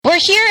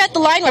here at the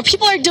line where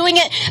people are doing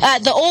it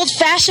the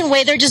old-fashioned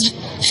way. They're just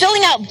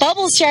filling out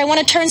bubbles here. I want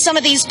to turn some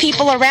of these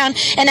people around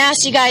and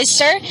ask you guys,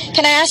 sir,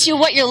 can I ask you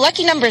what your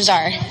lucky numbers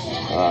are?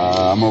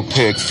 I'm going to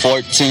pick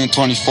 14,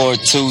 24,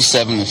 2,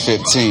 7, and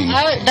 15.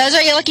 Those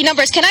are your lucky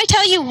numbers. Can I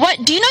tell you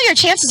do you know your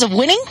chances of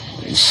winning?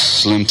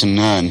 Slim to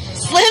none.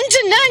 Slim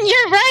to none,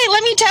 you're right.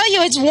 Let me tell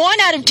you, it's 1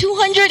 out of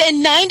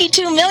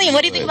 292 million.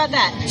 What do you think about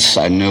that?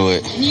 I knew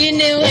it. You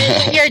knew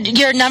it.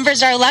 Your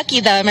numbers are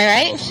lucky, though, am I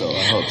right?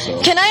 I hope so.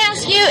 Can I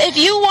ask you, if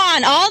you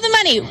won all the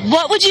money,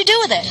 what would you do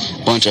with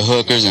it? Bunch of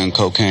hookers and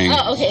cocaine.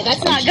 Oh, okay,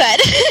 that's not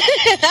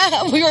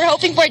good. We were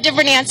hoping for a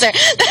different answer.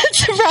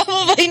 That's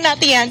probably not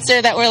the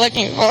answer that we're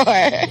looking for.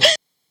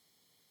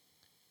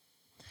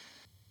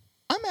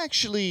 I'm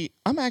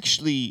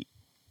actually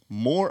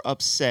more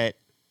upset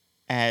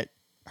at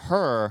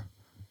her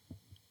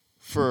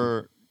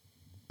for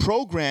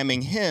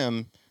programming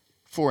him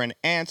for an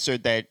answer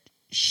that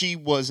she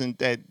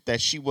wasn't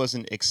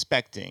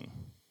expecting.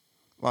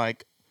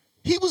 Like,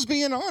 he was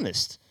being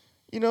honest.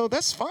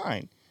 That's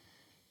fine.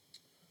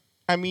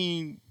 I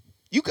mean,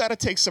 you got to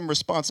take some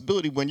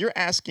responsibility when you're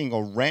asking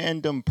a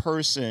random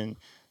person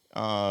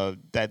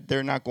that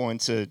they're not going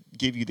to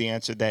give you the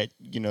answer that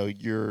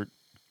you're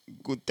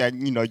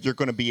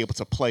going to be able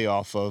to play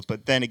off of.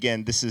 But then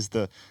again, this is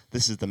the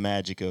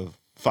magic of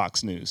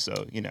Fox News.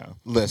 So,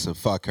 Listen,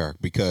 fuck her,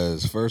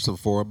 because first and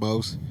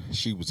foremost,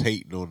 she was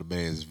hating on the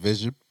man's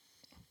vision.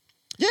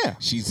 Yeah.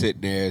 She's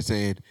sitting there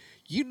saying,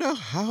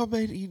 how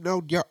many,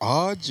 your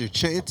odds, your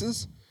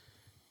chances.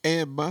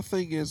 And my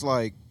thing is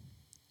like,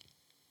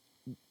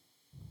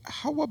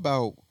 how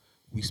about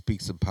we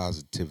speak some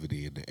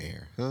positivity in the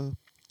air, huh?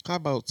 How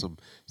about some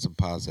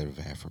positive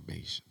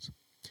affirmations?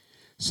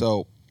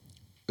 So,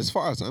 as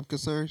far as I'm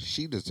concerned,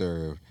 she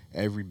deserved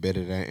every bit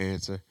of that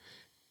answer.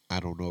 I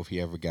don't know if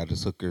he ever got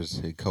his hookers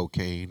and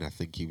cocaine. I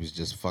think he was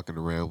just fucking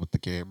around with the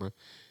camera.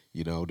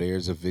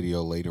 There's a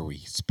video later where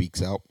he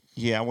speaks out.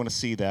 Yeah, I want to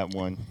see that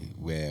one.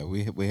 Yeah,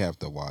 we have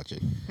to watch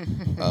it.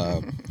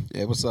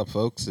 Yeah, what's up,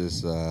 folks?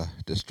 It's the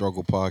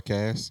Struggle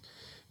Podcast.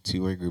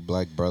 Two angry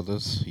black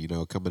brothers,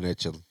 coming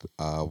at you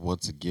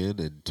once again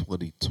in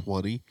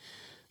 2020.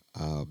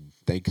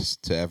 Thanks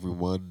to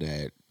everyone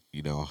that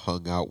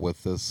hung out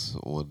with us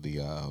on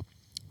the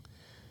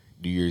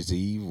New Year's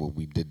Eve when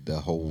we did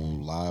the whole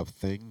live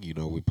thing.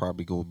 We're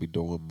probably going to be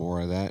doing more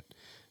of that.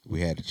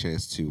 We had a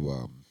chance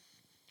to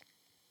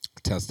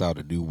test out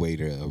a new way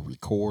to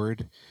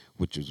record,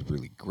 which was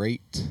really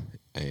great.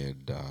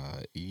 And,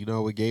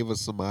 it gave us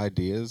some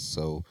ideas.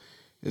 So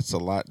it's a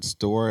lot in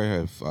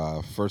store.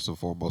 First and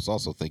foremost,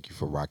 also thank you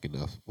for rocking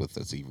up with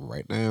us even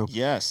right now.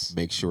 Yes.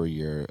 Make sure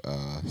you're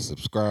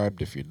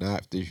subscribed. If you're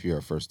not, if you're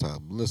a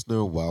first-time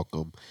listener,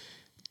 welcome.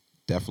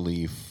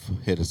 Definitely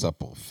hit us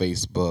up on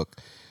Facebook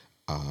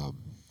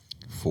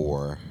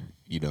for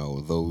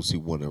those who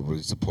want to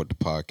really support the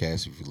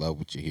podcast. If you love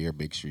what you hear,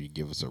 make sure you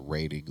give us a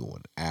rating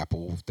on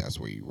Apple. If that's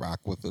where you rock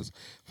with us,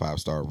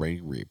 5-star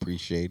rating, we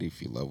appreciate it.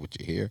 If you love what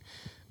you hear.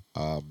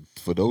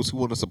 For those who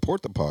want to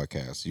support the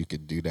podcast, you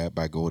can do that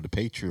by going to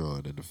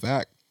Patreon. And in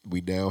fact,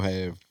 we now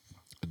have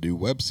a new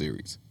web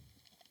series.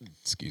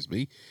 Excuse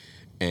me.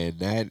 And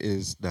that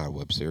is not a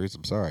web series.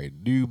 I'm sorry.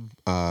 New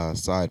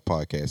side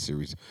podcast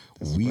series.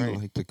 That's we right.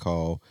 like to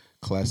call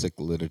Classic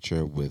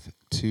Literature with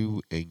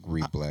Two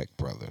Angry Black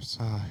Brothers.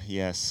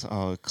 Yes.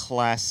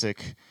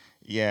 Classic.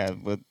 Yeah.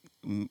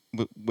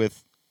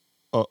 With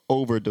an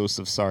overdose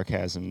of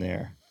sarcasm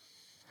there.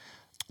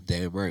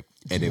 Damn right.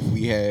 And if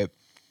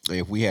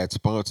we had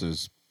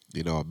sponsors,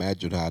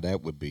 imagine how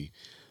that would be.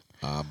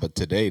 But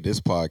today,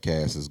 this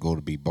podcast is going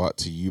to be brought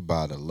to you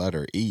by the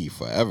letter E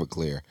for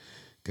Everclear,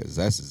 because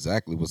that's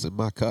exactly what's in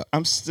my cup.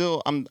 I'm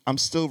still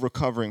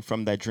recovering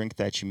from that drink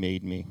that you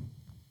made me.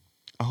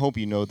 I hope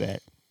you know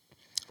that.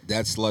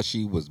 That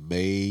slushie was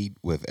made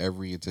with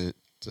every intent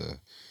to...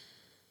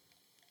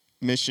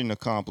 Mission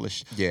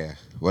accomplished. Yeah,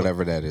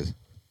 whatever that is.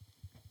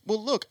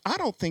 Well, look, I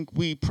don't think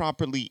we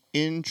properly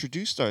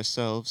introduced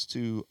ourselves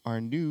to our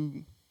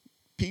new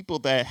people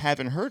that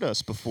haven't heard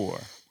us before.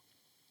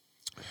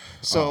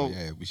 So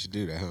yeah, we should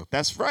do that, huh?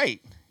 That's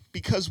right,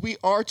 because we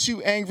are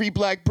two angry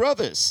black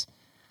brothers.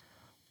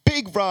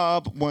 Big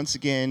Rob, once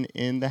again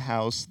in the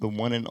house, the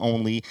one and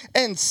only,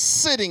 and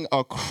sitting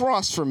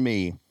across from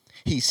me,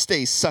 he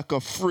stays sucker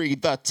free,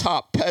 the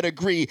top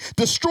pedigree,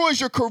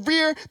 destroys your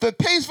career, then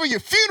pays for your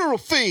funeral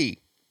fee.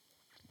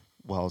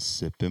 While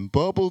sipping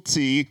bubble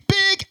tea,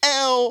 Big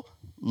L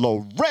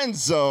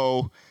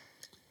Lorenzo,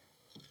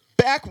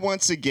 back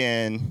once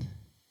again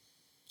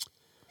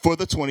for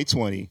the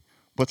 2020.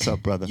 What's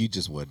up, brother? You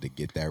just wanted to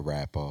get that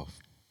rap off.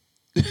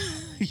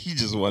 You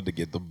just wanted to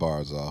get the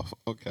bars off.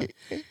 Okay.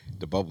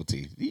 The bubble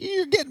tea.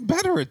 You're getting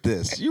better at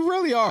this. You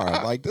really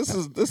are. Like this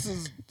is good.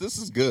 This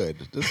is good.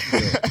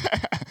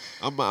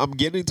 I'm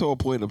getting to a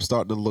point I'm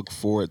starting to look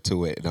forward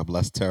to it and I'm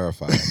less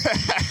terrified.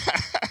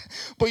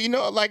 But hey,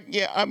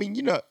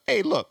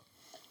 look.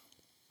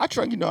 I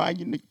try,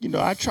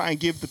 I try and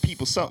give the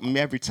people something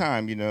every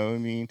time, I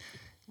mean,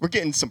 we're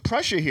getting some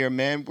pressure here,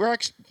 man.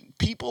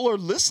 People are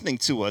listening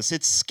to us.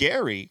 It's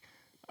scary.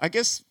 I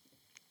guess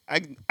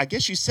I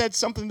guess you said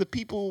something that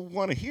people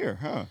want to hear,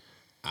 huh?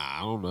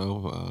 I don't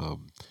know.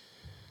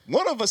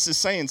 One of us is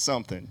saying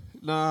something.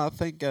 No, I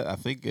think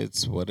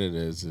it's what it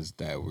is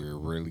that we're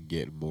really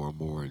getting more and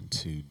more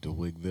into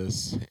doing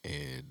this,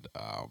 and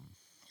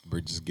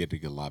we're just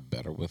getting a lot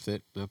better with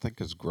it. And I think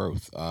it's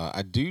growth.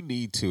 I do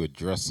need to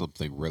address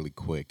something really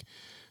quick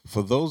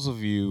for those of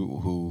you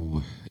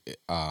who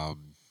are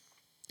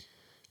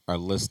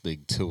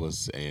listening to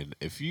us, and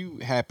if you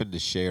happen to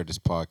share this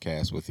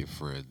podcast with your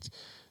friends.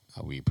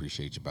 We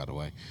appreciate you, by the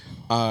way.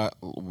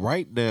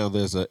 Right now,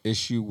 there's an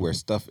issue where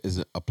stuff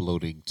isn't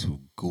uploading to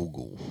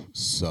Google.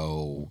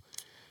 So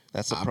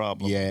That's a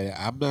problem. yeah,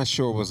 I'm not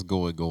sure what's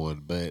going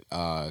on, but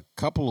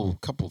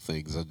couple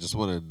things I just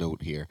want to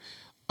note here.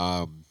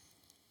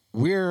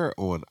 We're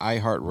on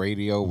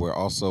iHeartRadio. We're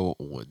also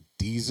on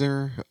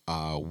Deezer.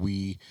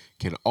 We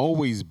can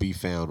always be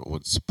found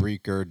on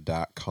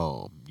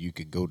Spreaker.com. You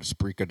can go to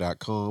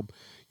Spreaker.com.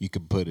 You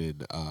can put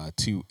in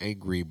Two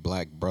Angry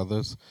Black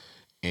Brothers,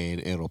 and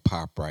it'll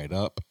pop right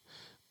up.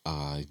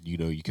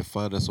 You can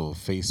find us on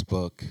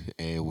Facebook,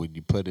 and when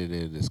you put it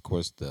in, of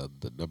course, the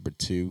number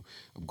 2.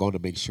 I'm going to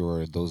make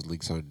sure those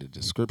links are in the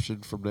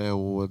description from now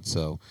on,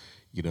 so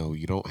you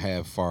don't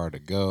have far to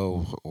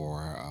go,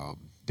 or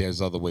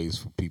there's other ways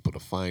for people to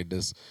find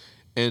us.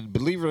 And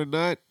believe it or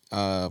not,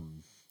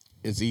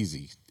 it's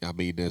easy. I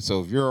mean,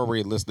 so if you're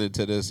already listening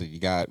to this and you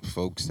got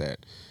folks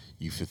that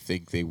you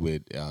think they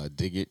would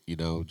dig it,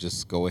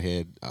 just go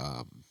ahead,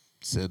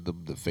 send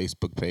them the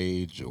Facebook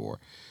page, or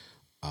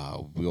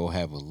we'll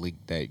have a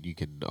link that you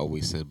can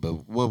always send.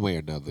 But one way or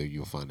another,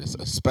 you'll find us,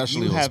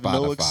 especially You on have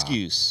Spotify. no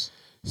excuse.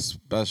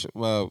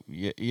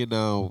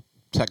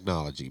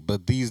 Technology.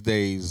 But these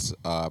days,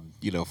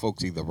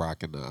 folks either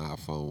rocking the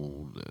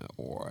iPhone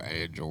or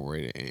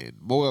Android, and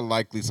more than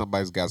likely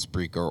somebody's got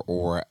Spreaker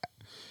or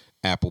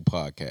Apple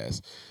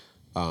Podcasts.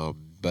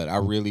 But I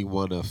really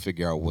want to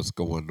figure out what's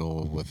going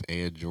on with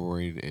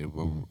Android,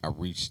 and I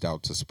reached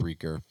out to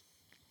Spreaker,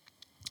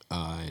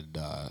 and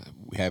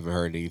we haven't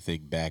heard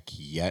anything back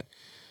yet.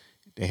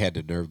 They had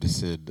the nerve to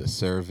send a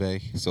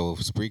survey. So,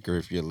 Spreaker,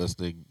 if you're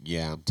listening,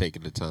 yeah, I'm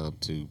taking the time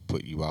to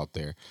put you out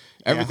there.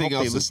 Everything I hope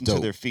else they is listen dope.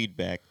 to their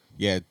feedback.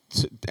 Yeah,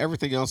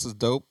 everything else is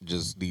dope.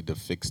 Just need to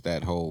fix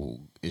that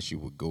whole issue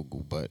with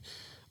Google. But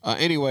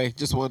anyway,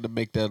 just wanted to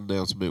make that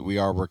announcement. We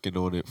are working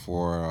on it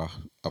for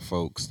our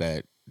folks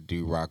that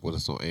do rock with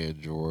us on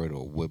Android,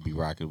 or would be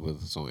rocking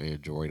with us on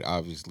Android.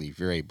 Obviously, if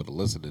you're able to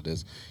listen to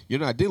this, you're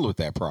not dealing with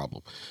that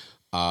problem.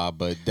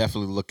 But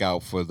definitely look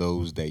out for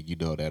those that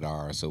that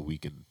are, so we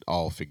can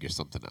all figure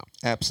something out.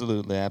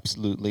 Absolutely,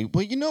 absolutely.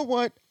 Well, you know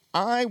what?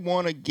 I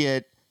want to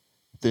get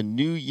the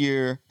new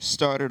year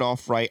started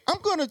off right. I'm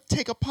going to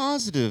take a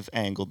positive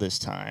angle this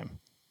time.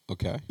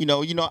 Okay. We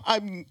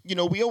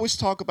always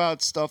talk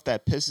about stuff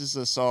that pisses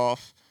us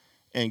off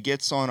and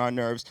gets on our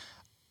nerves.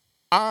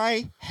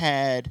 I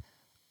had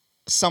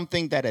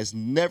something that has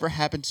never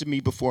happened to me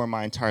before in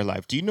my entire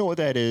life. Do you know what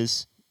that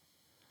is?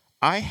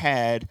 I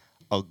had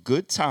a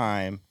good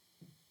time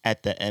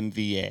at the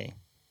MVA.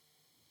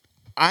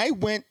 I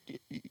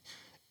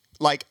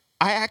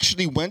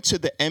actually went to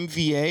the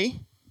MVA.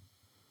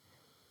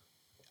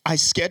 I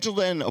scheduled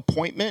an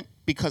appointment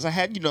because I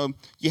had,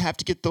 you have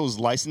to get those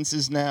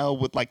licenses now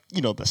with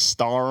the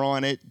star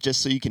on it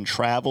just so you can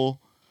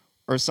travel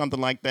or something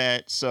like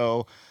that.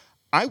 So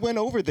I went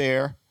over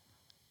there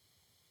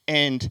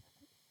and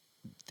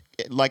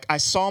I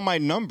saw my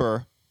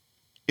number.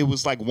 It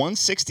was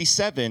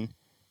 167.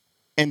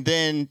 And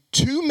then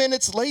 2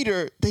 minutes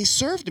later, they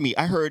served me.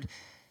 I heard,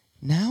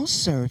 now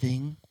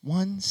serving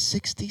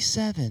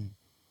 167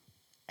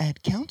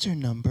 at counter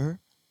number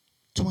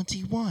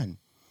 21.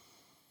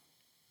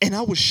 And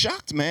I was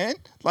shocked, man.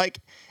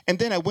 And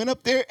then I went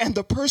up there and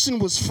the person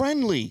was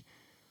friendly.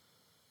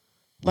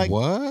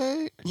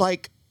 What?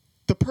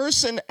 The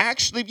person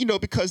actually,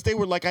 because they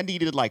were I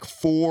needed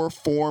 4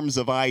 forms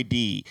of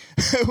ID.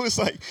 It was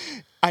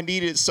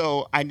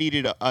so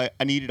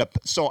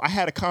I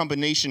had a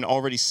combination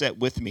already set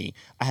with me.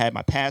 I had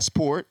my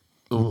passport.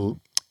 Mm-hmm.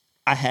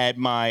 I had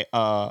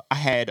I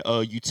had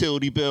a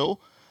utility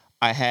bill.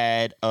 I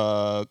had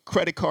a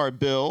credit card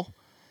bill,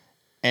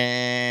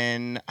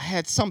 and I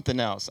had something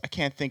else. I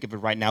can't think of it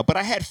right now, but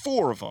I had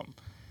 4 of them.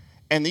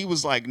 And he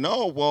was like,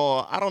 no,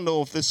 well, I don't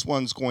know if this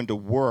one's going to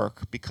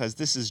work because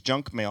this is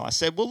junk mail. I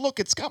said, well, look,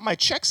 it's got my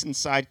checks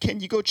inside. Can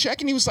you go check?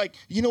 And he was like,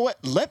 you know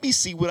what? Let me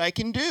see what I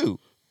can do.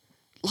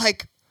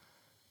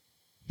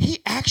 He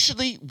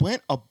actually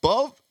went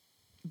above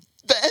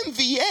the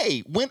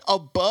MVA, went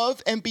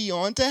above and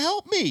beyond to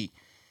help me.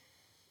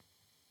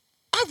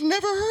 I've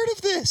never heard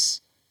of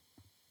this.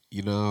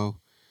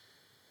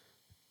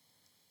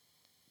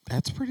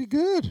 That's pretty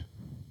good.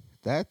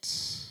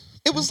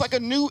 It was a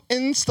new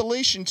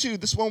installation too.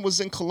 This one was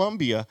in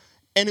Colombia,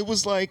 and it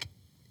was like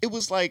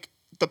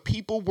the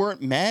people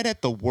weren't mad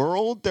at the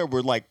world. There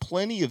were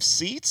plenty of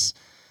seats.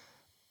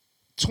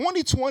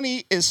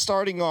 2020 is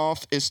starting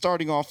off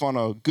on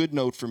a good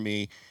note for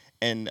me,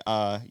 and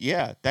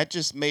that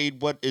just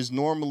made what is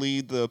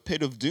normally the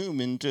pit of doom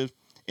into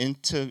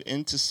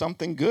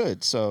something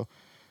good. So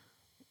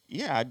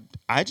yeah,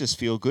 I just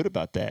feel good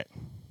about that.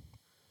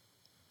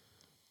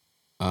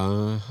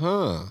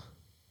 Uh-huh.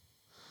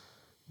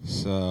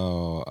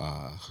 So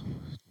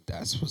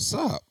that's what's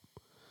up.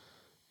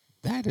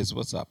 That is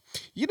what's up.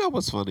 You know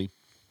what's funny?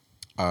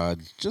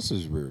 Just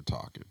as we were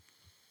talking,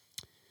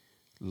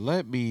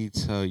 let me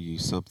tell you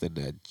something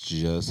that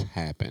just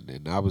happened,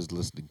 and I was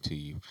listening to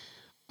you.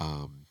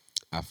 Um,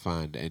 I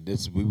find, and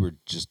this we were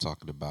just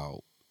talking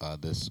about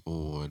this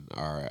on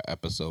our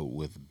episode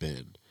with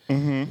Ben.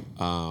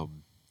 Mm-hmm.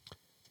 Um,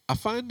 I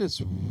find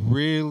this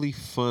really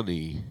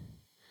funny,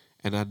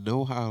 and I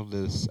know how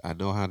this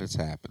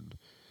happened,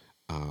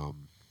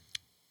 um,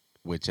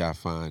 which I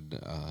find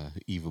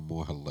even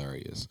more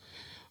hilarious.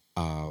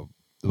 Uh,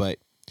 but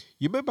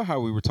you remember how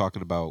we were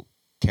talking about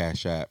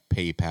Cash App,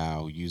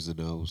 PayPal, using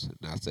those, and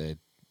I said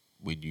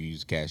when you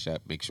use Cash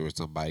App, make sure it's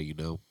somebody you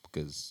know,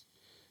 because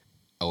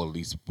or at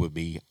least with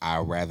me,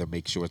 I'd rather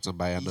make sure it's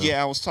somebody I know.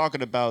 Yeah, I was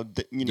talking about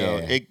Yeah.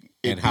 it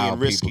And how being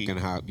risky. people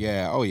can how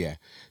yeah, oh yeah.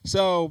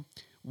 So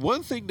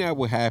one thing that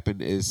will happen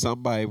is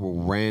somebody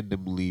will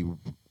randomly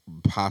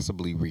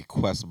possibly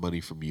request money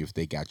from you if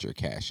they got your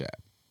Cash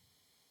App.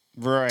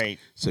 Right.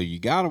 So you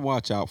gotta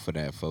watch out for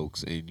that,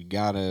 folks, and you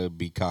gotta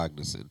be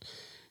cognizant.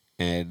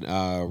 And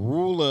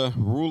rule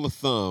of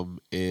thumb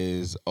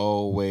is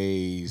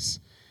always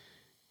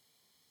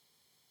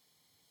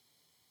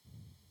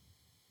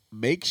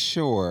make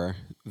sure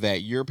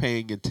that you're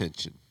paying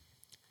attention,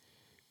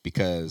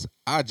 because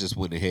I just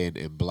went ahead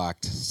and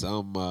blocked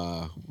some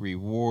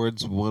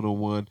rewards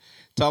 101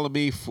 telling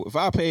me if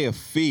I pay a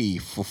fee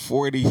for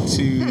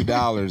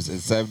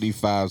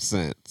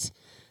 $42.75,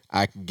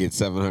 I can get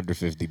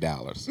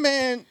 $750.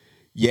 Man,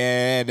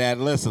 Yeah, that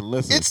listen.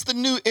 it's the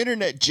new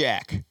internet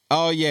jack.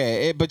 Oh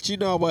yeah, but you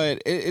know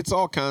what? It's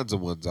all kinds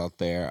of ones out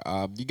there.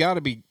 You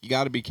gotta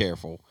be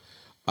careful.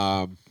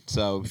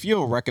 So if you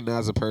don't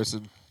recognize a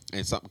person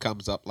and something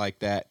comes up like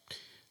that,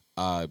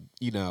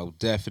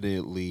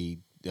 definitely.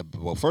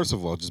 Well, first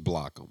of all, just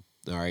block them.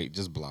 All right,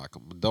 just block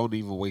them. Don't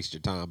even waste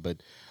your time.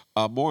 But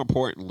more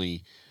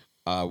importantly,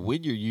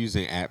 when you're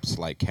using apps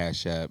like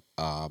Cash App,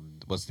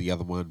 what's the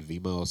other one,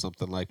 Venmo or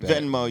something like that?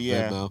 Venmo,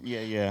 yeah. Venmo.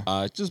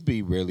 Yeah. Just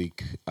be really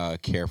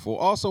careful.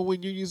 Also,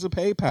 when you're using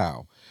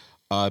PayPal,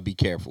 be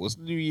careful. It's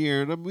New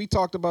Year, and we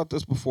talked about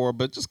this before,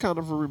 but just kind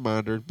of a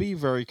reminder: be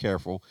very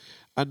careful.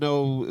 I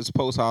know it's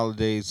post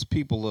holidays;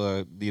 people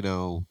are,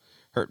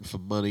 hurting for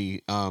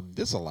money.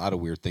 There's a lot of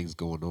weird things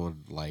going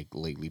on. Like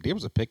lately, there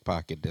was a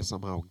pickpocket that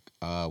somehow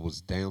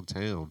was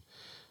downtown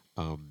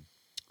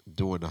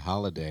during the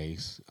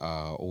holidays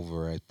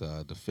over at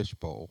the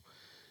Fishbowl.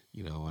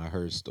 And I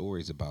heard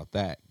stories about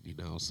that.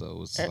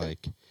 So it's And-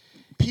 like.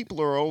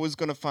 People are always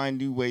going to find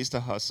new ways to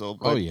hustle.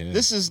 But Oh, yeah.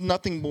 This is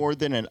nothing more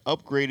than an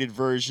upgraded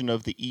version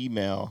of the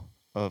email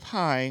of,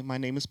 "Hi, my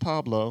name is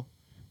Pablo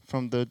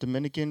from the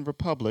Dominican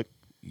Republic.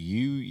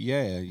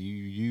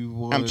 You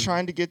want. I'm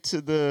trying to get to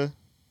the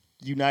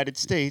United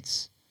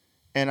States,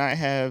 and I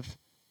have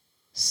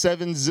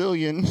 7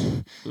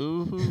 zillion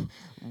Mhm.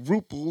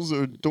 ruples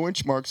or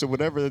Deutschmarks or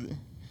whatever,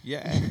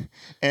 Yeah.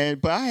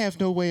 but I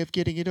have no way of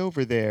getting it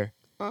over there.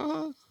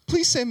 Uh-huh.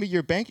 Please send me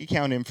your bank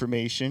account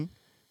information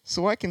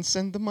so I can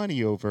send the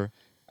money over."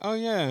 Oh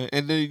yeah,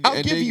 and then I'll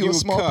and give then you a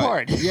small cut.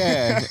 part.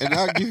 Yeah, and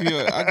I'll give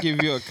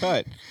you a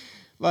cut.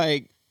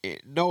 Like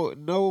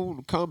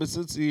no common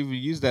sense to even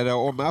use that.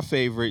 Or my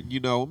favorite,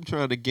 I'm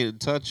trying to get in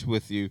touch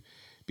with you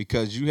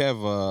because you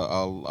have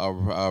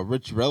a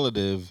rich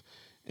relative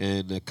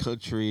in the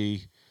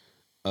country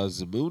of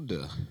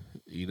Zamunda,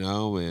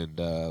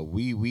 and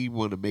we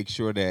want to make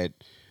sure that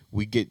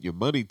we get your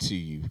money to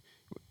you.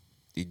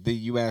 Then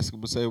you ask them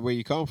and say, "Where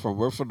you come from?"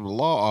 We're from the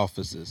law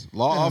offices.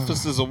 Law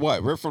offices or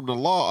what? We're from the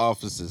law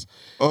offices.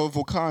 Of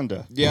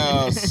Wakanda.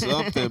 Yeah,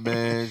 something,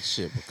 man.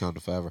 Shit, Wakanda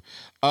forever.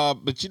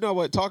 But you know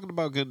what? Talking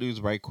about good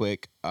news right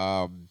quick.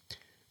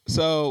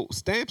 So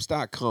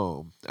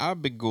Stamps.com.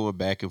 I've been going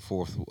back and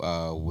forth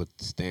with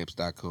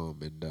Stamps.com,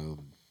 and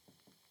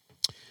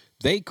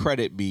they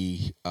credit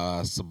me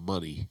some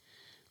money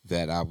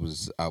that I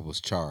was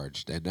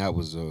charged, and that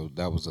was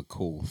a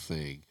cool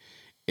thing.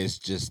 It's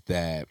just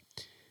that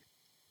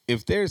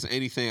if there's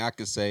anything I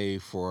could say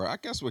I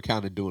guess we're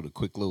kind of doing a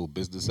quick little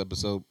business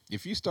episode.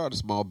 If you start a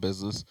small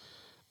business,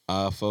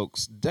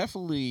 folks,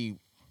 definitely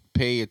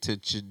pay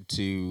attention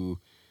to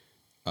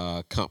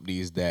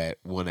companies that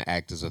want to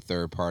act as a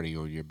third party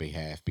on your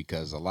behalf,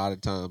 because a lot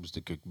of times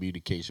the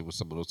communication with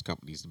some of those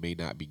companies may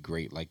not be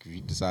great. Like if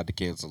you decide to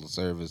cancel a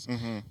service,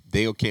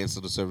 they'll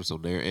cancel the service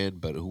on their end,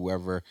 but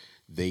whoever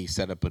they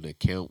set up an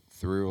account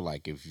through,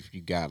 like if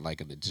you got like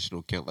an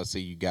additional account, let's say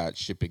you got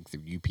shipping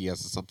through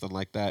UPS or something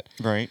like that,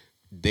 Right.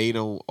 they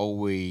don't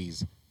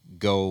always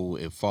go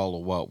and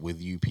follow up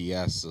with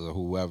UPS or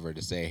whoever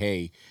to say,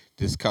 "Hey,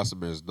 this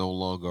customer is no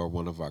longer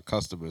one of our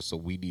customers, so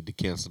we need to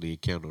cancel the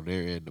account on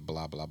their end,"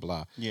 blah blah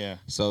blah. Yeah.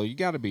 So you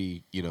got to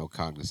be,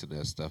 cognizant of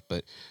that stuff.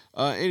 But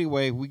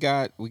anyway, we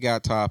got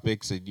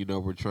topics, and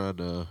we're trying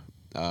to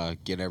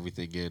get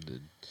everything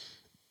in,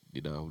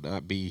 and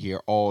not be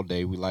here all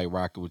day. We like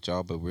rocking with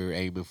y'all, but we're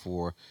aiming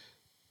for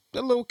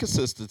a little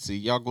consistency.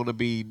 Y'all gonna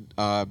be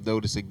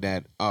noticing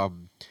that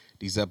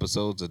these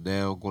episodes are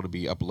now going to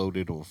be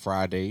uploaded on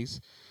Fridays.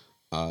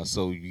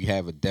 So you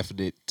have a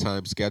definite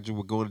time schedule.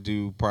 We're going to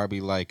do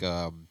probably like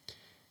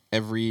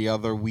every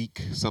other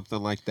week, something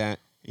like that.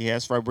 Yeah,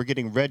 that's right. We're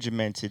getting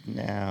regimented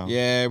now.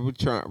 Yeah, we're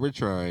trying. We're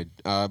trying.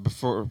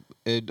 Before,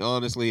 and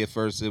honestly, at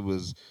first it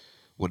was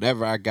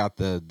whenever I got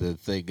the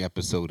thing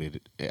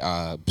episoded,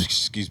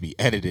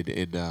 edited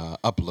and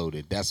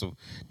uploaded.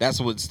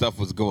 That's when stuff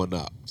was going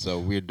up. So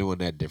we're doing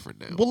that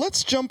different now. Well,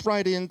 let's jump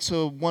right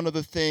into one of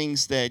the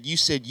things that you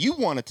said you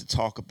wanted to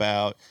talk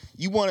about.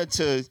 You wanted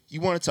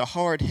to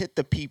hard hit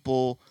the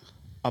people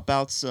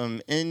about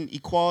some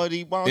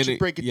inequality. Why don't you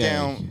break it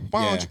down?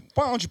 Why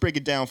don't you break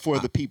it down for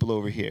the people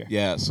over here?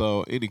 Yeah.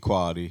 So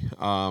inequality.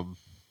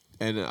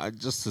 And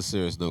just a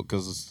serious note,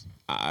 because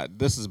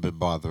this has been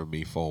bothering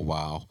me for a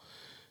while,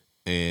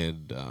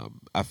 and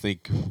I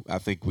think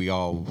we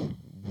all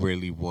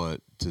really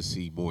want to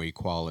see more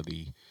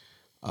equality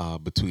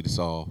between us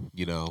all.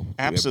 You know,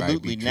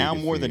 absolutely. Now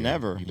more than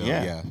ever. You know,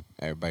 yeah.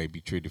 Everybody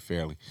be treated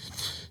fairly.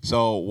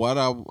 So what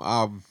I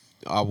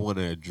want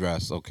to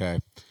address, okay.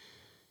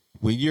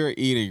 When you're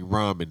eating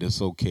ramen,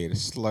 it's okay to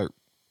slurp.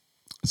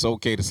 It's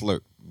okay to slurp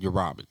your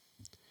ramen.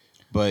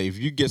 But if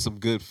you get some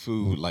good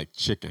food like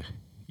chicken,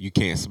 you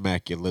can't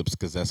smack your lips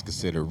because that's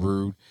considered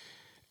rude.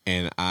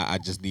 And I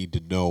just need to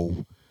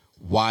know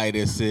why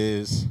this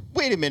is.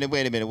 Wait a minute.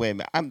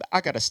 I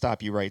got to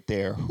stop you right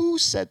there. Who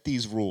set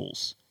these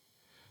rules?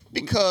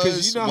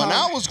 Because when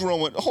I was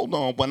growing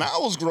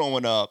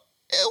up,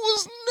 it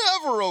was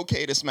never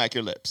okay to smack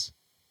your lips.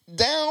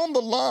 Down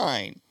the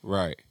line.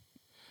 Right.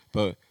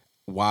 But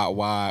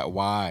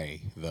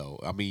why though?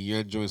 I mean, you're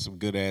enjoying some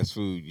good ass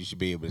food. You should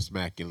be able to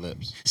smack your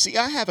lips. See,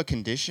 I have a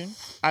condition.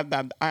 I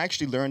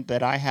actually learned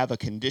that I have a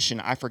condition.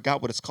 I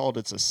forgot what it's called.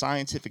 It's a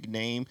scientific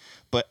name,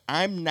 but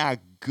I'm not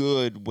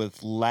good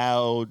with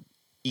loud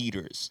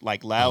eaters,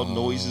 like loud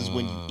noises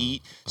when you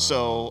eat.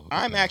 So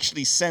I'm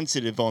actually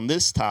sensitive on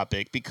this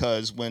topic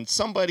because when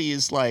somebody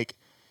is like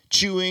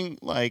chewing,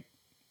 like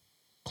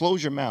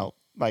close your mouth,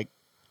 like.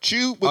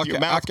 Chew with your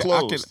mouth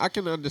closed. I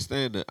can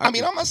understand that. I'm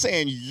not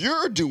saying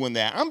you're doing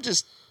that. I'm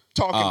just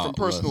talking from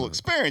personal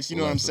experience. You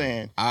know what I'm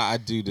saying? I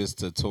do this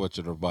to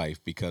torture the wife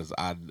because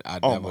I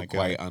never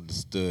quite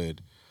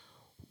understood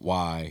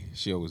why.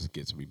 She always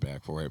gets me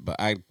back for it, but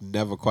I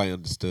never quite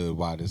understood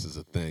why this is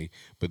a thing.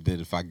 But then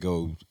if I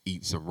go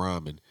eat some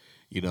ramen,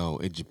 you know,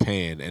 in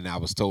Japan, and I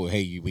was told,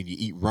 hey, when you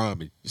eat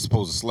ramen, you're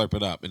supposed to slurp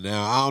it up. And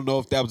now I don't know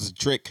if that was a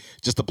trick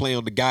just to play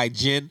on the guy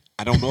Jin.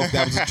 I don't know if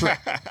that was a trick.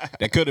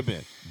 That could have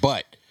been.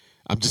 But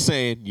I'm just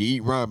saying, you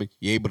eat ramen,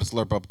 you're able to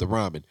slurp up the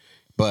ramen.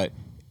 But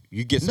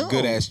you get some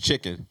good-ass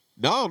chicken.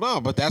 No,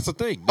 but that's the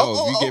thing.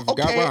 No, if you get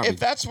okay. ramen. If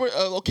that's where,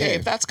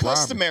 if that's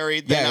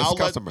customary, then I'll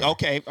let.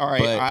 Okay, all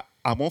right, but,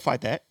 I won't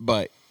fight that.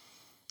 But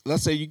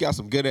let's say you got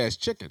some good-ass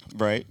chicken.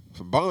 Right.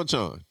 From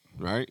Bonchon,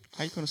 right?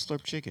 How you going to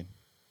slurp chicken?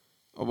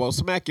 Oh, well,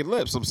 smack your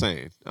lips, I'm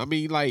saying. I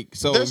mean, like,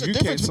 so there's if a you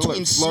difference can't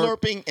between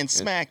slurping and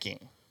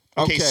smacking.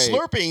 Okay,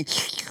 slurping,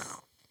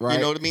 right. You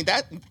know what I mean?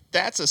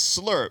 That's a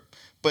slurp.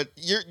 But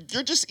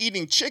you're just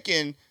eating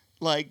chicken,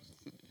 like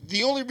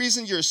the only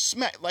reason you're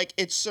like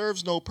it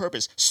serves no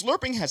purpose.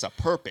 Slurping has a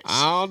purpose.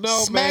 I don't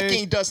know,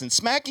 Smacking doesn't.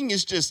 Smacking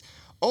is just,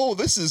 oh,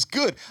 this is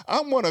good. I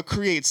want to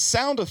create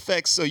sound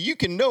effects so you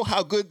can know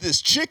how good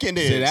this chicken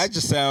is. See, that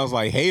just sounds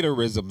like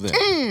haterism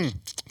then.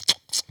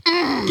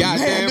 Goddamn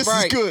right. This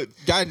is good.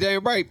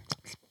 Goddamn right.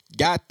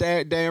 Got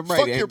that damn right.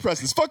 Fuck your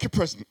presence.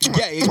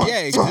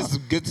 Yeah. This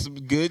is some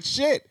good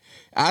shit.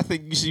 I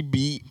think you should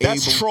be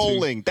That's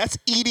trolling. That's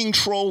eating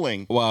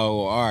trolling.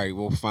 Well, all right.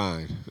 Well,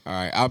 fine. All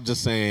right. I'm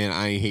just saying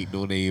I ain't hating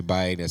on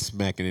anybody that's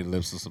smacking their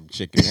lips with some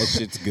chicken. That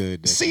shit's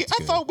good. See,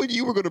 I thought when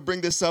you were going to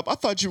bring this up, I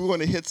thought you were going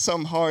to hit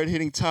some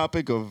hard-hitting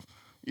topic of,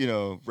 you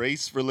know,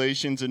 race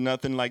relations or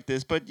nothing like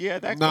this. But yeah,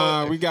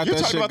 we got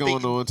that shit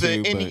going on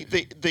too.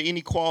 The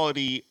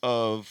inequality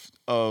of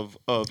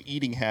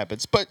eating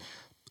habits. But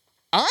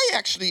I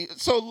actually,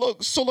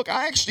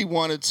 I actually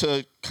wanted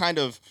to kind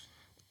of,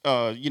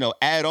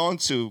 add on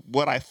to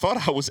what I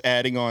thought I was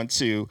adding on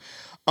to.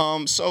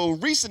 So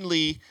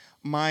recently,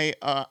 I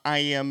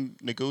am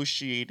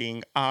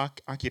negotiating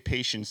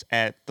occupations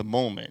at the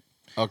moment.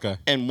 Okay.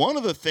 And one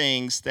of the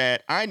things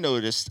that I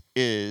noticed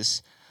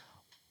is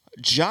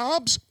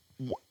jobs,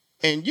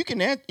 and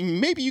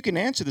maybe you can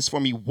answer this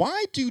for me.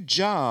 Why do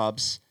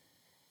jobs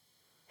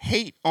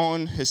hate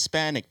on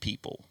Hispanic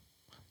people?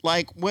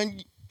 Like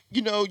when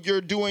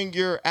you're doing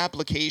your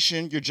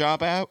application, your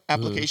job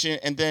application,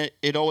 and then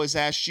it always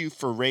asks you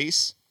for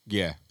race.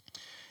 Yeah.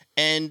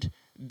 And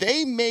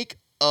they make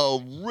a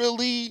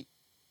really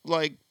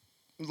like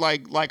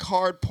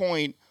hard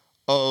point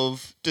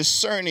of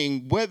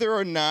discerning whether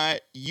or not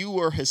you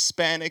are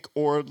Hispanic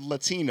or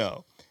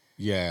Latino.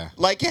 Yeah.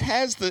 Like it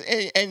has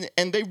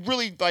and they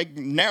really like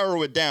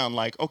narrow it down.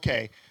 Like,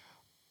 okay,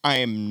 I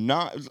am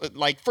not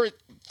like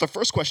the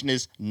first question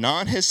is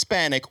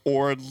non-Hispanic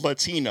or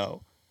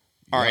Latino.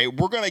 All right,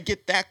 we're going to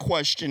get that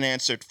question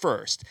answered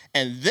first.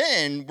 And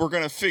then we're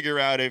going to figure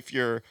out if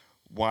you're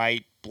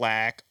white,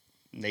 black,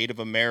 Native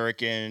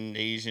American,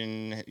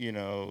 Asian,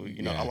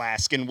 Yeah.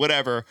 Alaskan,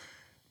 whatever.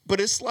 But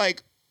it's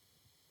like,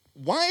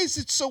 why is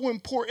it so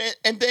important?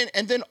 And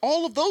then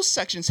all of those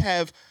sections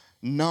have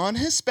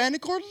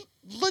non-Hispanic or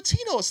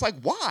Latino. It's like,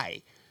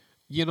 why?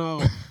 You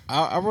know,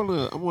 I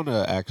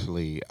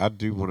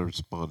do want to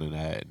respond to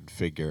that and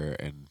figure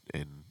and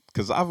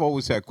because I've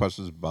always had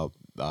questions about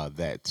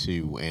that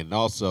too, and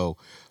also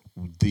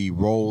the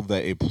role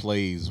that it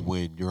plays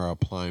when you're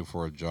applying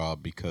for a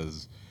job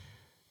because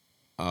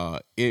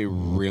it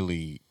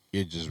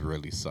just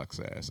really sucks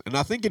ass, and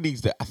I think it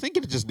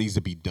just needs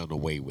to be done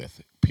away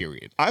with.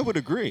 Period. I would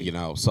agree.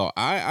 So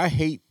I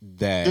hate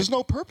that. There's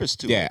no purpose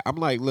to it. Yeah, I'm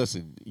like,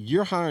 listen,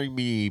 you're hiring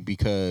me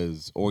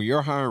because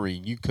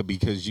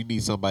you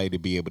need somebody to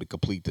be able to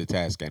complete the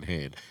task at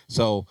hand.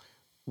 So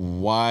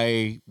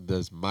why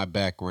does my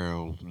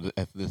background,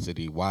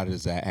 ethnicity, why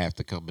does that have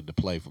to come into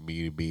play for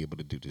me to be able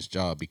to do this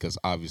job? Because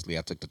obviously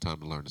I took the time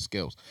to learn the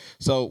skills.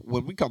 So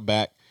when we come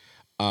back,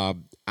 I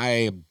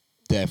am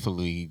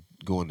definitely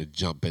going to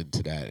jump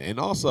into that. And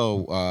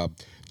also,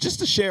 just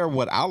to share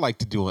what I like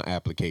to do on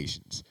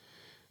applications.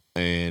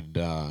 And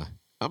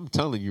I'm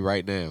telling you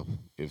right now,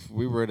 if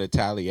we were to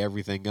tally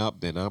everything up,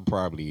 then I'm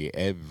probably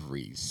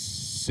every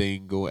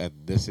single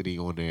ethnicity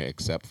on there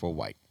except for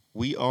white.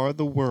 We are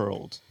the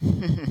world.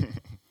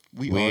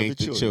 we are ain't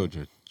the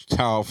children.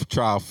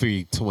 Child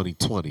free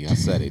 2020. I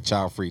said it.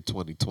 Child free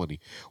 2020.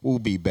 We'll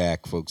be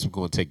back, folks. We're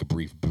going to take a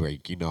brief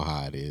break. You know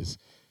how it is.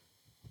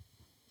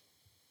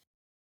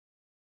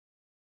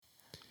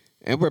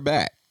 And we're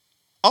back.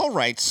 All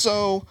right.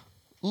 So,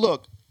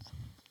 look,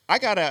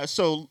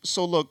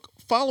 look,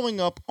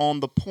 following up on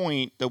the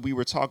point that we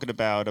were talking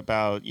about,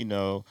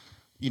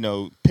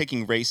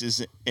 picking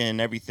races and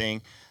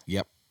everything.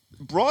 Yep.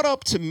 Brought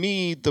up to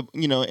me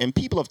and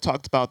people have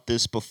talked about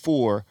this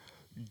before.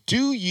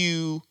 Do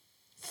you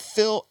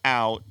fill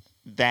out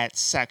that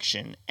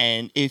section?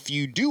 And if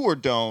you do or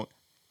don't,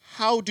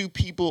 how do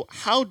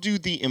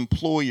the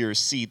employers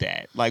see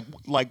that? Like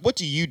what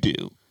do you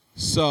do?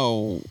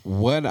 So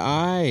what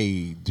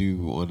I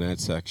do on that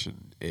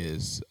section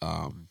is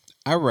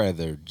I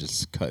rather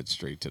just cut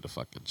straight to the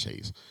fucking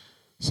chase.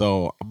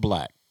 So I'm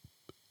black,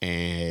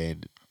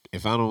 and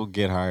if I don't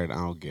get hired, I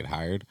don't get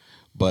hired.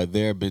 But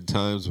there have been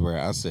times where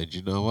I said,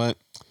 you know what?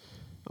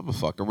 I'm going to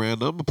fuck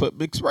around. I'm going to put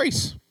mixed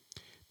race.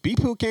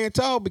 People can't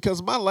tell because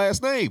of my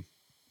last name.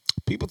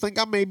 People think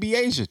I may be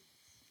Asian.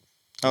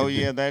 Oh,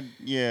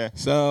 yeah.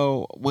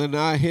 So when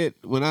I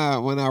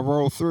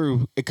roll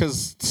through,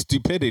 because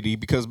stupidity,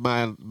 because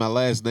my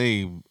last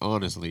name,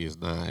 honestly, is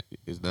not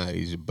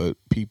Asian, but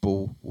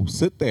people will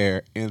sit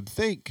there and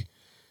think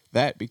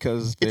that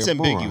because they're it's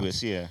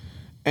ambiguous, morons. Yeah.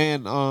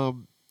 And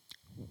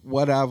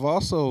what I've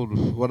also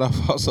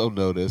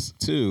noticed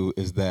too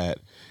is that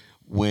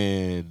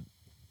when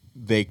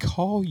they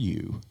call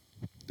you,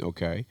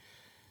 okay,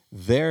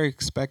 they're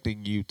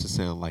expecting you to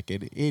sound like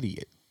an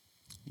idiot.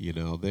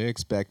 They're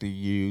expecting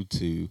you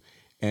to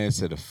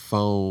answer the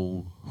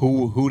phone.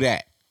 Who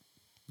that?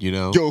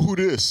 Yo, who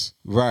this?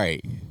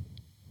 Right.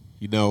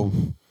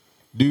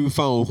 New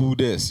phone. Who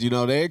this?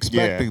 They're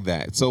expecting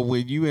that. So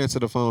when you answer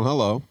the phone,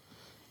 hello,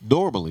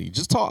 normally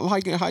just talk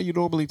like how you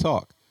normally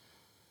talk.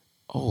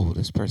 Oh,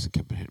 this person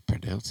can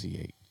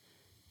pronunciate,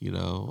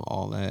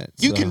 all that.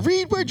 You can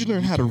read? Where'd you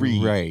learn how to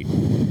read? Right.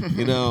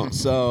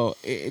 So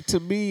to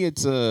me,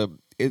 it's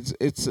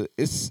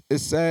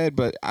sad,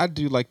 but I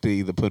do like to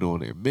either put on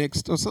there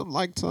mixed or something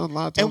like that. A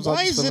lot of times. And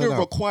why is it a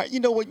required? You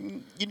know what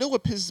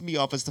pisses me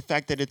off is the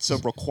fact that it's a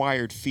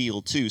required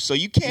field too. So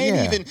you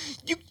can't even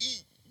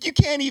you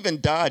can't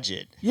even dodge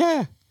it.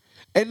 Yeah.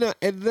 And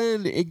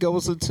then it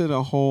goes into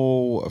the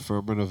whole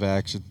affirmative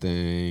action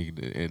thing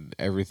and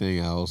everything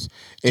else.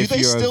 Do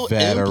they still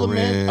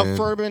implement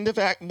affirmative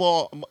action?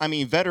 Well, I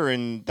mean,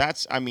 veteran.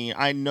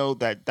 I know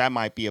that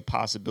might be a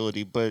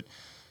possibility, but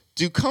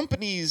do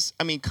companies?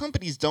 I mean,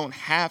 companies don't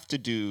have to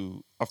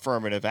do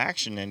affirmative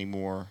action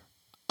anymore.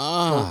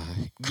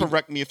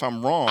 Correct me if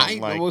I'm wrong.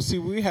 See,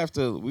 we would have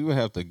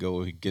to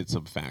go and get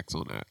some facts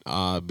on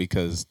that.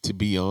 Because to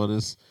be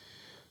honest,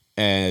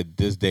 at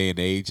this day and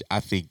age, I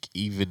think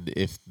even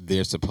if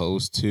they're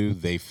supposed to,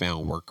 they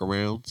found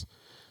workarounds.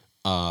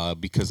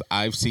 Because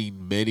I've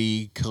seen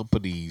many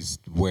companies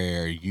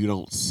where you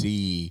don't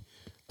see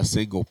a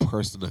single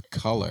person of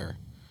color.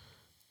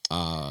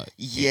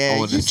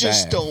 You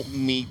just don't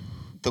meet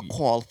the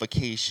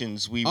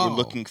qualifications we were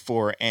looking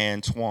for,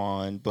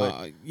 Antoine.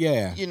 But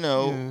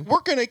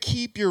we're gonna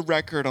keep your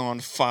record on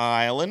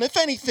file, and if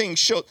anything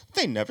shows,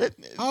 they never.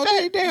 They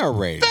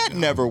already. That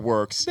never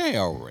works. They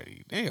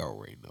already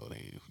know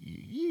they.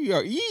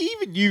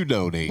 Even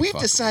they. We've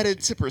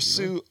decided to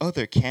pursue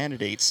other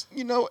candidates.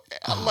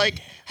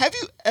 Have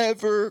you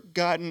ever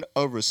gotten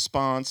a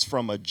response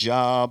from a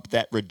job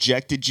that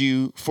rejected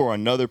you for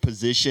another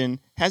position?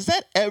 Has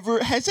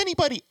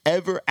anybody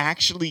ever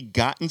actually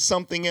gotten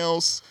something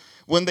else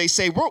when they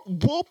say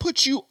we'll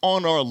put you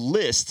on our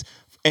list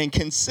and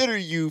consider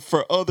you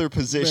for other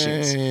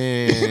positions?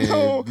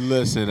 Man,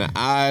 listen,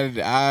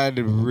 I'd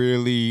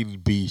really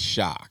be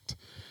shocked.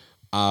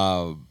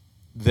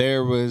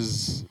 There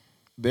was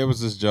there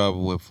was this job I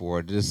went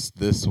for.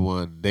 This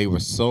one, they were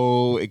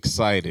so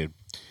excited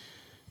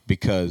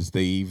because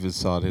they even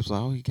saw it. It was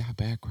like, oh, you got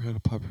background in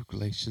public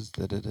relations,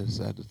 that,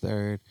 the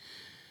third.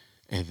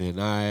 And then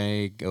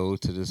I go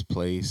to this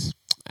place.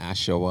 I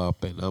show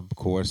up, and of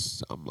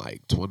course, I'm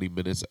like 20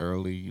 minutes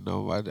early. You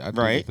know, I do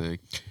Right. the thing.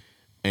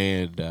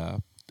 And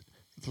the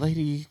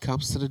lady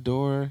comes to the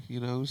door. You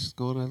know, she's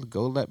going to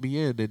go let me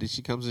in. And then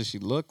she comes and she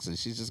looks, and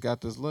she's just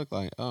got this look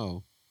like,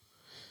 oh,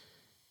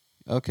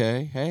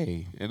 okay,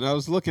 hey. And I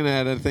was looking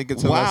at it, thinking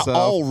to Wow, myself,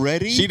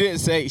 already? She didn't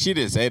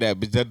say that,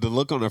 but the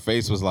look on her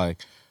face was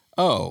like,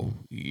 oh,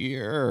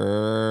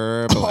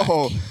 you're black.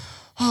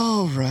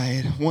 Oh,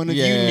 right. One of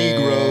you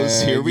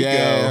Negroes. Here we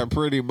yeah, go.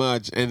 pretty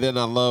much. And then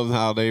I loved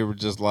how they were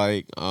just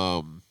like,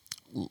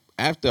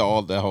 after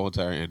all the whole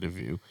entire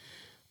interview,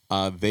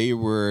 they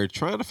were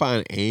trying to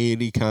find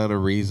any kind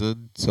of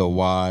reason to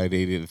why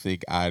they didn't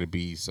think I'd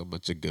be so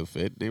much a good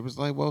fit. They was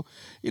like, well,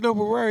 you know,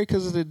 we're worried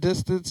because of the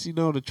distance, you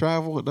know, the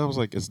travel. And I was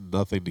like, it's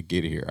nothing to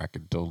get here. I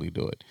can totally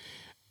do it.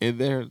 And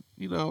they're,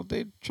 you know,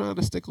 they trying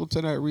to stick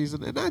to that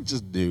reason. And I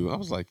just knew. I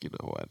was like, you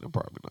know what? I'm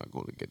probably not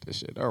going to get this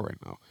shit. All right,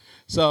 now.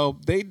 So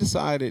they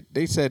decided,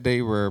 they said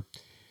they were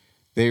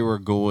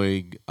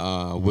going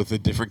with a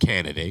different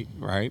candidate,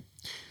 right?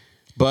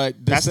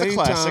 But That's the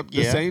classic,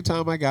 the same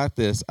time I got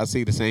this, I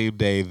see the same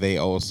day they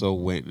also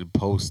went and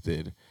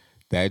posted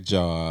that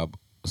job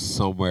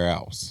somewhere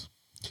else.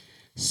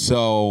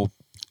 So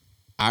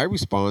I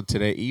respond to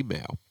their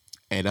email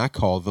and I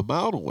call them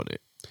out on it.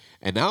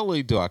 And not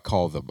only do I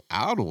call them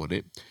out on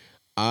it,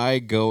 I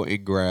go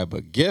and grab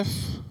a GIF.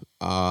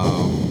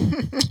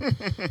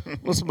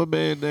 What's my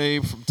man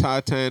name from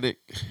Titanic?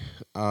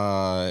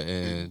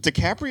 And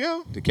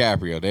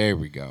DiCaprio. There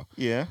we go.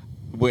 Yeah.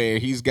 Where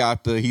he's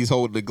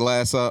holding the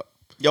glass up.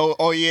 Yo,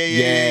 oh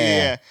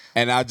yeah.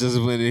 And I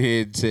just went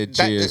ahead and said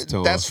cheers to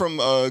him. That's from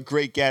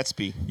Great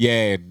Gatsby.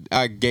 Yeah,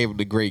 I gave him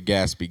the Great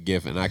Gatsby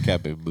gift, and I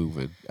kept it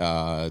moving.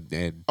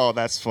 And oh,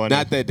 that's funny.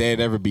 Not that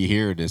they'd ever be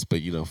hearing this,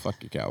 but you know, fuck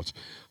your couch.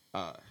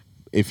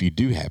 If you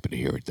do happen to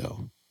hear it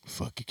though,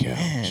 fuck your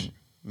couch.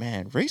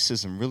 Man,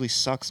 racism really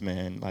sucks,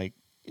 man. Like,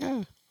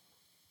 yeah,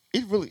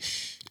 it really.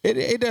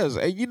 It does,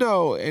 and you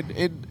know,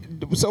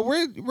 and so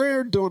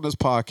we're doing this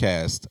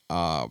podcast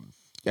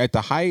at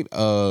the height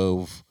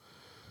of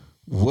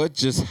what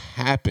just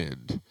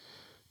happened,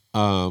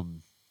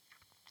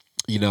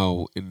 you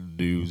know, in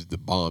the news, the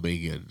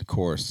bombing, and of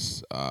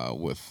course,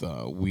 with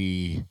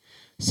we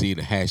seeing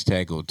a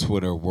hashtag on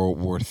Twitter, World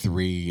War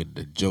III, and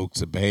the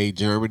jokes of, hey,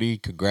 Germany,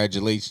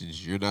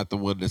 congratulations, you're not the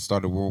one that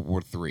started World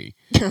War III.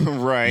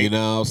 Right. You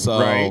know, so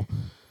right.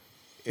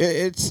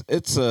 It's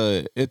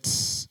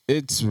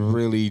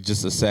really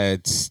just a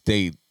sad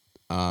state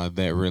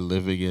that we're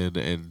living in,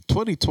 and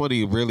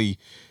 2020 really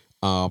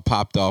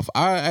popped off.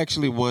 I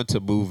actually want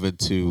to move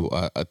into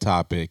a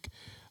topic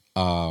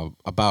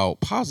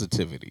about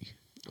positivity.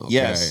 Okay?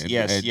 Yes.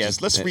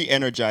 Just, Let's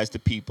re-energize the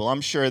people.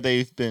 I'm sure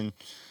they've been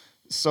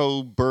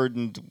so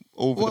burdened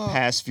over the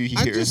past few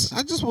years.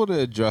 I just want to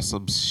address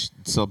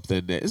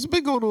something that it's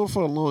been going on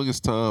for the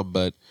longest time,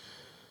 but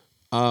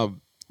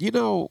you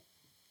know,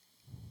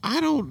 I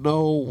don't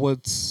know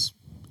what's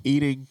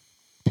eating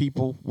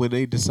people when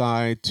they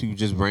decide to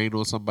just rain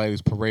on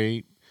somebody's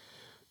parade,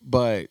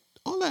 but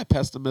all that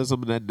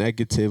pessimism and that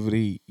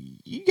negativity,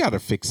 you got to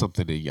fix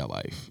something in your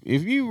life.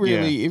 If you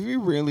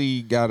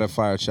really got to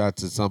fire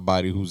shots at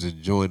somebody who's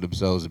enjoying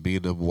themselves and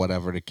being them,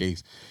 whatever the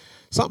case,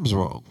 something's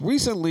wrong.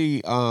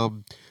 Recently,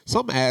 some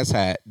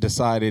asshat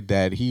decided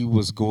that he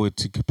was going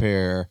to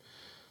compare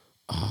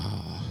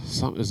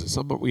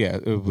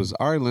it was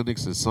Ari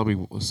Lennox and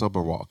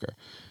Summer Walker.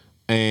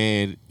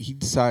 And he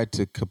decided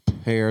to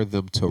compare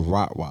them to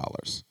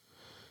Rottweilers.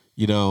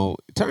 You know,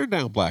 turn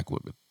down black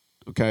women.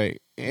 Okay?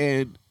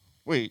 And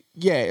wait.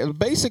 Yeah,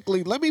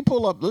 basically, let me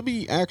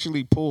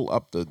actually pull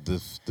up the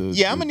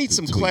yeah, I'm gonna need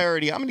some tweet.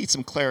 clarity. I'm gonna need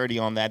some clarity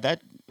on that.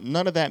 That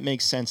none of that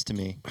makes sense to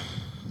me.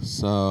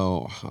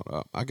 So hold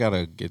up. I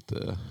gotta get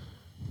the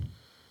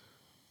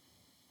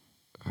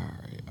all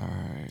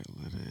right,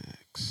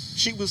 Lennox.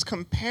 She was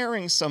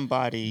comparing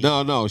somebody.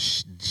 No,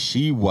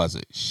 she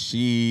wasn't.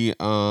 She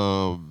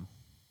all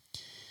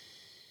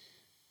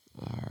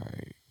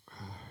right.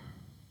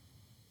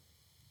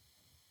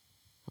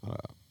 Hold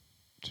up.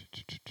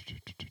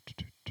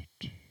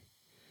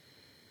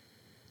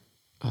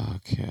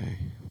 Okay.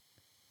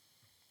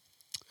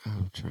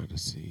 I'm trying to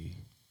see.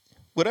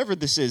 Whatever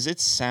this is, it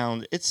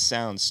sounds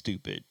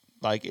stupid.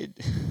 Like it.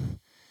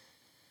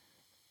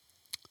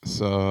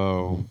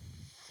 So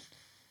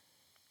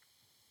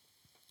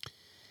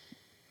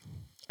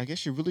I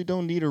guess you really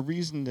don't need a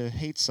reason to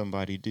hate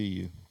somebody, do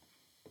you?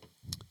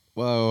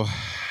 Well,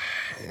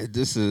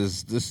 this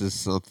is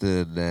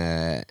something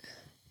that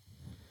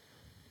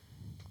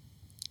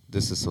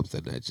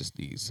just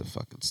needs to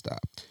fucking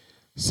stop.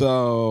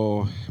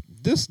 So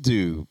this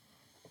dude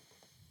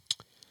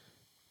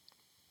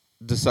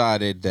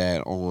decided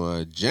that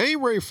on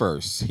January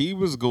 1st, he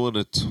was going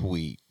to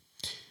tweet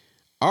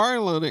Ari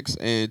Lennox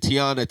and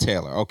Tiana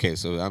Taylor. Okay,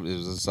 so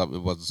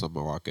it wasn't some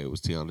Morocco. It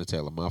was Tiana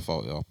Taylor. My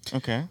fault, y'all.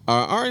 Okay.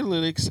 Ari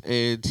Lennox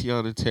and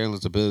Tiana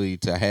Taylor's ability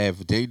to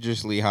have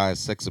dangerously high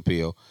sex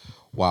appeal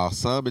while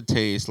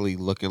simultaneously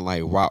looking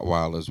like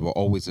Rottweilers will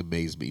always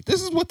amaze me.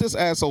 This is what this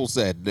asshole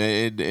said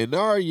in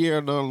our year,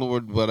 in our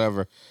Lord,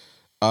 whatever,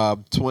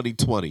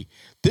 2020.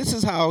 This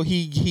is how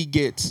he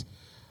gets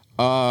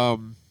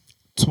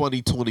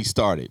 2020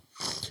 started.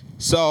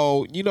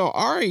 So,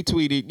 Ari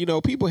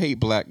tweeted, people hate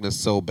blackness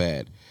so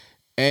bad.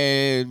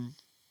 And,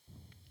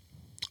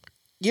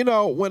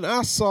 when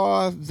I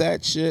saw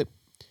that shit,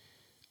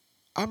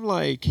 I'm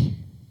like,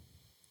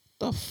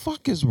 the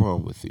fuck is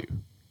wrong with you?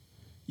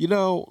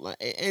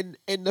 And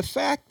the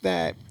fact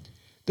that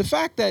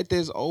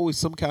there's always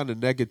some kind of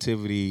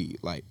negativity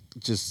like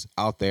just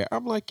out there,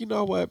 I'm like, you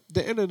know what?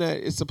 The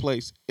internet is a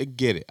place. I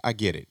get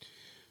it.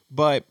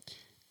 But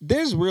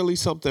there's really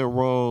something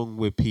wrong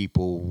with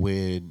people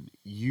when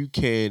you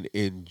can't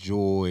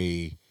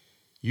enjoy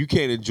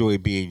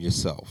being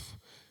yourself.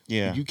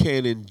 Yeah. You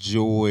can't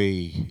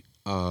enjoy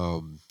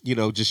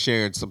just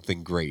sharing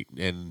something great.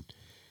 And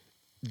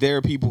there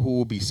are people who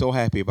will be so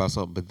happy about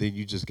something, but then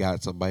you just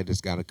got somebody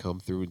that's got to come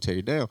through and tear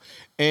you down.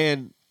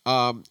 And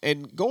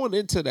going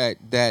into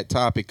that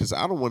topic, because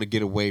I don't want to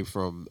get away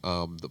from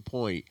the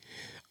point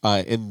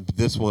in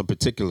this one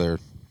particular.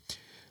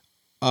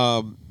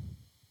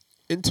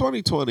 In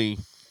 2020,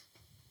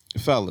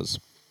 fellas,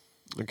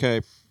 okay,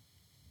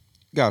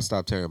 you gotta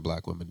stop tearing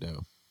black women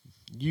down.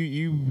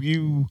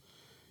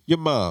 Your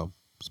mom's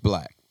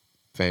black,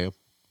 fam,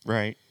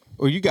 Right.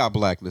 or you got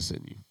blackness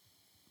in you.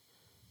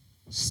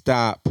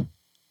 Stop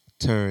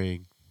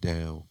tearing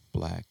down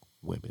black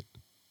women.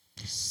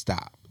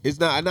 Stop. It's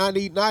not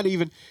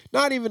even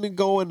to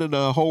go into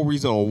the whole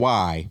reason on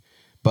why,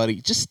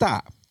 buddy. Just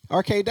stop.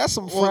 Okay, that's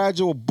some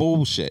fragile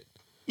bullshit.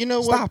 You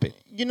know what? Stop it.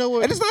 You know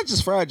what? And it's not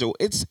just fragile.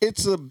 It's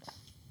a.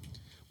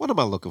 What am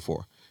I looking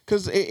for?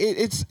 Because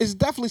it's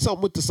definitely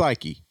something with the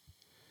psyche.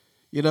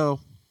 You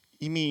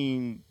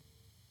mean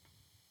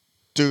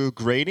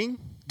degrading?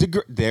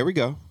 There we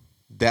go.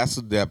 That's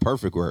that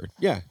perfect word.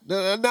 Yeah,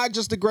 not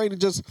just degrading,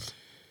 just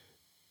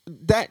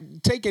that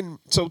taking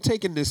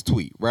this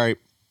tweet, right?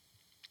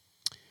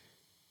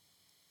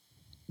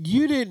 If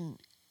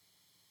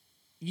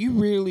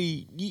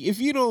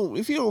you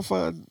don't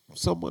find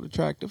someone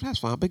attractive, that's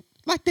fine. But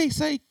like they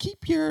say,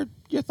 keep your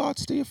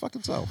thoughts to your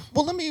fucking self.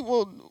 Well, let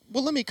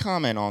me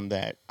comment on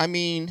that. I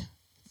mean,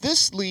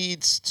 this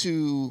leads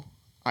to,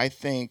 I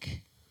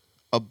think,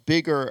 a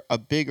bigger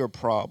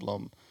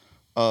problem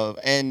of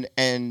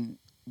and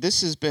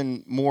this has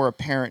been more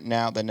apparent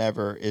now than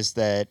ever, is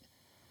that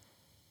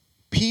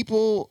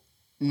people,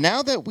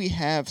 now that we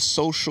have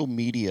social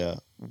media,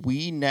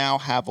 we now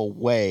have a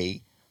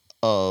way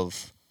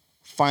of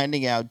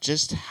finding out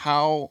just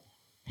how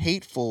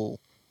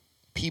hateful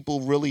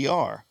people really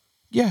are.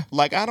 Yeah.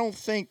 Like, I don't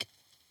think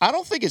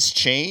it's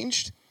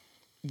changed.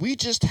 We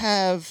just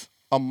have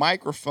a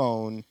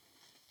microphone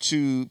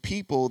to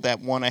people that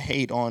want to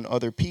hate on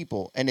other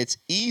people, and it's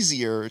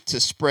easier to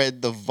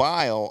spread the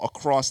vile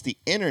across the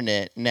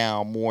internet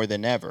now more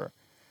than ever.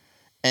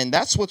 And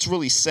that's what's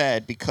really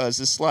sad,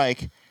 because it's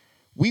like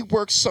we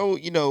work so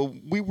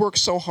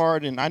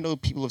hard, and I know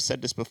people have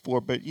said this before,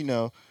 but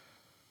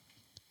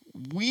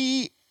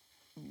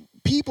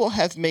people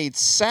have made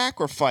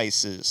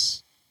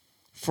sacrifices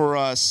for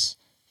us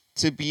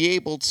to be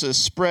able to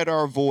spread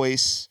our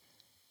voice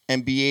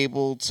and be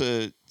able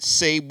to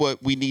say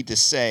what we need to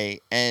say.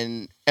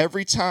 And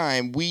every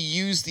time we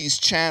use these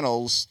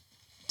channels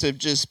to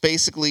just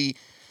basically,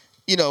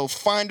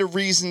 find a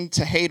reason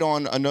to hate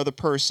on another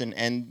person.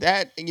 And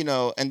that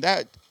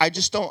I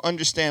just don't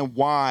understand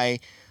why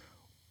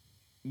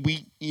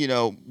we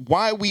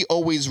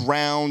always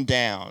round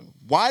down.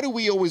 Why do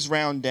we always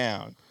round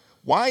down?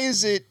 Why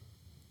is it,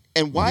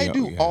 and why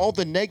do all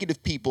the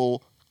negative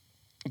people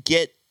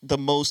get the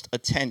most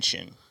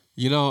attention?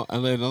 And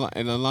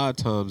a lot of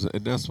times,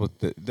 and that's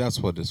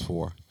what it's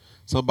for.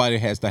 Somebody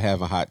has to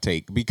have a hot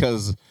take,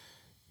 because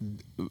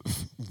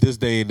this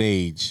day and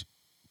age,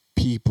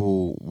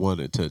 people want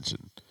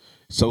attention.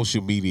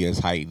 Social media has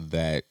heightened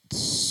that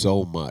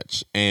so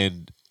much,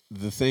 and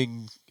the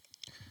thing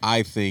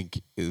I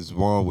think is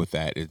wrong with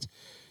that is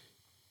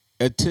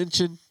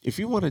attention. If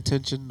you want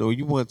attention, or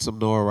you want some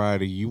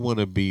notoriety, you want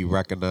to be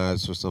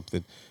recognized for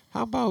something,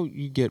 how about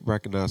you get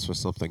recognized for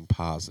something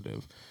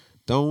positive?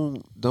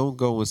 Don't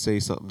go and say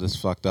something that's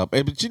fucked up.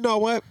 But you know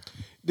what?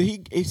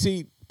 Here's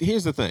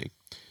the thing.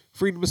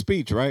 Freedom of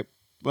speech, right?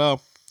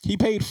 Well, he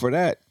paid for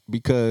that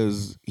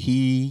because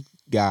he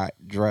got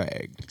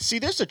dragged. See,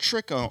 there's a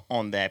trick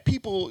on that.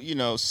 People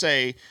will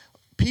say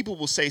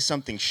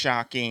something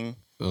shocking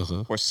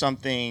or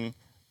something,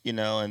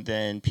 and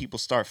then people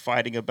start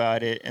fighting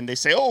about it, and they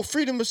say, oh,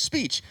 freedom of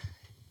speech.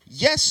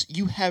 Yes,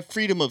 you have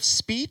freedom of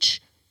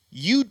speech.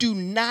 You do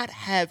not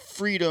have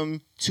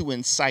freedom to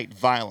incite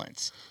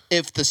violence.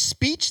 If the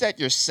speech that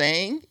you're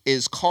saying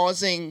is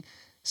causing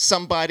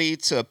somebody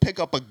to pick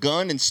up a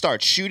gun and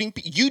start shooting,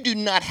 you do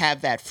not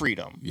have that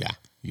freedom. Yeah,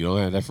 you don't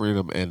have that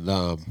freedom,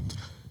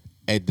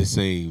 at the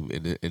same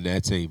in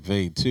that same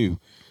vein too,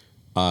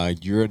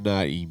 you're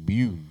not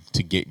immune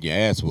to getting your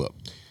ass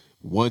whooped.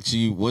 Once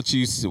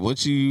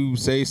you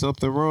say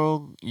something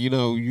wrong,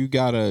 you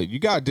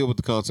gotta deal with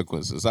the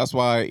consequences. That's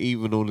why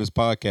even on this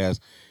podcast,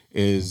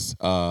 is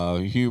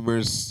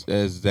humorous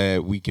as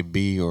that we can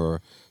be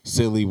or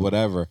silly,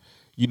 whatever.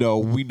 We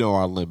know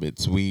our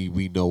limits.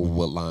 We know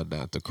what line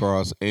not to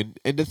cross. And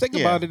the thing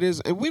Yeah. about it is,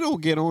 and we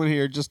don't get on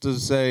here just to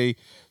say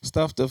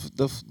stuff to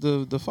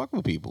fuck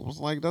with people. It's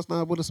like that's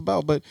not what it's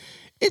about. But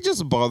it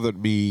just bothered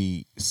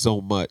me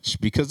so much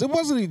because it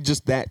wasn't even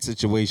just that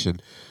situation.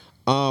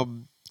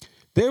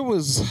 There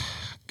was,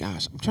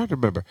 gosh, I'm trying to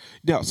remember.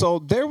 Now, so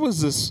there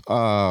was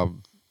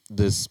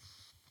this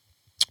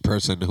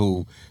person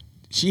who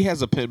she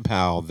has a pen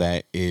pal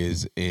that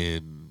is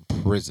in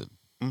prison.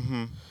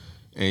 Mm-hmm.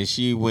 And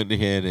she went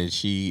ahead and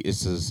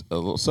it's a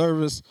little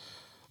service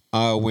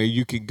where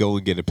you can go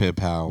and get a pen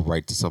pal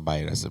right to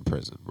somebody that's in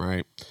prison,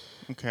 right?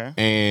 Okay.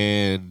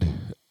 And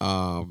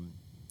a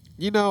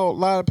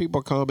lot of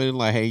people are commenting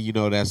like, hey,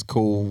 that's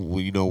cool,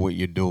 well, you know what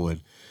you're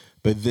doing.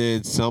 But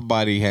then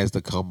somebody has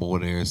to come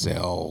on there and say,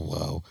 oh,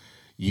 well,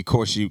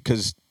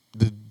 because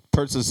the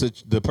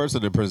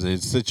person in prison,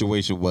 his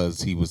situation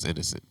was he was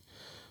innocent.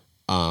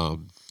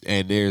 And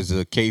there's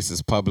a case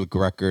that's public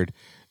record.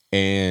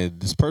 And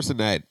this person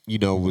that,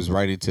 was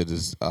writing to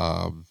this,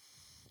 to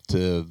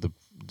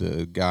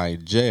the guy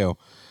in jail,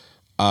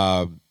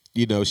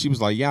 she was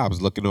like, yeah, I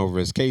was looking over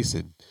his case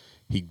and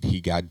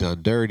he got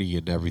done dirty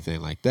and everything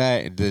like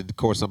that. And then, of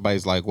course,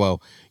 somebody's like,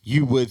 well,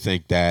 you would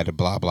think that and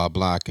blah, blah,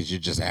 blah, because you're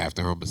just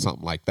after him or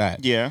something like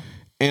that. Yeah.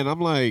 And I'm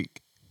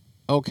like,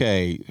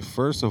 okay,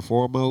 first and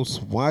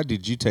foremost, why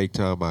did you take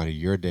time out of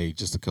your day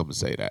just to come and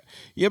say that?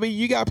 Yeah, I mean,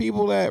 you got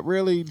people that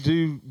really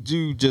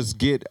do just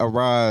get a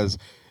rise.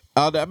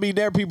 I mean,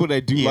 there are people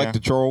that do like to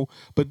troll,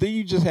 but then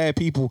you just have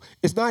people,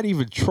 it's not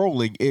even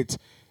trolling, it's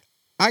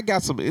I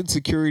got some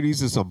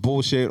insecurities and some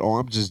bullshit, or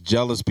I'm just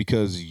jealous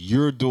because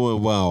you're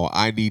doing well.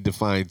 I need to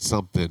find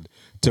something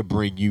to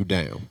bring you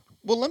down.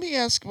 Well, let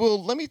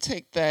me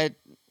take that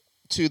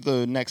to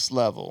the next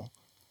level.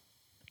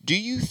 Do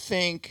you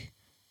think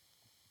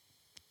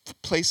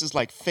places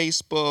like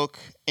Facebook,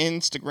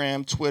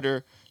 Instagram,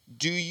 Twitter,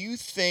 do you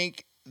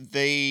think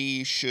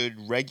they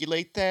should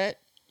regulate that?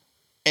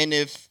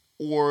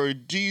 Or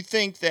do you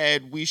think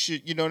that we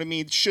should, you know what I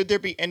mean? Should there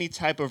be any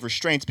type of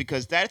restraints?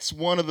 Because that's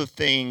one of the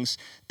things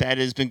that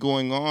has been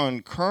going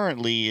on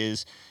currently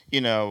is,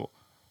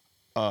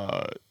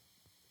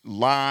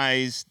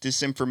 lies,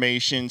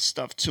 disinformation,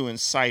 stuff to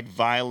incite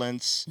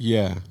violence.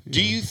 Yeah.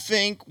 Do you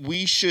think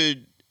we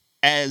should,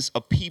 as a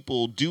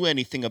people, do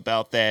anything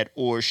about that?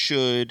 Or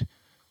should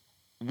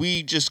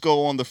we just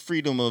go on the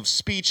freedom of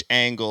speech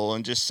angle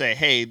and just say,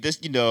 hey, this,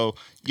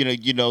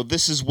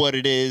 this is what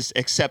it is,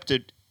 accept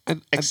it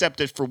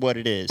for what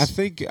it is? I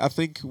think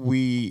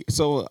we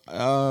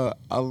I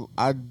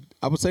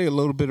would say a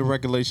little bit of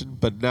regulation,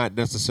 but not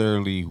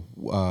necessarily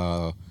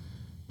from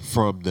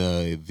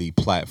the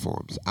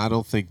platforms. I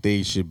don't think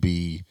they should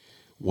be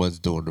ones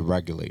doing the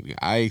regulating.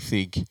 I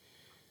think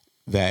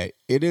that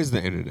it is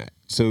the internet,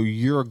 so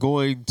you're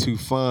going to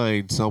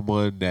find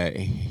someone that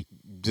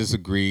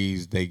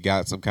disagrees. They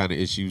got some kind of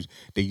issues.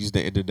 They use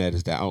the internet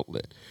as the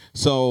outlet.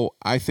 So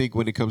I think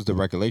when it comes to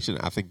regulation,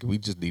 I think we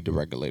just need to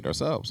regulate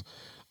ourselves.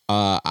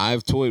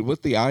 I've toyed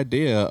with the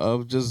idea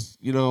of just,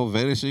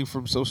 vanishing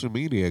from social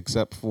media,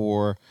 except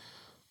for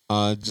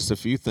just a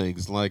few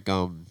things. Like,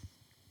 for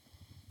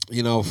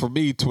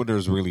me, Twitter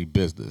is really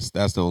business.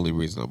 That's the only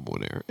reason I'm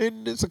on there.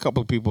 And there's a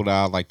couple of people that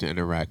I like to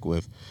interact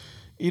with,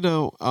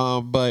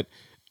 but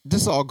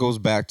this all goes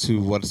back to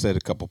what I said a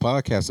couple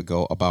podcasts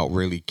ago about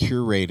really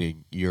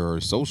curating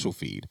your social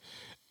feed.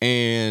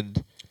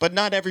 But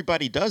not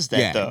everybody does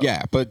that, though.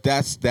 Yeah, but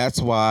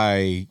that's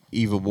why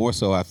even more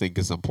so I think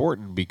it's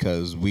important,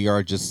 because we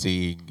are just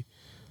seeing,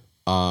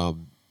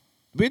 some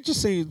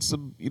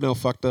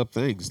fucked up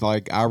things.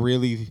 Like I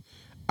really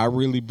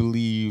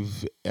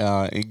believe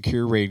in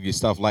curating your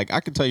stuff. Like I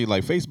can tell you,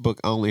 like Facebook,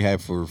 I only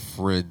have for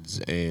friends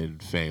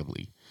and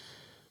family,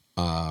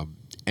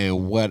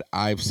 and what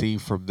I've seen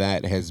from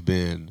that has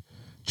been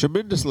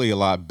tremendously a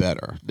lot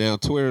better. Now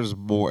Twitter's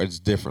it's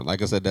different.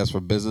 Like I said, that's for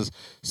business.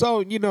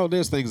 So,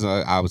 there's things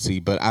I would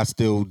see, but I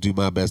still do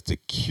my best to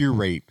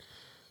curate,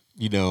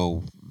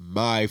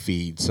 my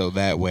feed. So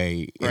that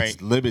way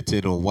it's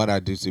limited on what I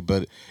do see.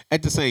 But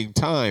at the same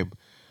time,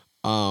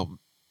 well,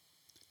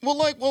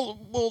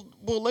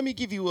 let me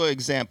give you an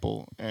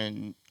example.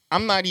 And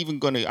I'm not even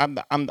going to, I'm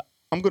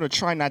going to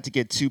try not to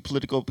get too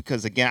political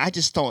because again, I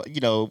just don't,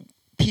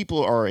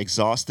 people are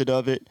exhausted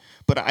of it,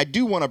 but I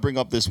do want to bring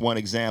up this one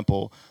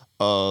example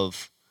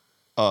of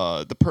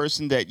the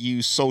person that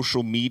used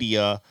social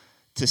media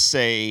to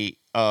say,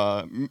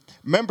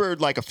 remember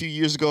like a few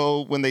years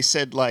ago when they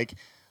said like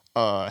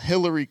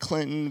Hillary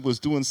Clinton was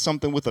doing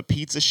something with a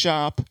pizza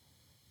shop,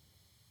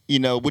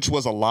 which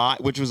was a lie,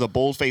 which was a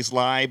bold-faced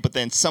lie, but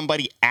then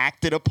somebody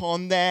acted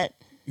upon that.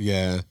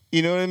 Yeah.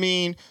 You know what I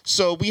mean?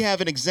 So we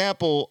have an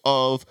example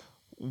of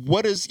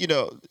what is,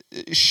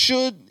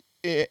 should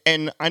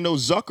and I know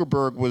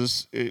Zuckerberg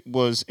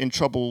was in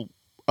trouble,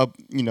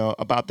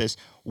 about this.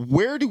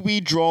 Where do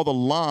we draw the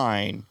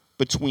line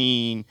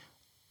between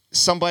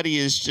somebody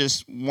is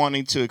just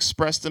wanting to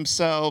express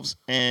themselves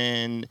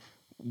and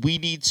we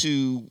need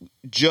to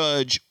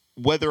judge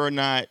whether or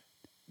not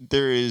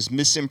there is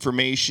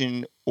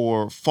misinformation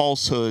or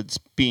falsehoods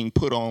being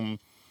put on,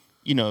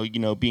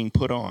 being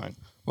put on?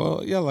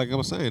 Well, yeah, like I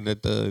was saying,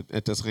 at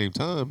the same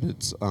time,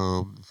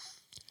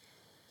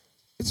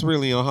 it's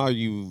really on how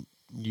you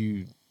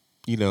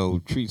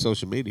treat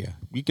social media.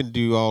 You can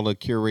do all the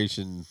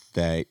curation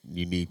that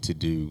you need to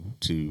do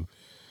to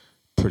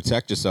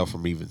protect yourself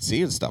from even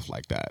seeing stuff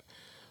like that.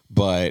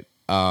 But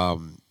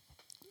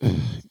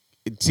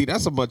see,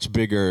 that's a much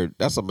bigger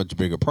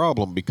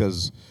problem,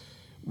 because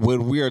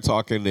when we are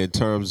talking in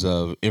terms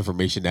of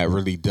information that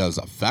really does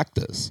affect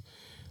us,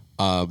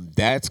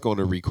 that's going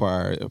to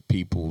require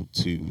people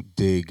to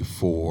dig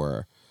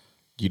for,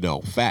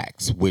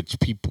 facts, which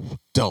people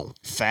don't.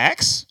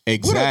 Facts?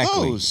 Exactly. What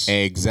are those?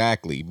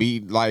 Exactly. Be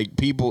like,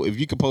 people, if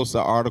you can post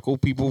an article,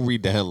 people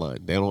read the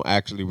headline. They don't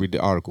actually read the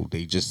article.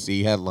 They just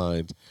see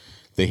headlines.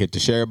 They hit the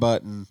share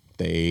button.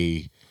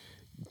 They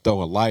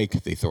throw a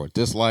like. They throw a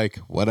dislike.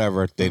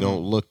 Whatever. They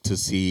don't look to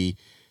see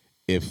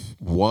if,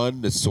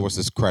 one, the source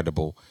is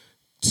credible.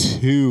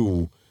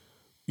 Two,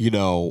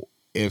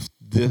 if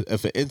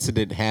an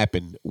incident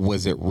happened,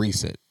 was it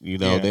recent?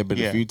 There've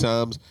been a few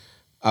times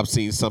I've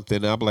seen something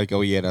and I'm like, oh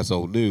yeah, that's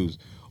old news.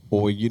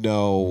 Or, you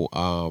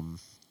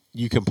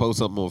can post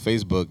something on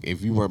Facebook.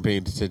 If you weren't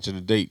paying attention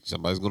to date,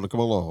 somebody's going to come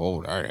along.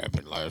 Oh, that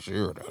happened last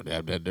year.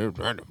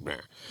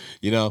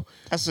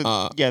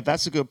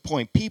 That's a good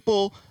point.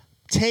 People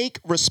take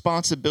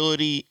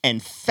responsibility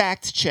and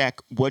fact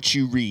check what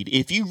you read.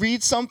 If you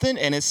read something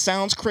and it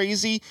sounds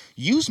crazy,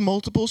 use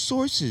multiple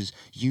sources.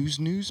 Use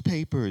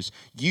newspapers.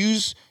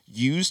 Use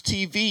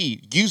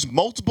TV. Use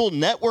multiple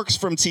networks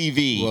from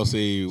TV. Well,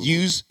 see,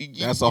 use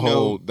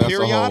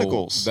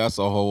periodicals. That's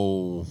a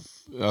whole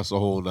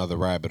nother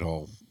rabbit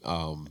hole.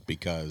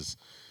 Because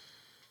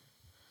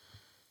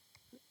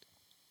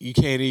you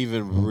can't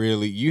even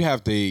really. You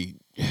have to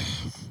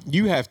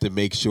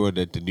make sure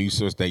that the news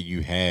source that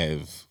you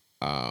have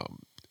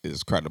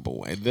is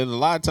credible, and then a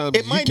lot of times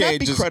it might not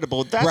be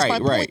credible. That's my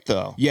point,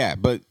 though. Yeah,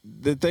 but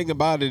the thing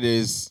about it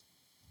is,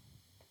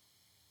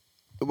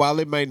 while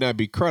it might not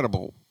be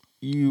credible,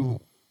 you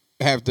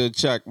have to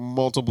check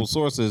multiple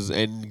sources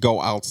and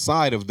go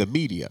outside of the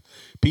media.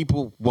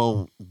 People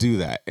won't do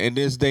that in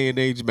this day and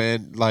age,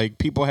 man. Like,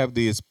 people have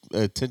the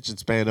attention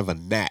span of a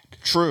gnat.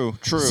 True.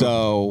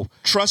 So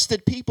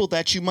trusted people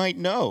that you might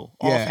know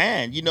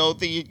offhand.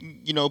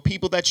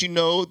 People that you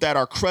know that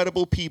are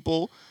credible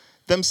people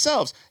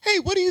themselves. Hey,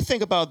 what do you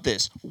think about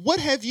this? What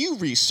have you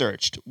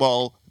researched?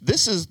 Well,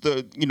 this is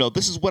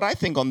what I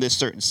think on this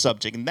certain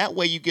subject. And that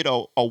way you get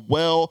a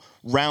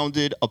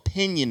well-rounded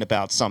opinion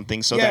about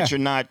something, so that you're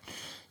not,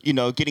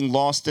 getting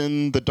lost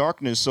in the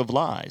darkness of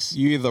lies.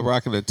 You either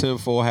rocking a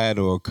tinfoil hat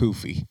or a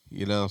kufi,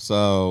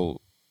 so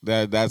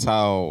that's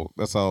how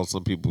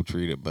some people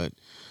treat it. But,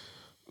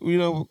 we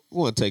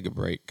want to take a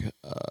break.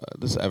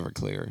 This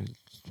Everclear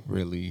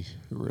really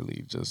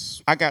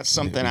just... I got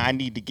something I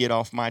need to get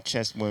off my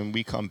chest when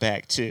we come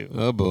back, too.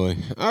 Oh, boy.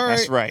 All right.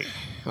 That's right.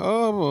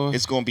 Oh, boy.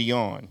 It's going to be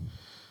on.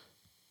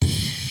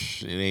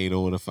 It ain't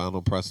on the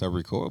final press that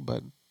record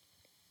button.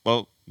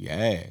 Well,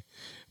 yeah.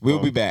 We'll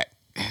be back.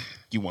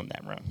 You won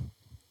that round.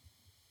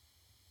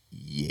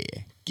 Yeah.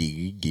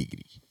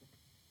 Giggity.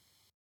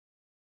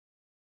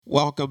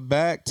 Welcome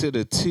back to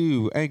the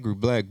Two Angry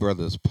Black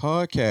Brothers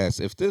podcast.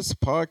 If this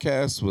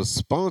podcast was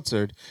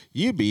sponsored,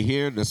 you'd be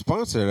hearing the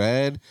sponsored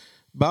ad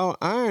about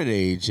Iron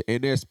Age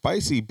and their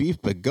spicy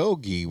beef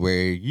bulgogi,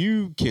 where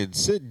you can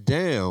sit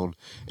down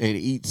and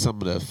eat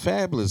some of the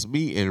fabulous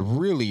meat and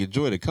really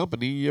enjoy the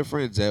company of your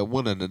friends at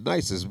one of the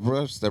nicest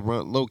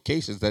restaurant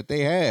locations that they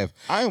have.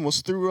 I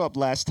almost threw up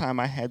last time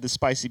I had the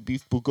spicy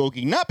beef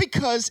bulgogi, not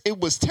because it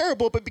was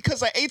terrible, but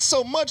because I ate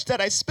so much that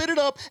I spit it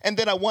up and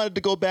then I wanted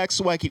to go back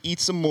so I could eat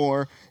some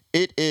more.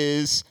 It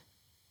is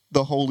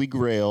the holy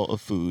grail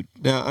of food.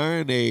 Now,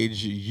 Iron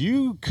Age,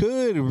 you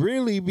could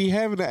really be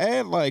having an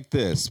ad like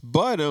this,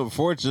 but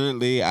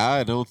unfortunately,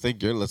 I don't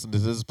think you're listening to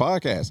this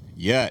podcast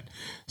yet.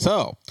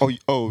 So,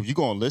 you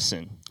gonna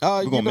listen?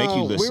 We're gonna make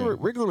you listen.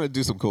 We're gonna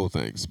do some cool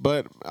things,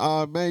 but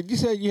man, you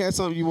said you had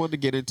something you wanted to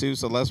get into,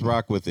 so let's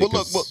rock with it.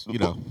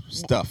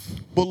 Stuff.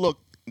 We're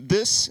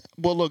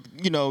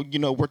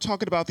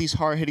talking about these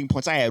hard-hitting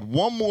points. I had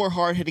one more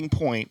hard-hitting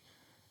point.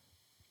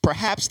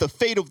 Perhaps the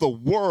fate of the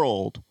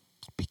world.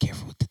 Be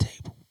careful with the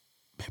table.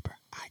 Remember,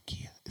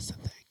 IKEA is a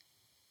thing.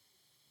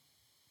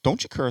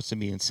 Don't you curse at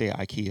me and say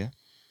IKEA.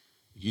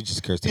 You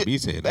just cursed at me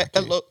saying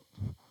IKEA.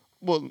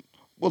 We'll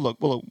call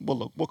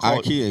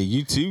IKEA,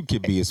 you too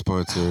can be a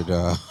sponsored.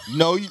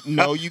 No,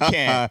 you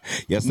can't.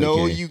 Yes,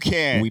 no, they can. You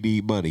can't. We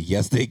need money.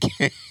 Yes, they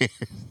can.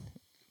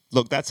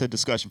 Look, that's a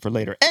discussion for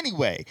later.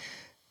 Anyway,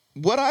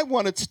 what I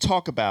wanted to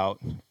talk about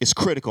is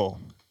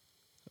critical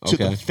to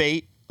the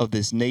fate of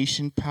this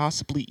nation,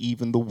 possibly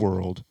even the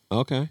world.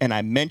 Okay. And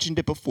I mentioned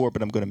it before,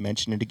 but I'm going to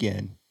mention it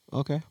again.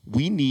 Okay.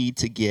 We need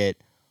to get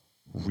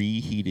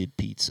reheated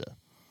pizza.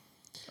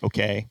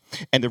 Okay?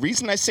 And the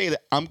reason I say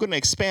that, I'm going to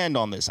expand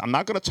on this. I'm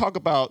not going to talk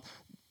about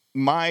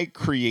my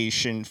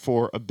creation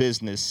for a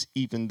business,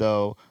 even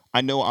though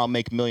I know I'll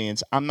make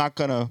millions. I'm not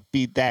going to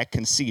be that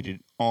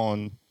conceited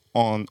on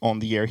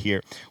the air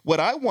here. What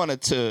I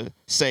wanted to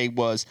say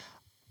was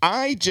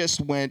I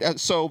just went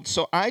so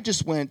I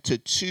just went to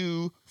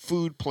 2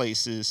 food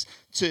places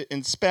to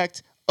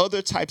inspect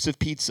other types of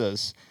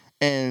pizzas,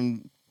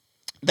 and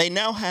they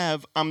now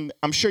have I'm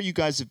sure you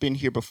guys have been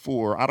here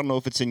before. I don't know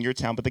if it's in your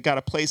town, but they got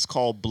a place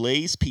called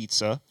Blaze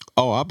Pizza.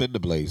 Oh, I've been to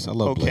Blaze. I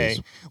love Okay,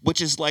 Blaze.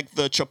 which is like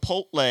the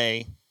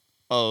Chipotle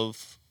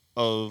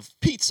of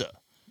pizza.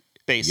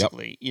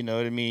 Basically, you know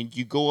what I mean?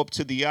 You go up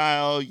to the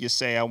aisle, you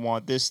say, I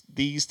want these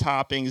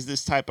toppings,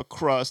 this type of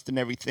crust and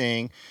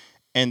everything,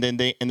 and then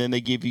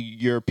they give you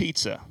your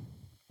pizza.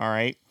 All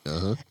right.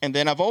 Uh-huh. And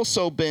then I've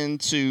also been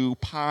to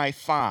Pie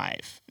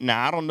 5.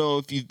 Now I don't know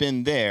if you've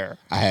been there.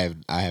 I have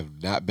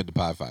not been to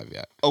Pie 5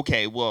 yet.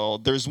 Okay, well,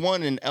 there's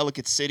one in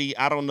Ellicott City.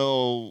 I don't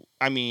know.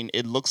 I mean,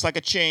 it looks like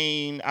a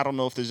chain. I don't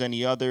know if there's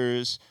any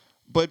others.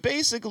 But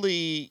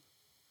basically,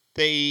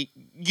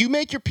 you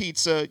make your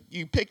pizza,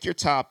 you pick your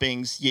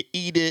toppings, you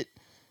eat it,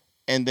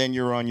 and then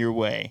you're on your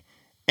way.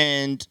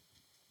 And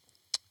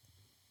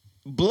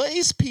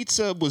Blaze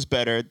Pizza was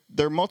better.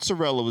 Their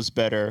mozzarella was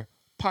better.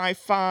 Pie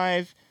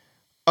 5,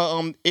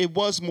 it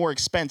was more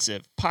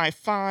expensive. Pie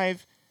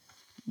 5,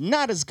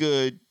 not as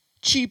good,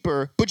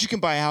 cheaper, but you can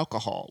buy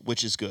alcohol,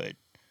 which is good.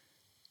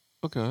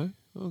 Okay.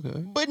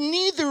 But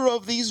neither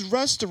of these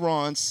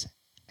restaurants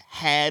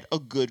had a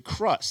good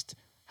crust.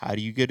 How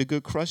do you get a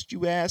good crust,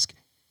 you ask?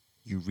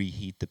 You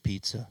reheat the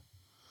pizza.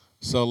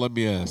 So let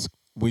me ask.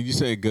 When you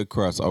say a good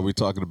crust, are we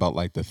talking about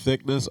like the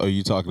thickness or are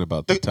you talking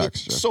about the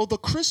texture? So the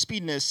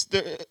crispiness,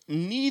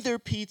 neither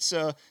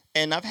pizza,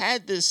 and I've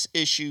had this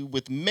issue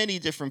with many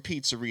different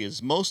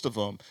pizzerias, most of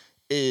them,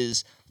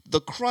 is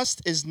the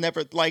crust is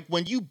never, like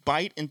when you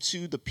bite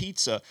into the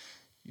pizza,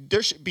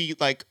 there should be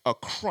like a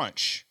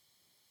crunch.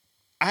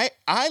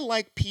 I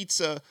like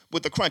pizza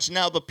with the crunch.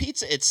 Now, the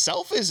pizza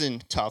itself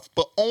isn't tough,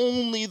 but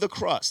only the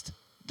crust.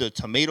 The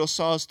tomato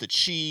sauce, the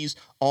cheese,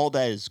 all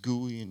that is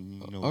gooey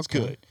and it's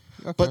good.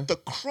 Okay. But the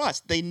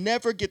crust, they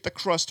never get the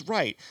crust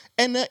right.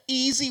 And the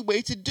easy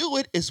way to do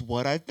it is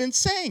what I've been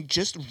saying.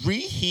 Just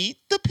reheat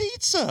the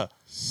pizza.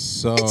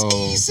 So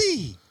It's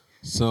easy.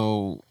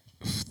 So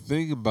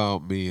thing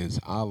about me is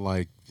I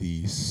like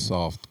the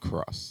soft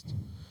crust.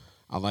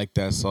 I like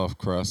that soft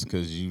crust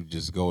because you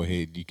just go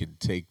ahead. You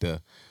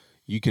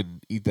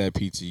can eat that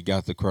pizza. You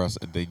got the crust,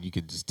 and then you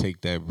can just take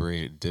that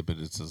bread and dip it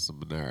into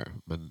some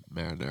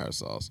marinara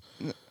sauce.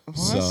 What?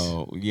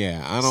 So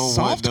yeah, I don't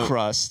Soft want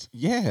crust.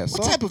 Yeah, What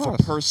soft type of a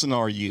crust. person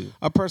are you?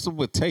 A person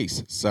with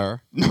taste, sir.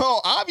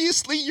 No,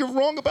 obviously you're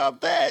wrong about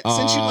that.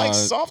 Since you like Uh,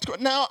 soft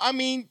crust. Now, I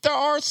mean, there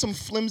are some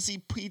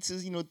flimsy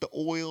pizzas, the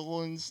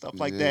oil and stuff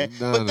like that.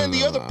 But then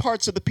the other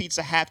parts of the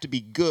pizza have to be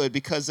good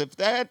because if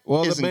that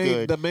Well, isn't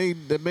good,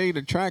 the main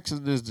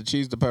attraction is the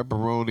cheese, the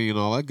pepperoni, and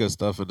all that good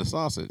stuff, and the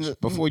sausage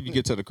before you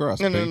get to the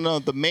crust. no.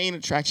 The main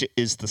attraction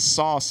is the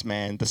sauce,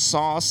 man. The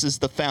sauce is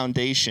the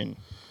foundation.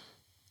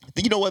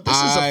 You know what? This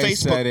is a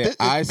Facebook.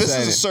 This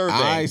is a survey.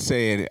 I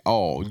said it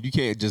all. You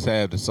can't just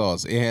have the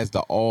sauce. It has to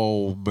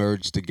all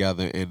merge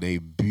together in a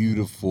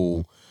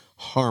beautiful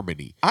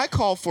harmony. I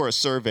call for a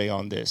survey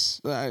on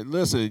this.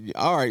 Listen,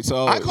 all right.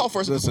 So I call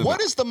for listen,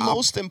 what is the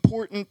most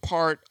important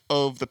part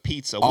of the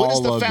pizza? What is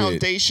All the of it.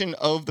 foundation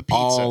of the pizza?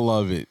 all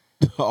of it.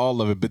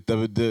 All of it. But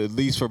at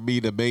least for me,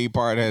 the main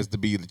part has to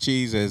be the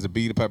cheese, it has to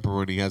be the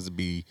pepperoni, it has to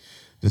be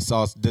the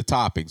sauce, the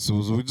toppings. So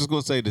we're just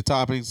going to say the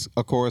toppings,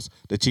 of course,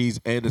 the cheese,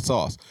 and the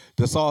sauce.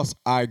 The sauce,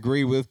 I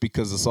agree with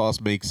because the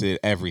sauce makes it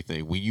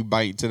everything. When you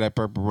bite into that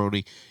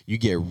pepperoni, you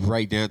get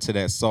right down to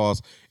that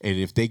sauce. And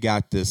if they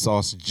got the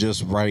sauce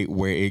just right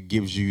where it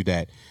gives you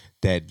that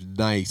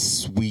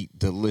nice, sweet,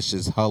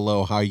 delicious,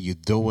 hello, how you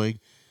doing,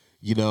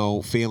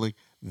 feeling,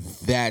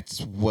 that's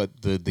what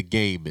the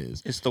game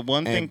is. It's the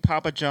one thing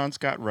Papa John's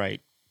got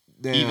right,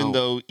 Now,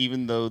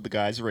 even though the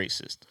guy's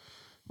racist.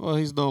 Well,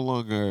 he's no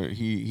longer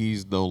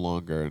he's no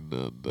longer in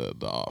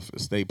the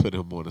office. They put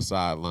him on the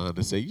sideline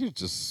and say, "You're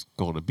just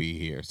going to be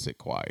here, sit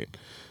quiet."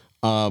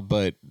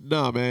 But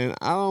no, man,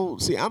 I don't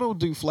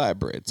do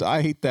flatbreads.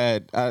 I hate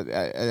that.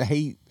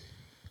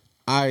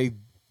 I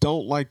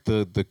don't like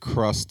the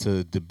crust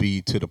to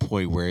be to the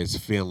point where it's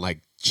feeling like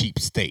cheap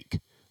steak.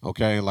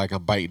 Okay, like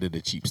I'm biting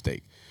into cheap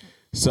steak.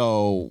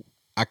 So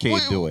I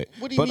can't do it.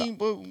 What do you mean?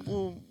 What do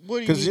you mean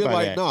Because you're by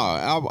like, that? no,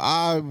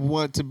 I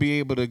want to be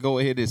able to go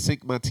ahead and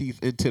sink my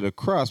teeth into the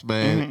crust,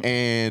 man,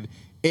 and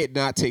it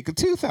not take a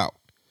tooth out.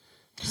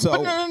 So,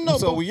 But no,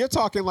 so but- when you're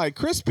talking like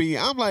crispy,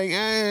 I'm like,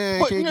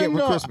 I can't get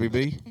with crispy,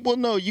 B. Well,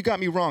 no, you got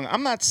me wrong.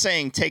 I'm not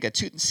saying take a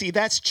tooth. See,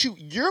 that's chew.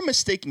 You're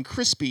mistaking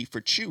crispy for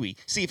chewy.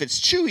 See, if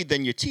it's chewy,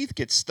 then your teeth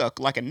get stuck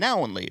like a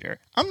now and later.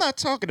 I'm not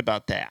talking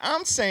about that.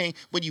 I'm saying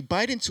when you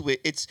bite into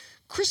it, it's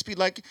crispy,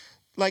 like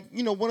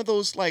one of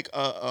those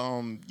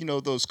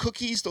those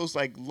cookies, those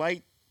like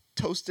light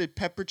toasted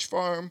Pepperidge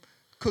Farm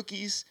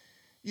cookies.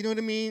 You know what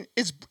I mean?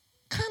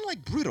 kind of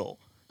like brittle.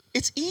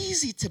 It's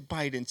easy to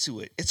bite into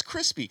it. It's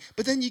crispy,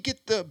 but then you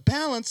get the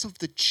balance of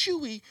the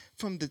chewy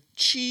from the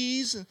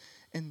cheese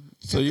and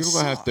So and you're the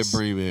gonna have to sauce.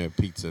 bring me a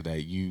pizza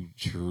that you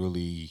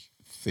truly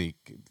think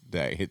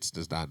that hits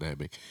this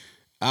dynamic.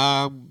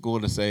 I'm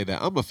going to say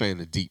that I'm a fan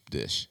of deep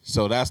dish,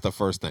 so that's the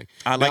first thing.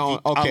 I like now,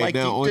 deep- I okay, like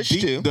now deep on dish,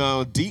 deep, too.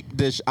 now deep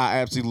dish, I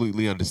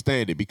absolutely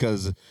understand it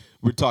because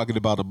we're talking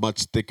about a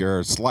much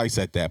thicker slice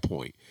at that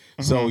point.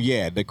 So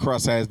yeah, the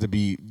crust has to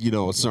be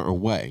a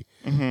certain way.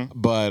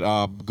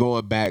 But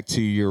going back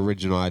to your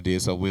original idea,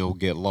 so we don't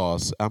get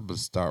lost, I'm gonna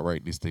start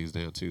writing these things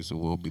down too, so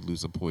we won't be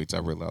losing points. I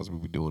realize we'll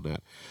be doing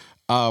that.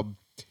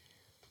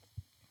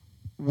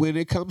 When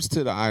it comes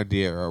to the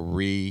idea of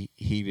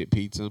reheated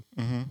pizza,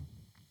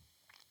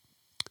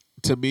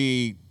 to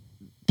me,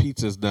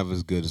 pizza's never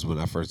as good as when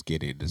I first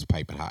get in. It's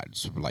piping hot,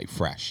 it's like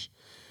fresh.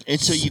 And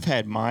so you've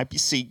had my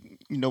see.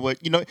 You know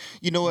what? You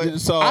know what?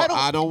 So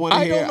I don't want to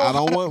hear. know I don't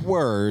how to- want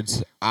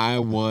words. I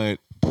want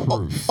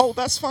proof. Oh,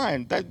 that's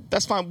fine.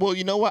 That's fine. Well,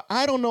 you know what?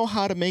 I don't know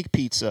how to make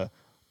pizza,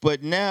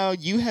 but now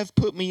you have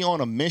put me on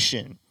a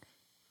mission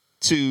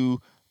to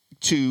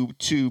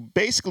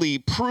basically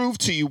prove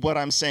to you what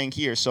I'm saying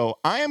here. So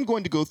I am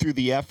going to go through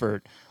the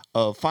effort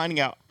of finding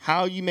out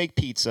how you make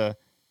pizza,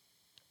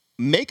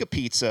 make a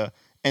pizza,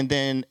 and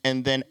then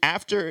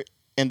after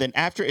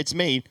it's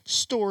made,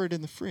 store it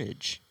in the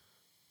fridge.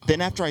 Then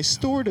after I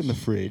store it in the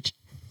fridge,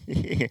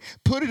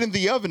 put it in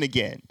the oven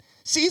again.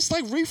 See, it's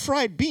like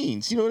refried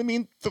beans. You know what I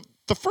mean?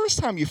 The first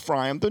time you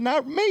fry them, they're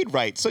not made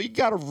right. So you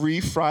got to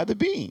refry the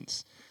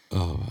beans.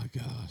 Oh my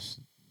gosh.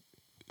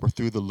 We're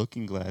through the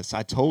looking glass.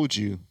 I told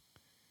you.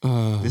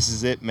 This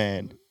is it,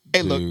 man.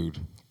 Hey, Dude.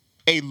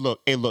 look.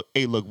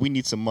 We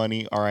need some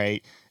money. All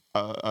right.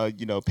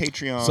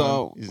 Patreon.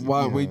 So is,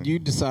 when you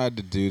decide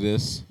to do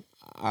this,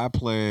 I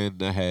plan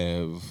to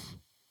have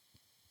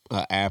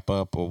an app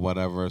up or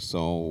whatever,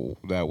 so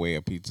that way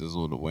a pizza's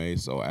on the way.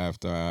 So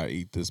after I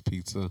eat this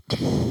pizza,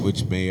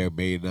 which may or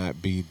may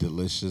not be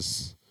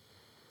delicious,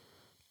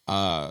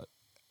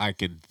 I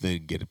can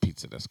then get a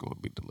pizza that's going to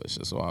be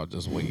delicious. So I'll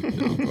just wait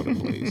and I'll go to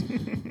Blaze.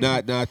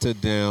 Not to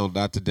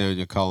down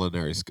your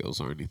culinary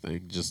skills or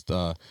anything. Just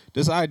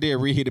this idea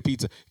of reheated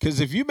pizza. Because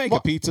if you make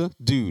a pizza,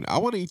 dude, I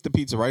want to eat the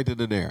pizza right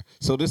then and there.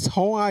 So this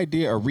whole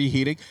idea of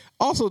reheating.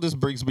 Also, this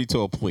brings me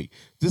to a point.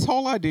 This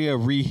whole idea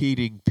of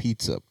reheating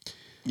pizza.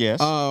 yes.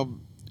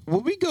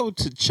 When we go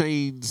to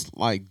chains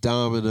like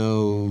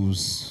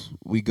Domino's,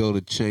 we go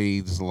to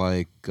chains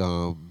like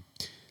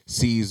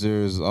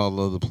Caesars, all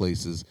other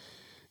places.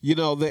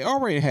 They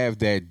already have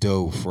that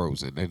dough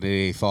frozen and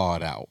they thaw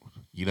it out.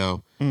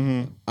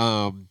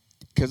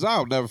 Because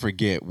I'll never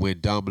forget when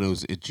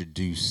Domino's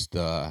introduced.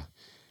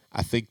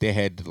 I think they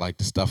had like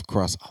the stuffed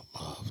crust. I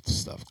love the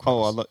stuffed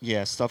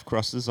crust. Stuffed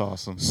crust is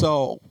awesome.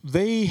 So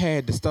they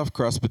had the stuffed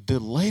crust, but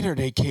then later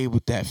they came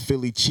with that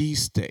Philly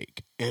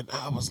cheesesteak. And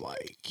I was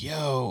like,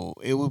 yo,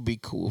 it would be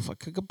cool if I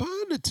could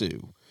combine the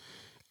two.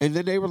 And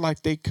then they were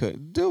like, they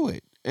couldn't do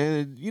it.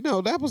 And,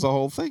 that was the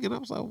whole thing. And I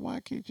was like, why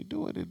can't you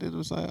do it? And then it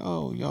was like,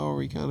 oh, y'all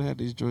already kind of had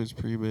these joints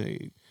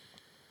pre-made.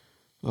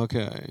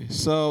 Okay.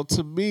 So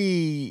to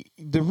me,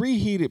 the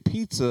reheated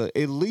pizza,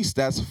 at least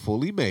that's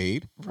fully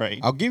made. Right.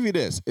 I'll give you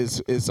this.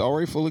 It's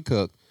already fully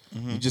cooked.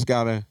 You just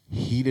got to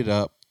heat it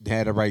up,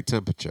 have the right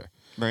temperature.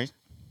 Right.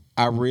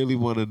 I really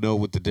want to know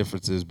what the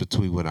difference is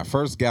between when I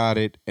first got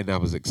it and I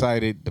was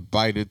excited to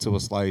bite into a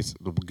slice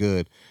and I'm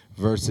good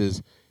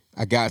versus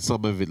I got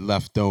some of it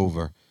left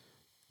over.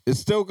 It's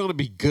still going to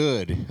be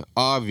good,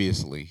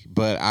 obviously,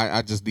 but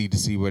I just need to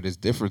see where this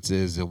difference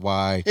is and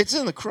why. It's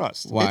in the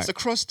crust. Why? It's the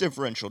crust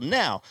differential.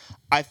 Now,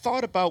 I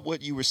thought about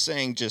what you were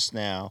saying just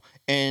now,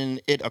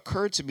 and it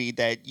occurred to me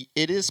that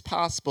it is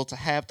possible to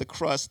have the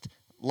crust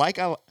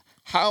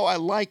how I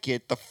like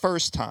it the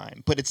first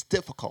time, but it's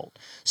difficult.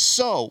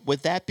 So,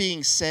 with that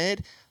being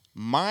said,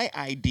 my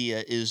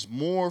idea is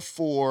more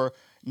for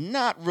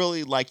not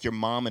really like your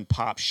mom and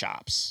pop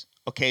shops.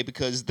 Okay,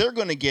 because they're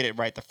going to get it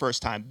right the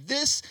first time.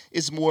 This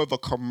is more of a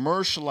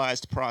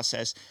commercialized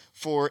process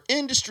for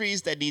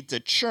industries that need to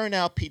churn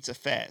out pizza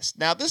fast.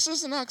 Now, this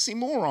is an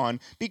oxymoron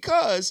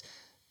because,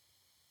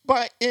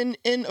 in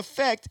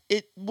effect,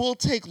 it will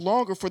take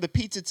longer for the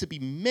pizza to be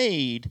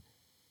made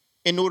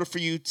in order for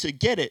you to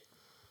get it.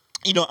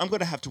 I'm going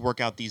to have to work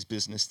out these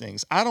business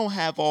things. I don't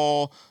have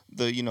all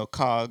the,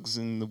 cogs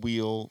in the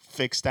wheel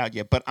fixed out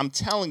yet, but I'm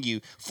telling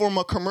you, from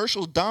a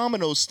commercial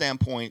Domino's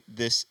standpoint,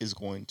 this is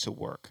going to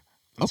work.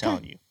 I'm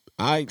telling you.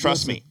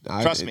 Trust me.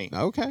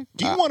 Okay.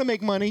 Do you want to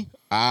make money?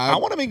 I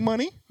want to make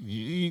money.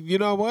 You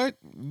know what?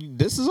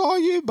 This is all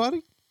you,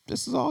 buddy.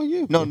 This is all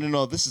you.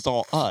 No. This is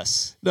all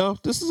us. No,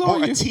 this is all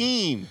We're you. a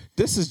team.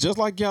 This is just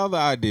like y'all other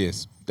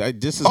ideas.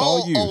 This is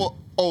all you.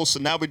 So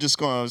now we're just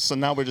going.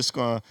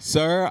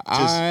 Sir,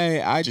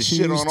 I just choose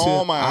shit on to.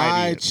 all my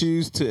I ideas.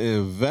 choose to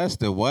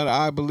invest in what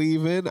I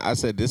believe in. I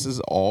said this is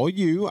all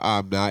you.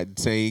 I'm not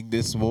saying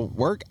this won't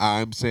work.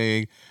 I'm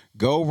saying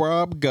go,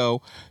 Rob,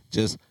 go.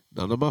 Just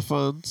none of my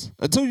funds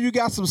until you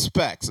got some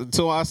specs.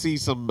 Until I see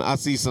some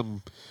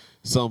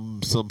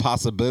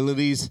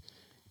possibilities.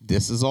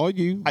 this is all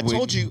you. I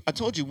told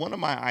you one of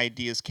my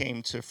ideas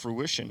came to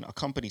fruition. A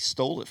company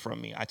stole it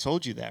from me. I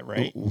told you that,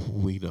 right?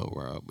 We know,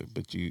 Rob,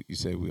 but you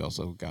said we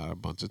also got a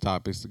bunch of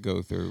topics to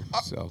go through.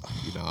 So,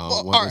 I don't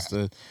well, want all us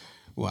to.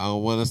 Well, I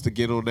don't want us to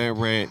get on that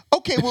rant.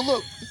 Okay, well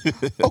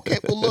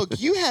look,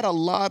 you had a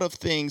lot of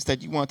things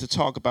that you wanted to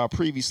talk about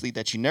previously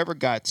that you never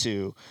got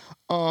to.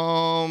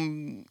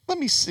 Let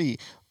me see.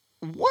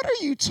 What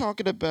are you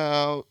talking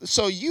about?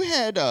 So you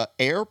had a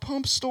air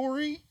pump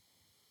story?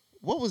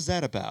 What was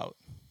that about?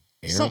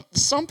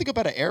 Something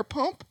about an air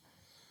pump?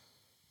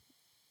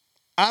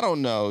 I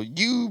don't know.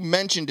 You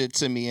mentioned it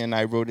to me and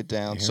I wrote it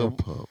down. Air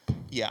pump.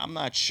 Yeah, I'm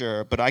not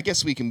sure, but I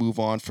guess we can move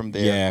on from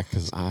there. Yeah,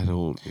 because I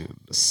don't.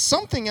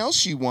 Something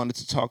else you wanted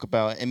to talk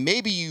about, and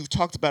maybe you've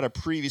talked about it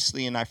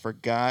previously and I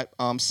forgot.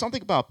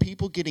 Something about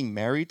people getting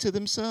married to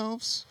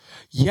themselves.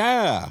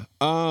 Yeah,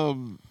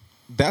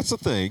 that's a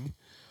thing.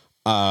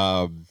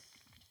 There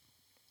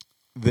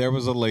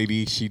was a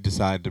lady, she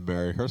decided to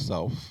marry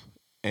herself,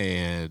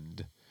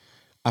 and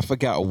I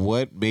forgot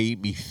what made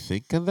me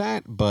think of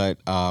that, but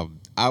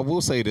I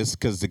will say this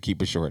because to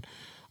keep it short.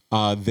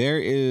 There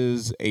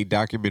is a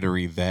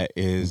documentary that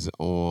is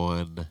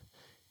on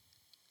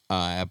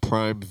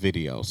Prime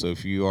Video. So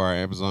if you are an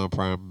Amazon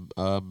Prime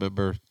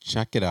member,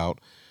 check it out.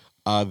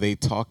 They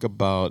talk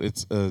about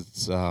it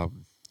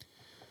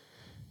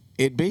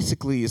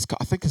basically is.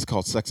 I think it's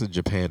called Sex in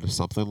Japan or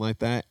something like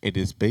that. It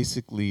is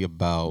basically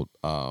about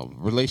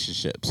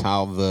relationships,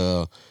 how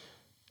the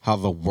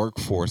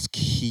workforce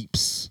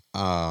keeps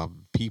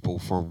people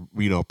from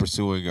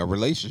pursuing a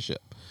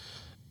relationship.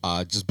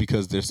 Just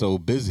because they're so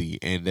busy,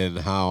 and then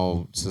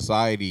how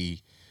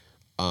society,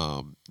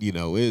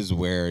 is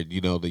where,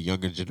 the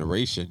younger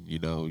generation,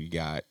 you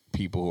got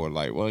people who are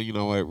like, well, you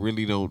know what,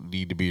 really don't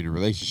need to be in a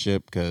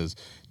relationship because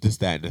this,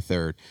 that, and the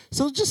third.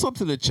 So just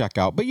something to check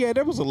out. But yeah,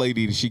 there was a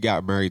lady, she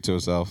got married to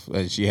herself,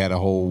 and she had a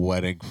whole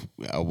wedding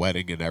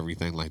and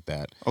everything like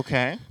that.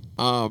 Okay.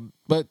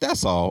 But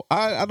that's all.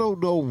 I don't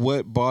know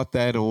what brought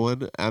that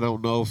on. I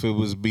don't know if it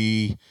was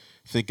me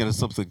thinking of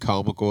something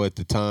comical at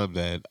the time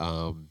that,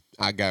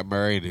 I got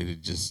married and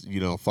it just,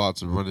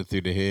 thoughts were running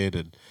through the head,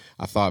 and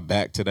I thought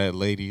back to that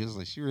lady. It was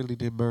like, she really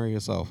did marry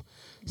herself.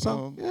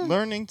 So yeah.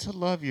 Learning to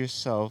love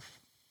yourself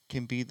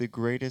can be the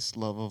greatest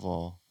love of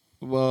all.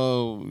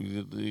 Well,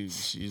 you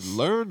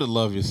learn to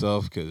love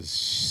yourself because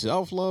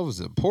self-love is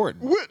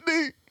important.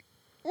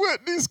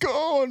 Whitney's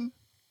gone.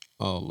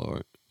 Oh,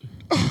 Lord.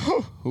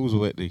 Who's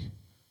Whitney?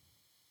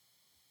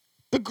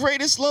 The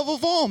greatest love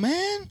of all,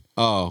 man.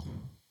 Oh,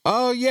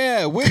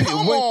 yeah. Whitney,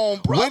 Come on,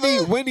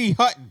 brother. Winnie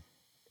Hutton.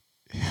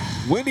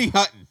 Winnie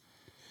Hutton.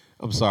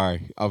 I'm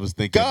sorry. I was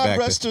thinking God back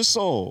rest to, her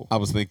soul. I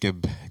was thinking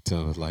back to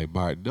like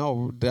Martin.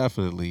 No,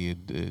 definitely,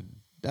 and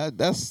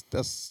that's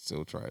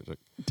still tragic.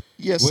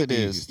 Yes, Whitney it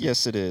is.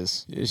 Yes, it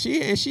is.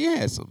 Yeah, she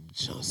had some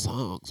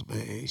songs,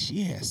 man.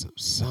 She had some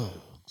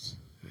songs.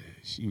 Man,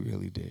 she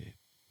really did.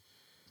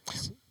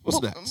 What's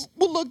next?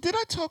 Well, look. Did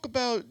I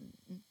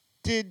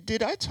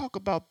talk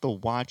about The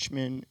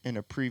Watchmen in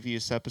a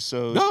previous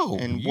episode? No,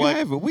 you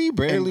haven't. We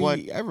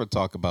barely ever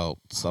talk about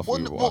stuff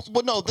we watch.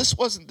 Well, no. This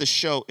wasn't the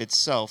show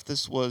itself.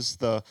 This was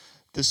the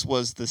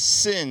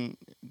sin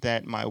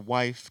that my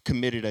wife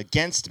committed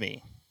against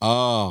me.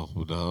 Oh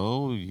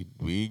no,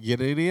 we didn't get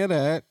any of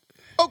that.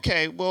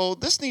 Okay, well,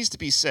 this needs to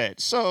be said.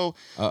 So,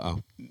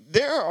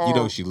 there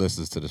are. She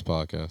listens to this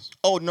podcast.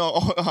 Oh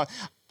no.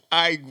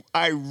 I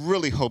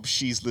really hope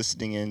she's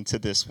listening in to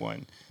this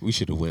one. We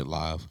should have went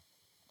live.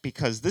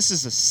 Because this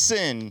is a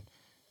sin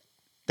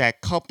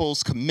that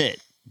couples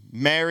commit,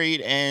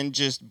 married and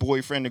just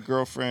boyfriend or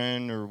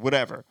girlfriend or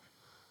whatever.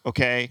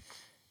 Okay?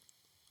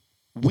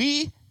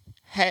 We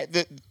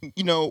had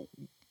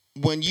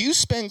when you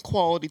spend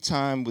quality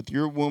time with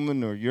your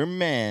woman or your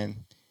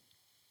man,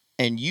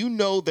 and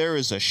there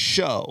is a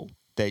show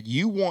that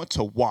you want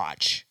to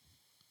watch,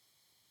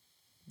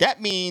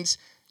 that means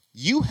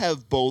you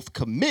have both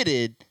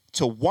committed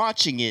to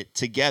watching it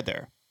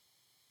together.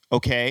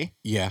 Okay?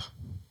 Yeah.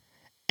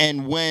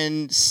 And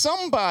when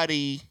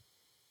somebody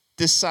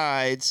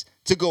decides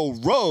to go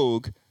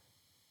rogue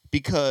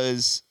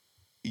because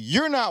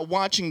you're not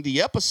watching the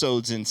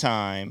episodes in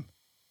time,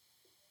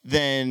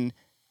 then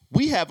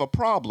we have a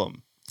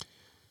problem.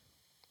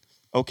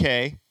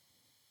 Okay?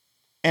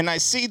 And I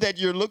see that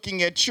you're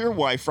looking at your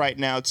wife right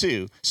now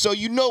too. So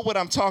you know what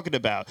I'm talking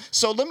about.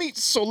 So let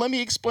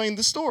me explain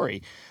the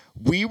story.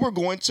 We were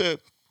going to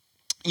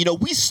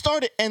we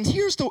started, and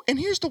here's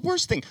the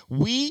worst thing.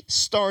 We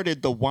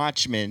started The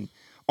Watchmen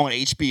on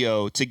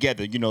HBO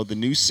together, the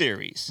new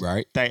series.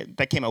 Right.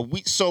 That came out.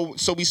 So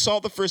we saw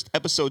the first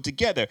episode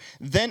together.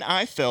 Then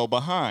I fell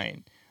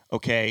behind.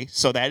 Okay?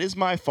 So that is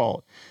my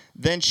fault.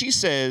 Then she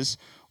says,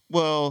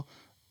 "Well,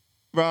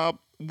 Rob,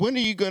 when do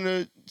you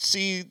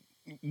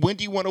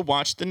want to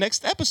watch the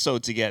next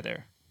episode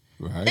together?"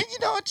 Right. And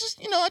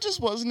I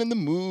just wasn't in the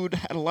mood.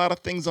 Had a lot of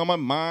things on my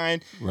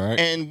mind. Right.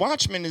 And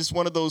Watchmen is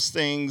one of those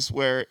things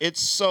where it's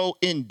so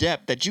in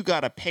depth that you got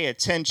to pay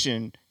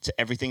attention to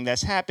everything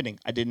that's happening.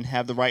 I didn't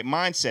have the right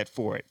mindset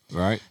for it.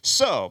 Right.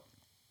 So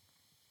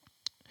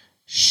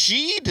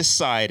she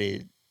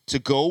decided to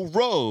go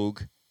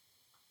rogue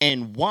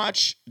and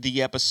watch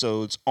the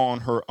episodes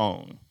on her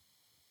own.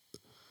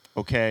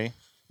 Okay?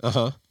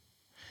 Uh-huh.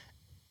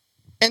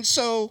 And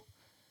so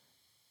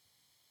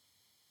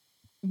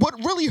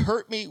what really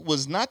hurt me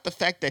was not the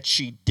fact that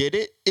she did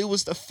it. It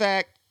was the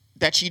fact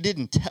that she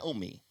didn't tell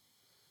me.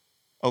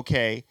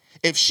 Okay?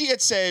 If she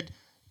had said,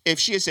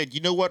 you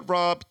know what,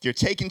 Rob, you're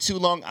taking too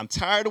long. I'm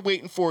tired of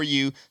waiting for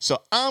you.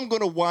 So I'm going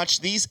to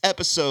watch these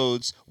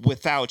episodes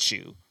without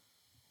you.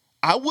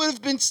 I would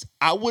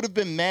have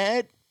been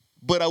mad,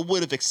 but I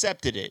would have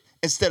accepted it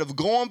instead of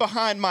going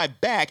behind my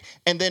back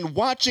and then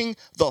watching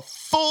the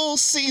full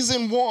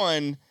season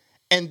 1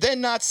 and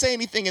then not say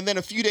anything. And then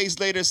a few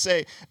days later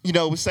say,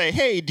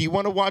 hey, do you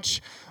want to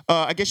watch?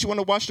 I guess you want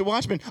to watch The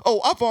Watchmen.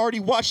 Oh, I've already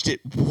watched it.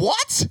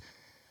 What?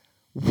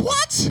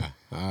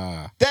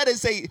 That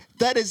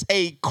is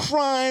a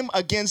crime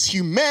against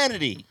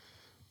humanity.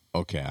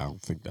 Okay, I don't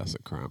think that's a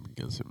crime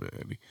against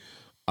humanity.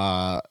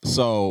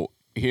 So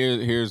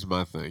here's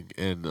my thing,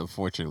 and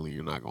unfortunately,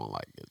 you're not gonna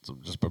like it. So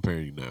I'm just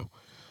preparing you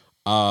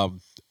now.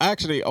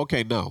 Actually,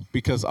 okay, no,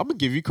 because I'm gonna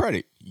give you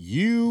credit.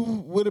 You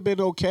would have been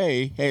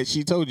okay had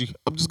she told you,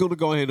 "I'm just gonna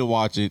go ahead and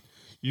watch it.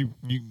 You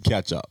can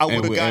catch up." I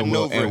would have gotten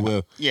over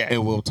it.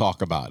 And we'll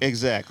talk about it.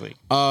 Exactly.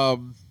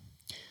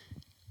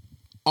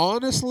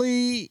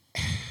 Honestly,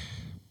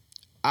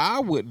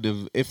 I wouldn't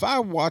have if I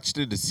watched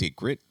it in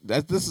secret.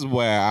 This is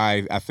where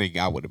I think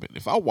I would have been.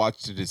 If I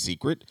watched it in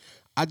secret,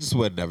 I just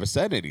would have never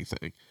said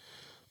anything.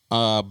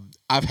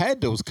 I've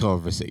had those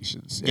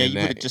conversations. Yeah, you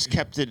would have just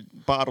kept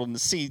it bottled in the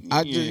seat.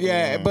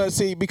 But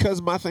see,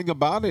 because my thing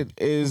about it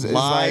is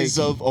lies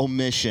like, of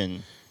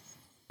omission.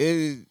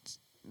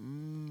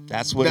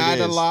 That's what not it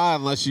is. a lie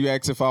unless you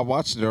ask if I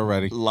watched it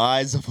already.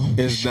 Lies of omission.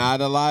 It's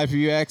not a lie if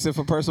you ask if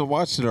a person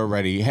watched it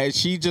already. Had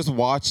she just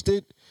watched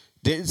it,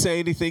 didn't say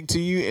anything to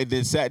you, and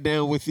then sat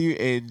down with you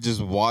and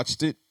just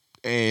watched it,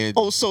 and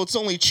so it's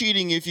only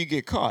cheating if you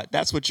get caught.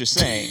 That's what you're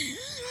saying.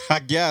 I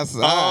guess.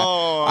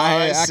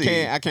 I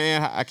see. I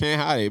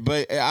can't hide it.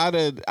 But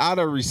out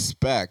of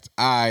respect,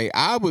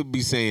 I would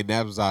be saying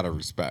that was out of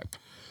respect.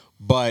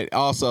 But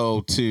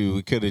also too,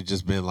 it could have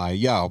just been like,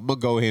 yo, I'm gonna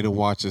go ahead and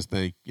watch this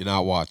thing. You're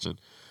not watching.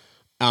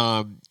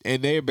 And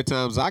there have been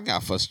times I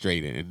got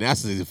frustrated, and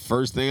that's the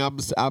first thing I'm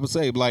gonna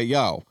say, like,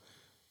 yo,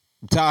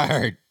 I'm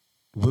tired.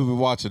 We've been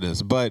watching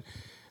this, but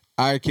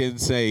I can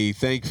say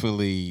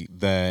thankfully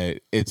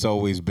that it's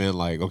always been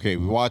like, okay,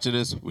 we're watching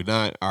this. We're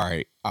not. All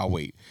right, I'll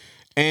wait.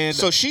 And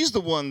so she's the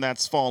one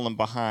that's fallen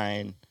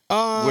behind,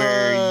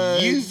 where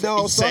you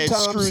said,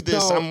 "Screw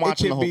this, I'm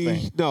watching the whole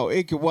thing." No,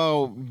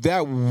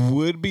 that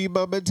would be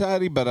my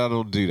mentality, but I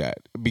don't do that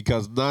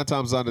because 9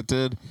 times out of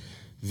 10,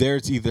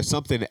 there's either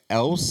something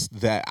else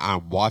that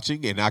I'm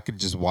watching and I can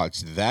just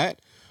watch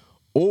that,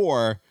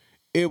 or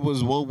it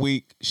was one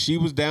week she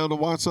was down to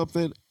watch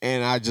something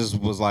and I just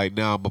was like,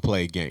 "Now I'm gonna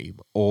play a game,"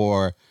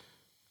 or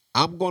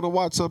I'm going to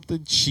watch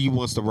something. She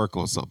wants to work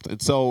on something.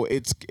 So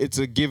it's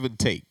a give and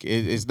take.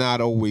 It's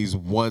not always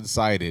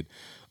one-sided.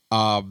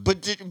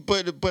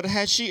 But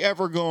has she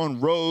ever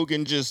gone rogue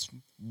and just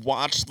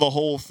watched the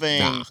whole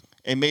thing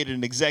and made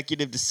an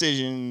executive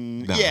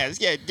decision? Nah. Yeah.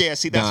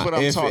 See, that's what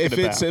I'm talking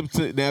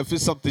about. Now, if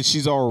it's something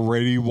she's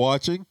already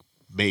watching,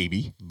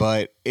 maybe.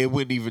 But it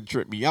wouldn't even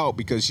trip me out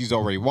because she's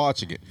already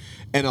watching it.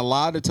 And a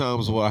lot of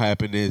times what will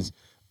happen is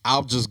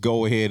I'll just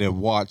go ahead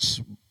and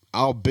watch.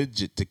 I'll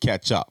binge it to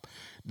catch up.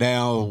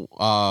 Now,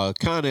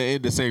 kind of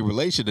in the same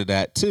relation to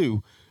that,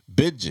 too,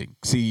 binging.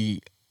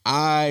 See,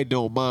 I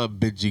don't mind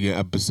binging an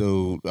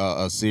episode,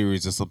 a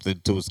series or something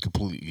until it's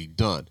completely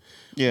done.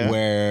 Yeah.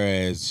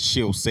 Whereas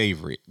she'll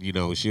savor it.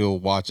 She'll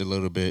watch a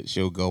little bit.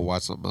 She'll go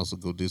watch something else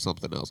and go do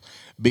something else.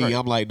 Me, right.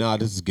 I'm like, nah,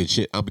 this is good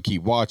shit. I'm going to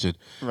keep watching.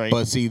 Right.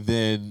 But see,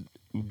 then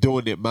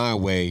doing it my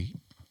way,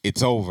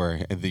 it's over,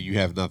 and then you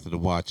have nothing to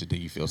watch, and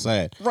then you feel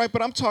sad. Right,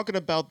 but I'm talking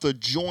about the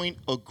joint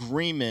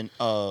agreement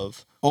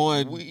of...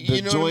 On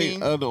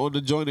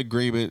the joint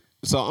agreement,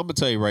 so I'm gonna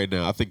tell you right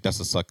now, I think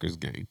that's a sucker's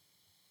game.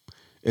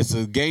 It's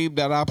a game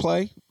that I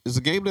play. It's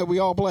a game that we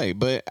all play,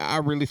 but I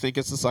really think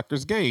it's a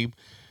sucker's game.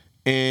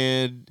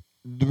 And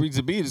the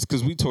reason being is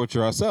because we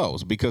torture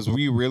ourselves because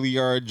we really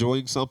are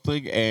enjoying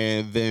something,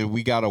 and then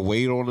we gotta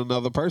wait on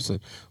another person.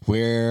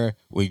 Where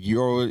when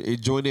you're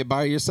enjoying it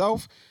by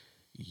yourself,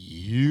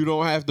 you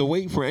don't have to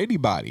wait for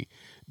anybody.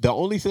 The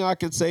only thing I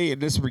can say in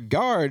this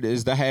regard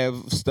is to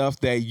have stuff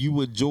that you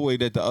enjoy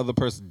that the other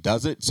person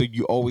doesn't, so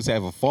you always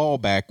have a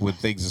fallback when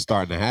things are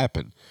starting to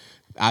happen.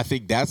 I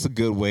think that's a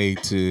good way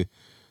to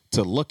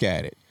look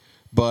at it.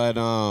 But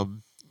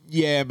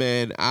yeah,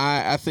 man,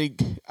 I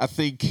think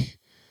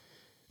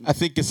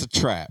it's a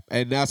trap,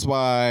 and that's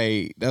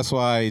why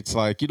it's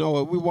like, you know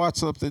what, we watch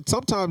something.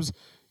 Sometimes,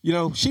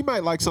 she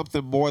might like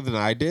something more than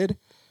I did,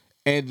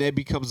 and that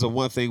becomes the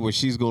one thing where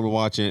she's going to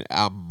watch it.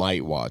 I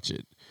might watch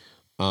it.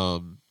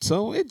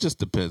 So it just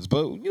depends.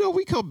 But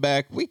we come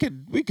back, we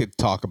could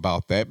talk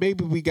about that.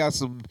 Maybe we got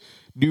some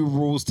new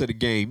rules to the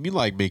game. You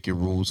like making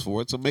rules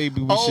for it, so maybe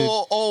we should.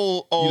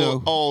 Well,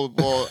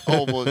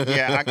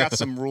 yeah, I got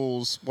some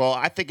rules. Well,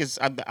 I think it's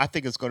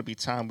going to be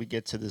time we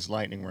get to this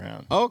lightning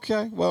round.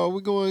 Okay, well,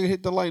 we're going to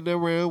hit the lightning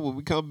round when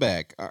we come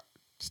back. All right,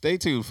 stay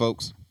tuned,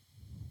 folks.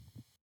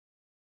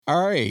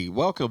 All right,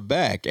 welcome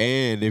back.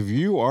 And if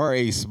you are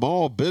a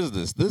small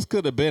business, this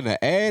could have been an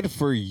ad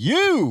for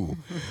you,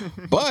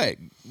 but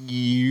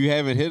you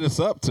haven't hit us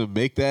up to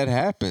make that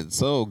happen.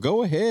 So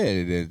go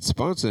ahead and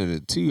sponsor the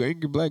Two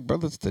Angry Black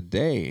Brothers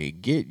today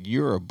and get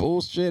your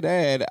bullshit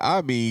ad.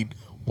 I mean,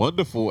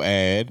 wonderful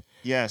ad.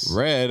 Yes.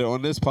 Read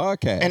on this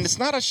podcast. And it's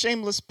not a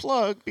shameless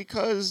plug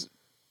because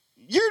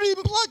you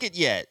didn't plug it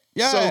yet.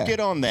 Yeah. So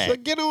get on that. So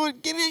get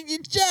in your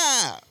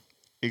job.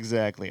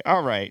 Exactly.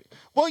 All right.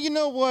 Well, you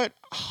know what?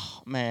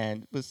 Oh,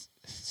 man, with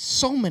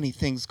so many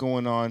things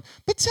going on.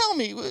 But tell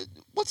me,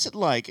 what's it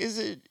like? Is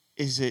it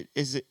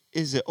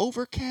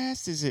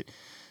overcast?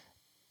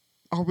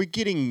 Are we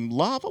getting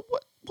lava?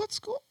 What's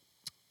going?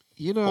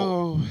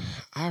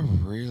 I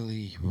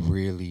really,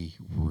 really,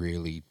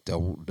 really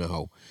don't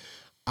know.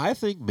 I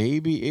think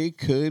maybe it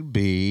could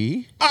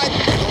be the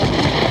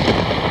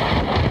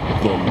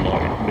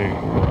lightning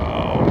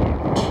round.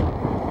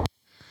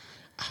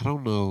 I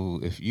don't know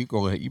if you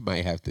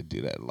might have to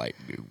do that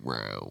lightning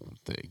round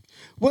thing.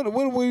 What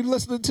are we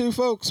listening to,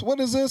 folks? What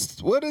is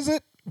this? What is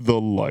it? The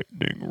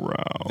lightning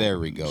round. There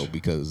we go,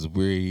 because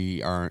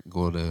we aren't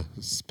going to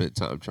spend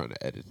time trying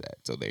to edit that.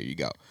 So there you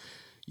go.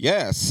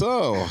 Yeah,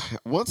 so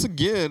once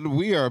again,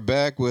 we are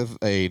back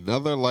with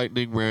another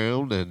lightning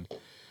round. And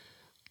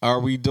are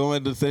we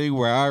doing the thing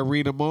where I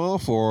read them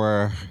off, or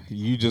are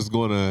you just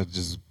going to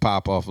just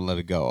pop off and let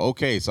it go?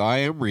 Okay, so I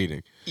am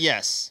reading.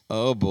 Yes.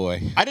 Oh,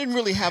 boy. I didn't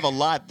really have a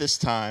lot this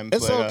time.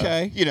 It's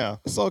okay.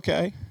 It's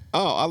okay.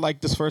 Oh, I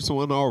like this first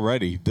one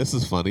already. This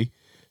is funny.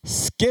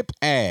 Skip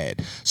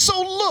ad.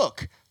 So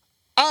look,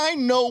 I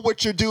know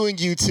what you're doing,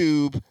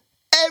 YouTube.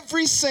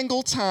 Every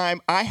single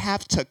time I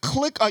have to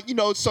click,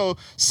 so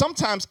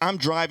sometimes I'm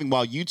driving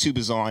while YouTube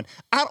is on.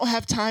 I don't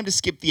have time to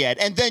skip the ad.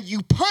 And then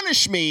you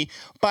punish me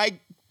by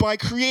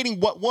creating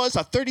what was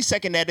a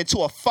 30-second ad into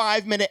a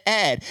 5-minute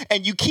ad.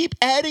 And you keep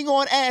adding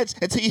on ads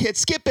until you hit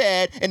skip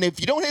ad. And if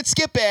you don't hit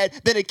skip ad,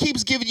 then it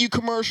keeps giving you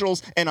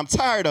commercials. And I'm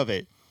tired of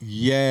it.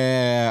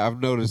 Yeah,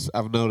 I've noticed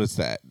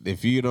that.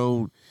 If you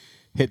don't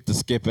hit the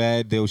skip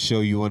ad, they'll show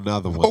you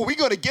another one. Oh, we're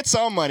going to get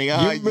some money. You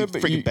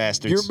freaking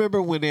bastards. You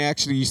remember when they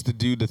actually used to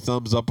do the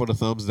thumbs up or the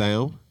thumbs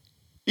down?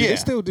 Do they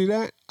still do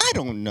that? I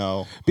don't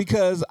know.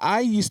 Because I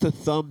used to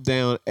thumb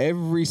down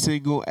every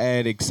single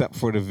ad except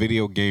for the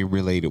video game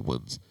related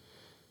ones.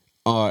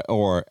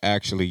 Or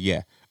actually,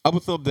 yeah. I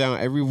would thumb down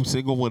every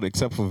single one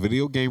except for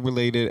video game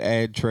related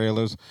ad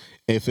trailers.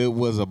 If it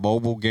was a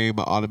mobile game,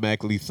 I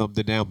automatically thumbed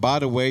it down. By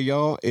the way,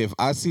 y'all, if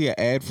I see an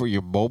ad for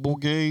your mobile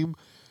game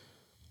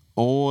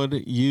on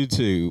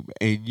YouTube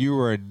and you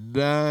are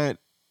not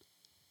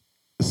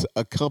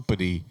a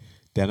company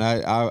that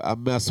I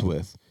mess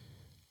with,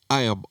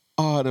 I am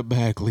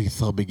automatically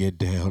thumbing it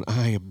down.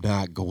 I am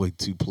not going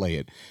to play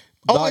it.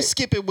 Always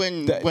skip it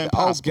when possible.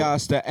 Oh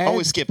gosh, the ads,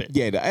 always skip it.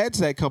 Yeah, the ads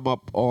that come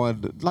up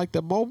on like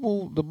the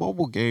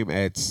mobile game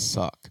ads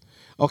suck.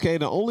 Okay,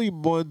 the only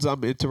ones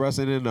I'm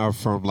interested in are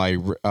from like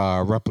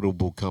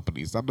reputable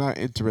companies. I'm not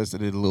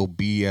interested in little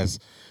BS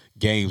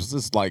games.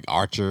 This is like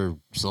Archer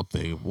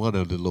something. One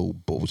of the little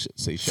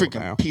bullshits they show freaking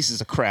now.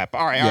 Pieces of crap.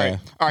 All right.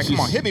 Come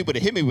on, hit me with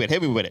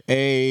it.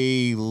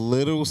 A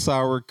little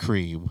sour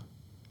cream.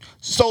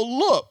 So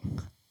look,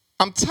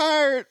 I'm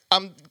tired.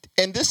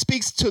 And this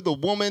speaks to the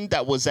woman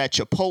that was at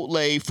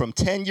Chipotle from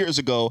 10 years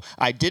ago.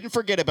 I didn't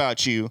forget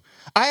about you.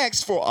 I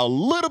asked for a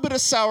little bit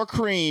of sour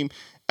cream.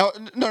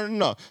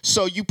 No.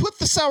 So you put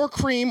the sour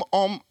cream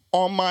on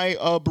my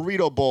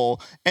burrito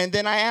bowl, and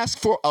then I asked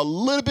for a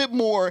little bit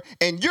more,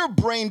 and your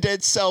brain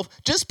dead self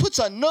just puts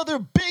another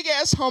big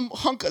ass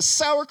hunk of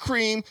sour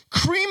cream,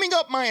 creaming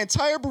up my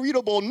entire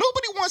burrito bowl.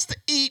 Nobody wants to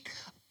eat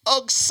a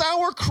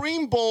sour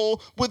cream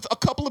bowl with a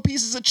couple of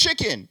pieces of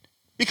chicken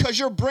because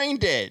you're brain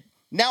dead.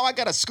 Now I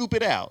gotta scoop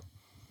it out.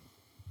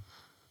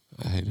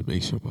 I had to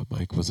make sure my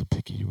mic wasn't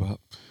picking you up.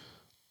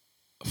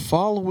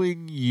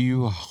 Following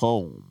you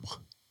home.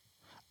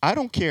 I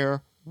don't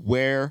care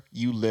where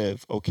you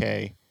live,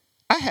 okay?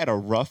 I had a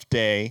rough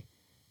day,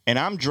 and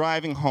I'm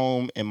driving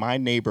home in my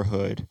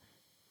neighborhood,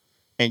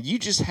 and you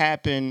just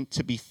happen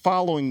to be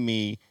following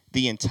me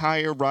the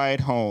entire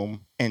ride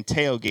home and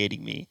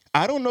tailgating me.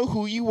 I don't know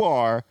who you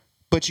are,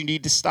 but you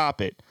need to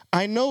stop it.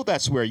 I know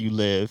that's where you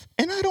live,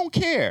 and I don't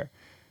care.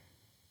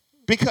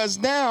 Because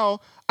now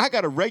I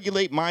got to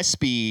regulate my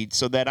speed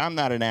so that I'm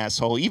not an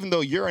asshole, even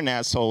though you're an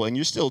asshole and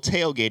you're still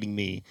tailgating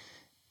me.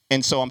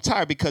 And so I'm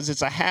tired because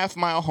it's a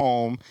half-mile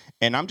home,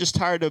 and I'm just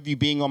tired of you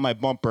being on my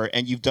bumper,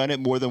 and you've done it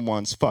more than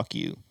once. Fuck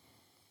you.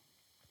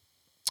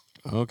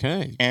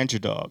 Okay. And your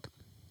dog.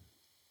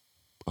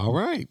 All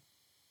right.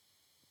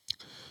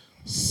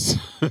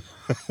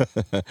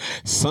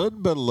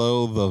 Sun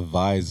below the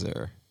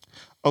visor.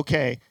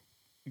 Okay,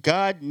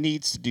 God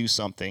needs to do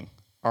something.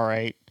 All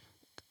right.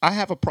 I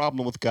have a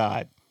problem with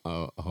God.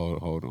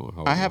 Hold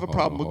on. I have a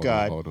problem with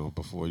God. Hold on.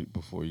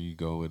 Before you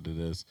go into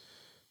this,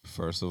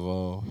 first of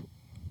all,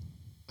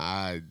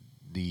 I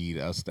need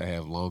us to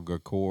have longer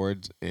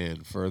cords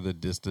and further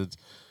distance,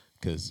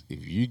 because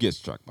if you get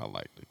struck by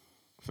lightning,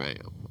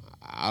 fam,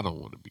 I don't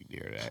want to be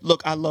near that.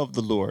 Look, I love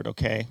the Lord,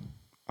 okay?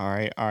 All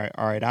right.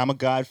 I'm a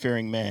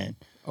God-fearing man.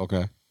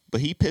 Okay.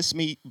 But he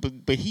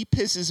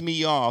pisses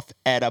me off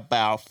at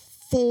about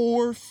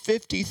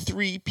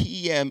 4:53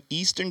 p.m.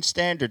 Eastern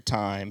Standard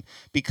Time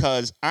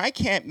because I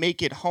can't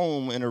make it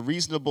home in a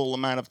reasonable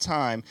amount of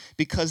time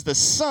because the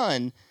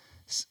sun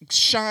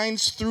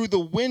shines through the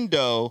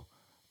window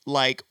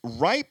like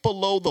right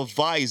below the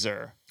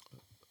visor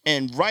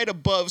and right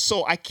above,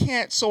 so I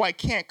can't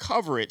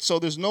cover it. So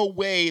there's no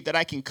way that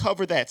I can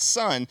cover that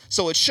sun.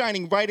 So it's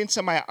shining right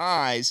into my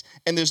eyes,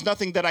 and there's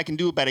nothing that I can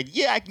do about it.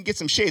 Yeah, I can get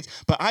some shades,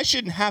 but I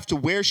shouldn't have to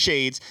wear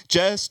shades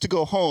just to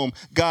go home.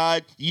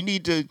 God, you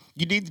need to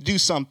do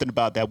something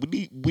about that.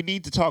 We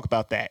need to talk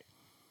about that.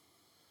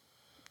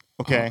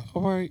 Okay.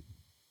 All right.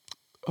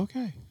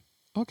 Okay.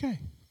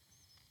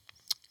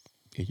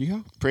 Here you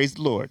go. Praise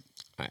the Lord.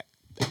 All right.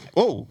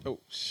 Oh.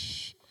 Oh,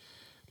 shh.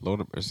 Lord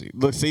of mercy.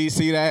 Look, see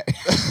that?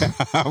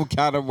 I'm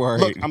kind of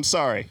worried. Look, I'm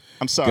sorry.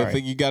 Good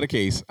thing you got a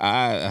case.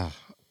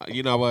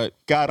 You know what?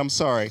 God, I'm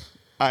sorry.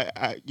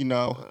 I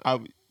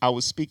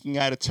was speaking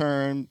out of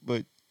turn,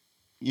 but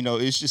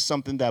it's just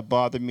something that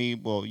bothered me.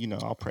 Well,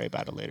 I'll pray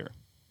about it later.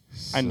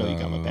 I know you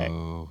got my back.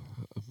 I'm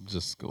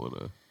just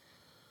gonna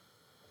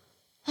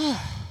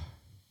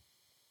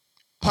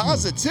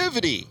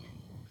Positivity.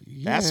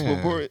 Yeah.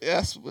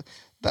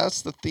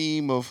 That's the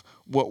theme of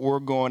what we're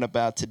going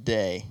about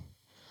today.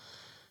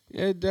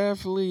 It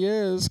definitely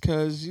is,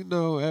 because,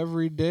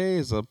 every day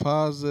is a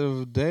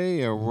positive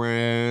day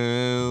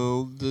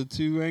around the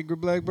Two Angry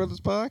Black Brothers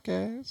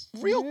podcast.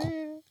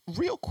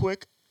 Real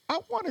quick, I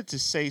wanted to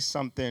say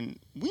something.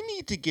 We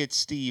need to get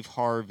Steve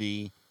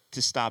Harvey to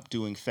stop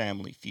doing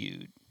Family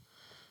Feud.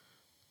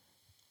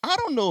 I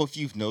don't know if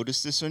you've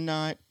noticed this or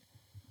not,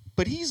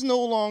 but he's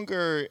no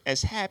longer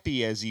as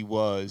happy as he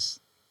was.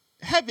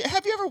 Have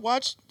you ever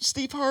watched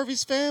Steve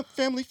Harvey's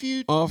Family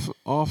Feud? Off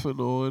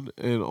and on,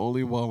 and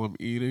only while I'm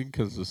eating,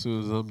 because as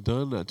soon as I'm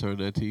done, I turn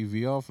that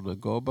TV off and I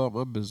go about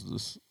my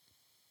business.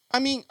 I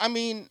mean,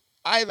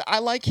 I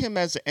like him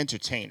as an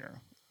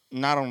entertainer,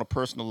 not on a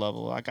personal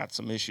level. I got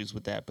some issues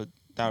with that, but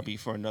that'll be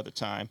for another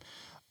time.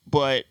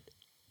 But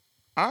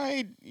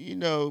when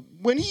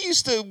he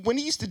used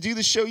to do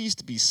the show, he used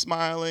to be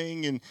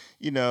smiling, and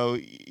he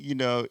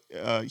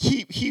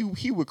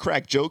would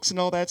crack jokes and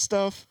all that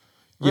stuff,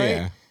 right?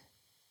 Yeah.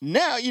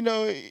 Now,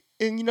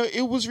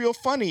 it was real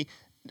funny.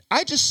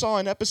 I just saw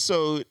an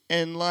episode,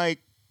 and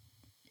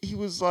he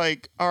was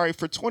like, all right,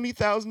 for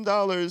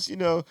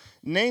 $20,000,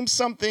 name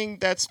something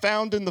that's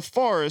found in the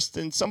forest.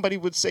 And somebody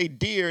would say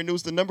deer, and it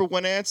was the number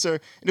one answer.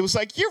 And it was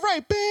like, you're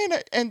right, Ben.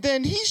 And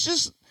then he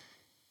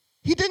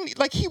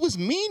was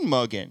mean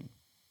mugging.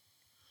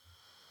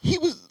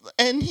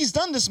 And he's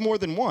done this more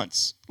than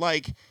once.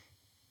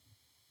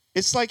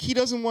 It's like he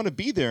doesn't want to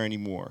be there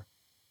anymore.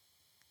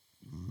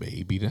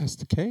 Maybe that's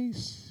the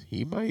case.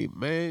 He might,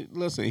 man.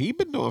 Listen, he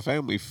been doing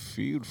Family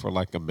Feud for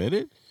like a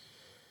minute.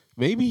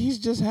 Maybe he's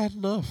just had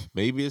enough.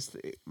 Maybe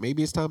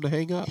it's time to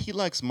hang up. He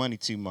likes money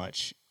too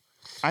much.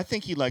 I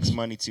think he likes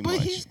money too much.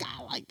 But he's got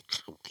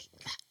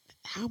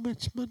how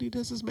much money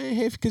does this man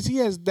have? Because he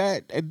has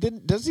that. And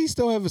then does he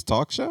still have his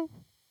talk show?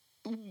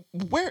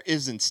 Where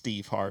isn't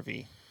Steve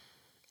Harvey?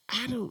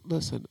 I don't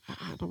listen.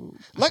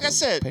 Like I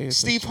said,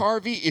 Steve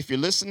Harvey, if you're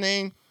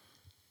listening,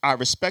 I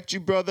respect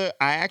you, brother.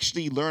 I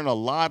actually learn a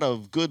lot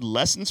of good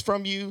lessons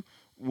from you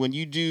when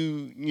you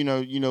do,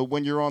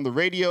 when you're on the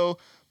radio.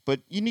 But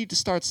you need to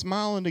start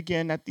smiling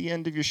again at the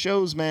end of your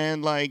shows,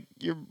 man.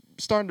 You're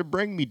starting to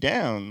bring me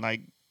down.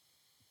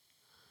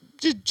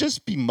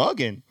 Just be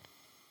mugging.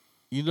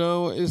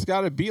 It's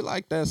got to be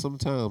like that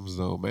sometimes,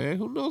 though, man.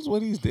 Who knows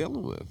what he's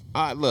dealing with?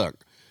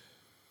 Look,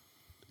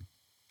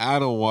 I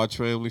don't watch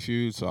Family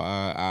Feud, so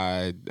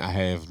I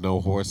have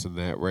no horse in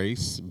that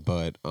race.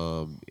 But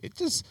it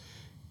just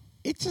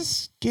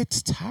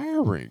gets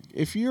tiring.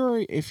 If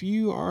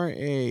you are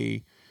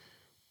a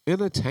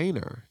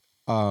entertainer,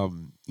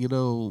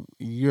 you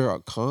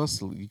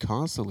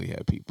constantly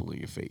have people in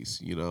your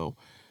face.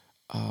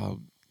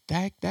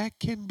 That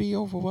can be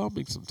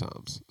overwhelming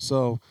sometimes.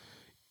 So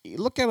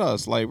look at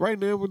us. Like right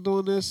now, we're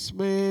doing this,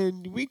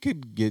 man. We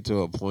could get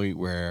to a point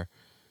where,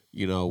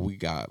 we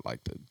got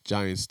like the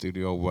giant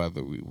studio,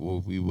 whether we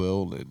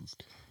will, and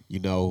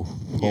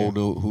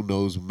who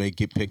knows, may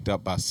get picked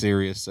up by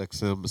Sirius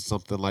XM or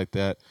something like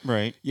that.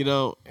 Right.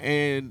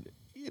 And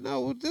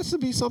this will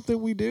be something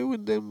we do,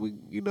 and then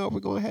we're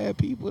gonna have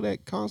people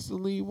that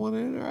constantly want to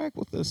interact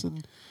with us,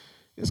 and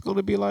it's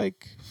gonna be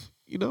like,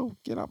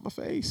 get out my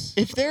face.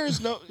 If there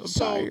is no, I'm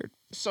tired.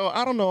 So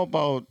I don't know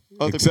about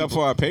other except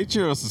people. for our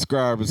Patreon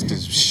subscribers,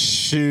 because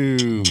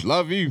shoot,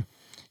 love you,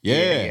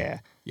 yeah.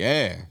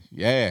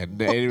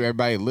 And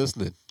everybody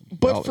listening,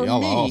 But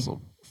y'all are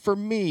awesome. For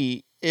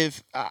me,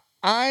 if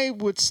I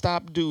would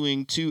stop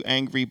doing Two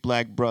Angry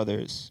Black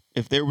Brothers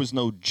if there was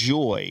no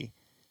joy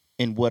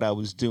in what I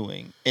was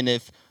doing. And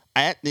if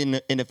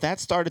that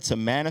started to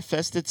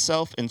manifest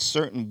itself in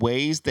certain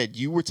ways that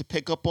you were to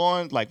pick up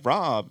on, like,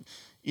 Rob,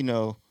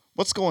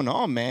 what's going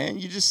on, man?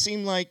 You just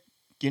seem like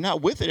you're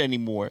not with it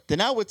anymore. Then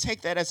I would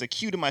take that as a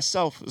cue to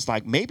myself. It's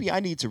like, maybe I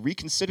need to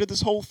reconsider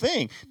this whole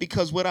thing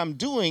because what I'm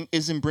doing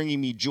isn't bringing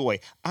me joy.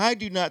 I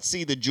do not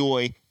see the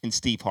joy in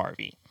Steve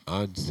Harvey.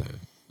 I understand.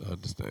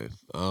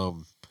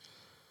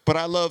 But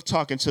I love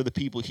talking to the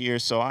people here,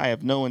 so I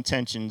have no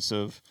intentions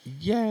of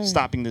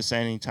stopping this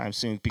anytime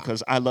soon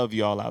because I love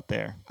y'all out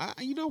there.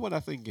 You know what I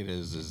think it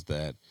is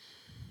that,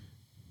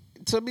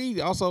 to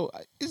me, also,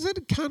 is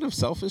it kind of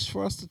selfish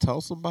for us to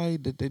tell somebody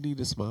that they need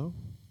to smile?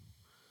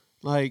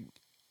 Like,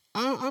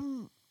 there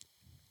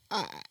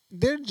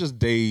are just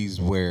days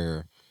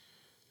where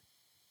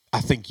I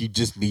think you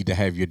just need to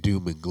have your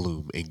doom and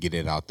gloom and get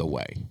it out the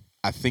way.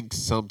 I think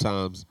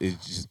sometimes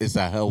it's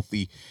a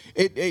healthy.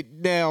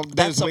 Now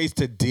there's ways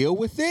to deal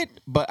with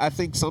it, but I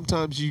think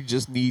sometimes you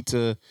just need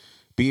to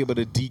be able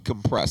to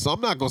decompress. So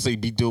I'm not gonna say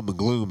be doom and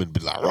gloom and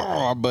be like,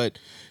 "Rah," but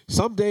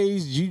some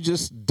days you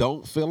just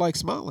don't feel like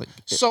smiling.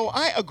 So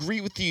I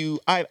agree with you.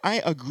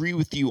 I agree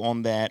with you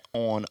on that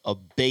on a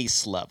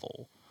base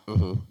level.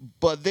 Mm-hmm.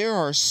 But there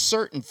are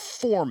certain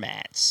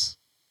formats,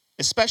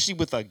 especially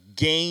with a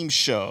game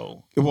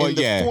show. Well, in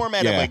the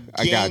format of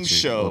a game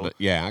show.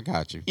 Yeah, I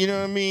got you. You know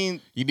what I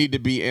mean? You need to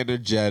be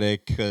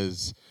energetic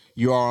because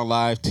you are on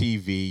live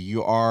TV.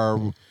 You are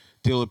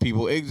dealing with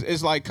people.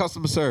 It's like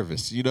customer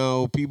service,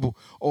 people,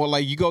 or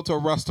like you go to a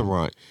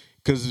restaurant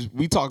because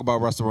we talk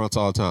about restaurants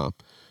all the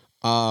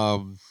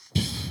time.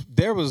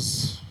 There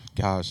was,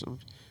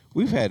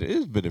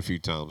 it's been a few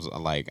times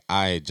like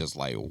I just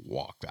like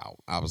walked out.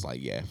 I was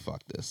like, yeah,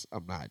 fuck this.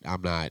 I'm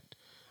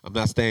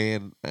not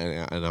staying,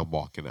 and I'm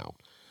walking out.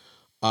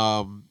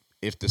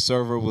 If the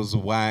server was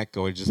whack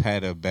or just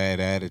had a bad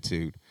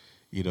attitude,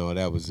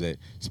 that was it.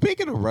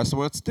 Speaking of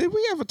restaurants, did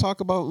we ever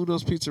talk about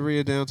Uno's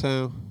Pizzeria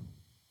downtown?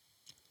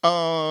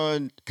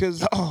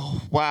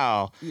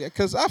 Wow. Yeah,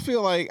 because I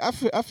feel like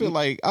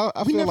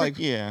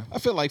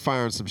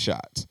firing some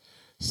shots.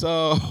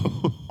 So,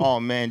 oh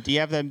man, do you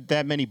have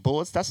that many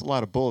bullets? That's a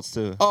lot of bullets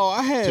too. Oh,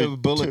 I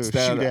have bullets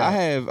that I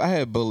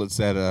have bullets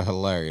that are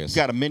hilarious.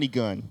 You got a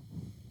minigun.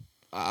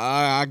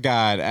 I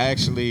got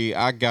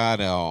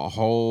a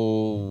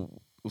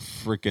whole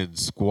freaking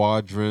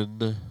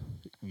squadron.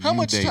 How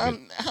much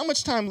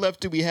time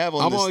left do we have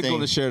on I'm this thing? only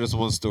going to share this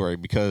one story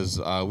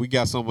because we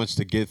got so much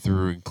to get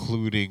through,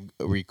 including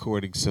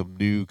recording some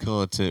new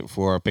content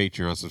for our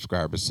Patreon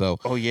subscribers. So,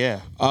 oh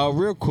yeah,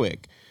 real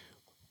quick,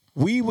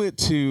 we went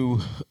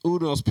to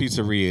Uno's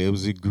Pizzeria. It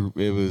was a group.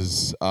 It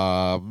was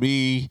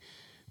me,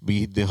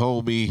 the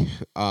homie,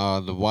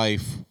 the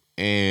wife,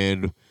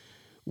 and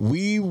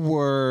we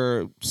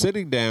were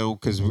sitting down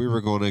because we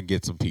were going to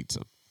get some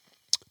pizza.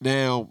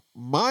 Now,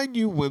 mind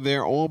you, when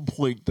they're on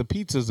point, the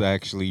pizza's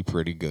actually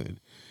pretty good,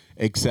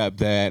 except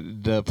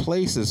that the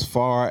place, as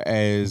far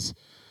as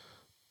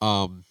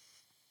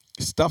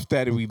stuff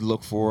that we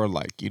look for,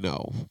 like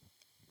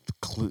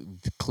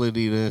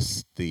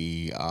cleanliness,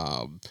 the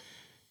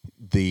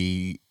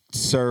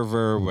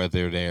server,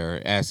 whether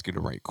they're asking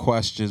the right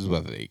questions,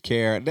 whether they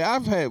care. Now,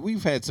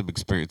 we've had some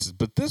experiences,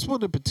 but this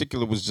one in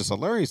particular was just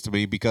hilarious to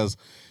me because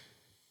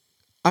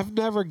I've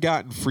never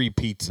gotten free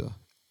pizza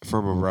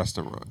from a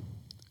restaurant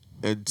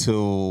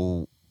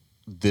until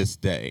this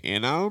day.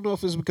 And I don't know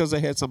if it's because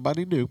they had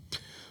somebody new,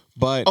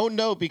 but oh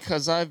no,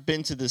 because I've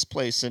been to this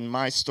place and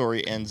my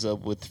story ends up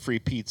with free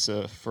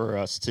pizza for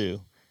us too.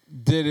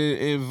 Did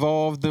it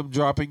involve them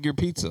dropping your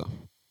pizza?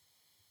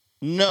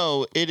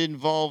 No, it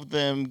involved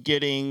them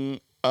getting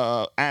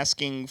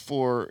asking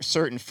for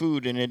certain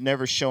food and it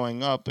never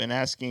showing up, and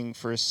asking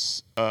for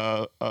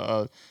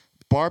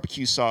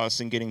barbecue sauce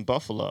and getting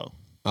buffalo.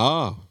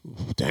 Oh,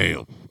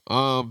 damn.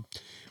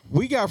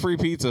 We got free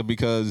pizza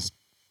because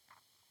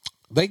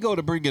they go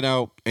to bring it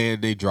out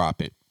and they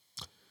drop it.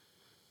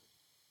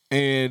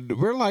 And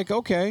we're like,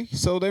 okay,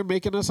 so they're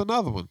making us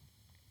another one.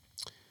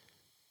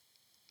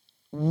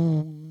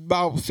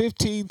 About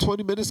 15,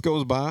 20 minutes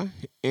goes by,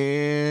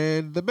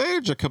 and the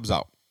manager comes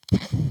out.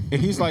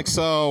 And he's like,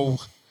 so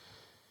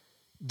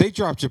they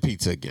dropped your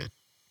pizza again.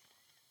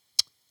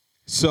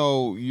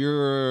 So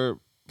your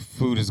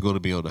food is going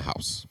to be on the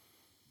house.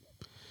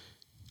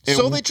 And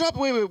so they dropped,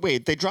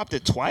 wait, they dropped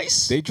it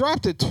twice? They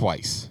dropped it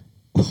twice.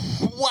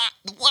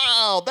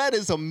 Wow, that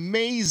is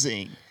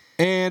amazing.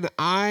 And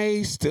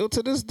I still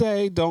to this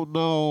day don't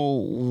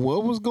know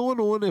what was going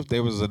on, if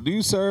there was a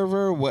new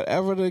server,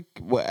 whatever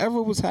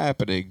was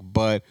happening,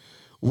 but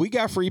we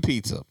got free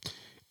pizza.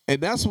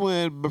 And that's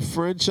when my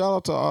friend, shout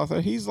out to Arthur,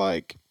 he's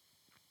like,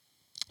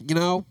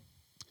 you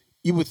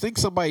would think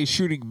somebody's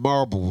shooting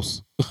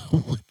marbles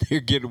when they're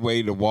getting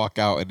ready to walk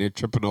out and they're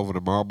tripping over the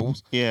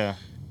marbles. Yeah.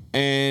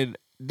 And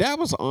that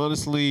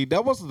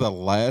wasn't the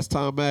last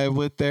time I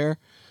went there,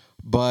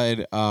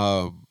 but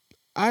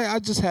I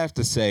just have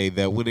to say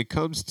that when it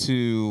comes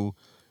to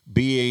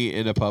being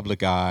in the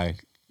public eye,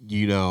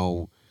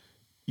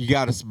 you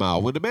got to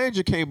smile. When the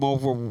manager came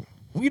over,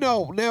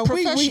 now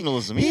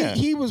Professionalism, yeah.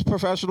 he was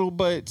professional,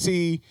 but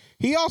see,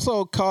 he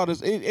also caught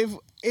us.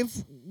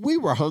 If we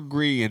were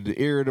hungry and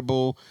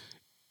irritable,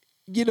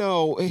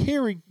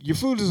 hearing your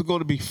food is going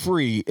to be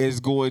free is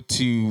going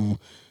to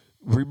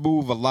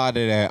remove a lot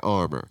of that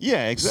armor.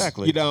 Yeah,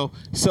 exactly.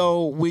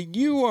 So when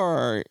you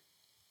are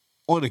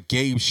on a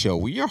game show,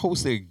 when you're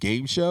hosting a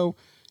game show,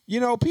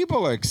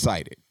 people are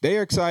excited.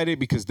 They're excited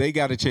because they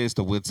got a chance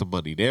to win some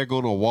money. They're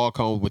going to walk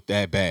home with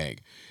that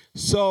bag.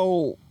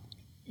 So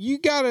you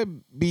got to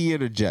be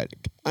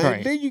energetic. Right.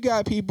 And then you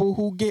got people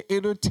who get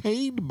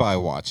entertained by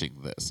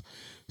watching this.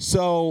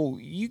 So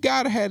you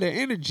got to have the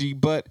energy.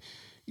 But,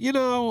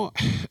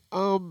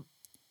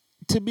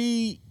 to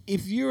me,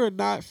 if you're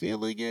not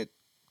feeling it,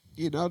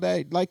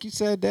 that, like you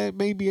said, that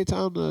may be a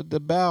time to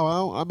bow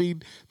out. I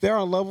mean, there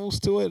are levels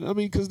to it. I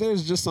mean, because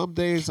there's just some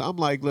days I'm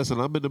like, listen,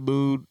 I'm in the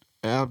mood.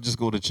 And I'm just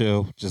going to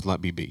chill. Just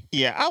let me be.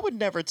 Yeah, I would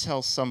never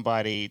tell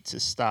somebody to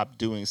stop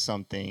doing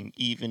something,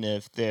 even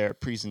if their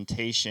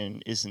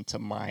presentation isn't to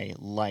my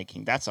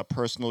liking. That's a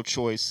personal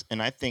choice.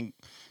 And I think,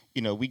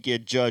 we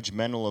get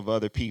judgmental of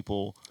other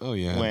people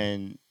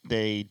when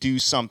they do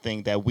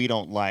something that we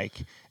don't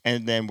like.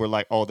 And then we're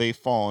like, oh, they've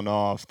fallen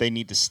off. They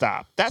need to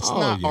stop. That's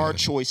not our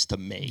choice to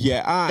make.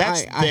 Yeah,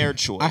 that's their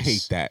choice. I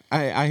hate that.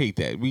 I hate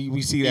that.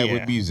 We see that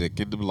with Yeah. music,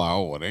 and they're like,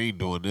 oh, they ain't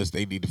doing this.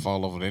 They need to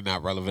fall over. They're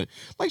not relevant.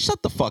 Like,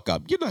 shut the fuck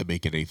up. You're not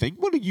making anything.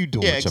 What are you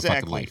doing Yeah, with your fucking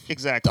exactly. life?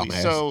 Exactly.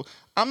 Dumbass. So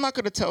I'm not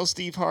going to tell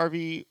Steve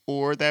Harvey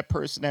or that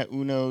person at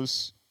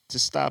Uno's to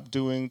stop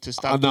doing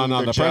No,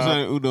 their the job. person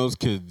at Uno's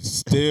can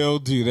still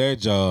do their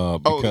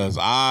job Oh. because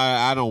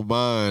I don't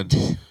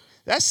mind.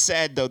 That's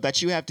sad though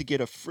that you have to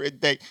get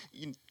that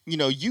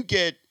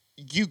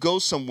you go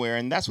somewhere,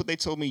 and that's what they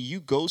told me.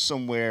 You go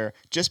somewhere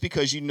just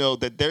because you know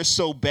that they're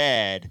so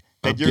bad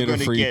that I'm you're getting going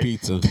to free get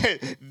pizza.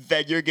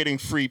 that you're getting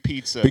free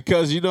pizza.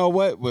 Because you know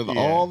what? With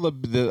Yeah.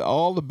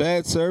 all the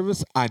bad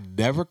service, I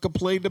never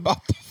complained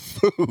about the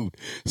food.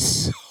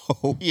 So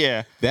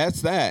Yeah.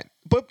 that's that.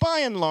 But by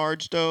and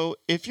large, though,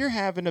 if you're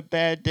having a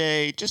bad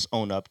day, just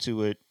own up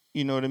to it.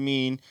 You know what I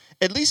mean?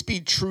 At least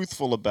be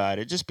truthful about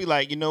it. Just be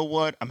like, you know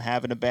what? I'm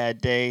having a bad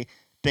day.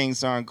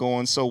 Things aren't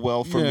going so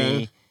well for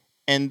me.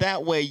 And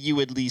that way you'll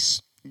at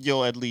least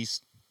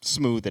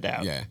smooth it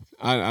out. Yeah,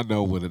 I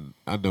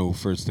know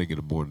first thing in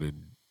the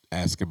morning,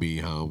 asking me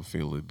how I'm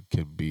feeling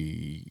can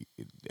be,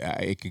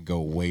 it can go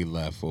way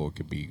left or it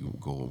can be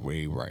going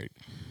way right.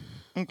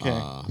 Okay.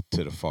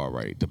 To the far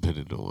right,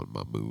 depending on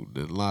my mood.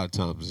 And a lot of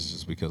times it's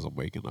just because I'm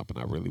waking up and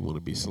I really want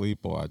to be asleep,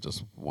 or I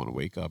just want to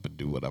wake up and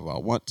do whatever I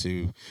want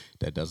to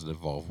that doesn't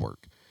involve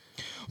work.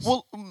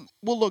 Well,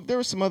 look, there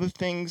were some other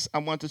things I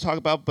wanted to talk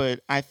about,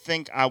 but I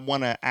think I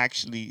want to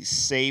actually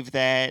save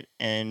that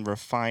and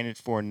refine it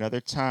for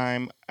another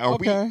time.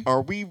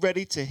 Are we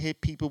ready to hit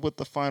people with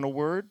the final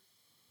word?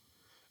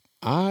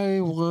 I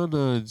want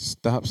to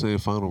stop saying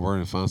final word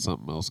and find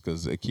something else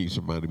because it keeps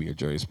reminding me of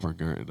Jerry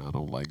Springer, and I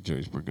don't like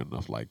Jerry Springer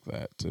enough like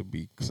that to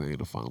be saying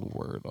the final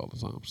word all the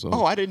time. So,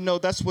 Oh, I didn't know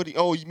that's what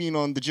you mean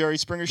on the Jerry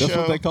Springer that's show?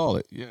 what they call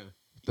it. Yeah,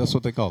 that's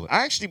what they call it.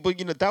 I actually, but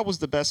that was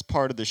the best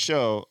part of the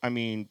show. I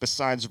mean,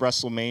 besides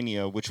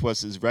WrestleMania, which was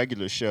his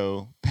regular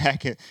show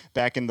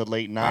back in the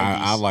late 90s.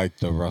 I like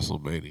the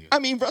WrestleMania. I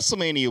mean,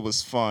 WrestleMania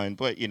was fun,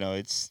 but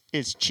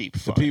it's cheap The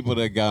fun. people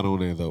that got on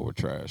there though were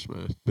trash,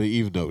 man. But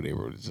even though they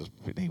were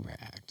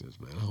actors,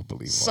 man. I don't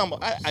believe Some,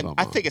 all of them.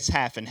 I think it's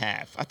half and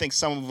half. I think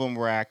some of them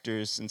were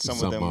actors, and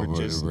some of them were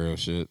just real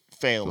shit.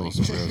 failing.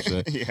 Some real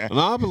shit. Yeah. And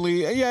I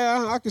believe,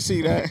 I can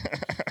see that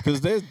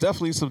because there's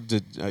definitely some.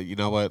 You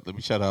know what? Let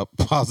me shut up.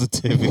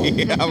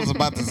 Positivity. I was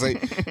about to say,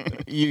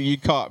 you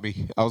caught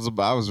me. I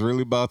was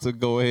really about to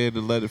go ahead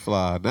and let it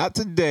fly. Not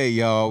today,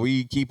 y'all.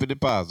 We keeping it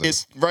positive.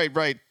 It's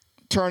right.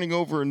 Turning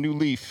over a new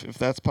leaf, if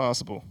that's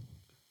possible.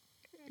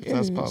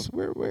 That's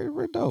possible.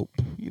 We're dope.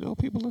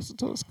 People listen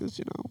to us because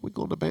we're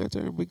going to banter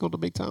and we're going to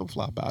make time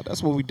fly by.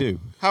 That's what we do.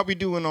 How we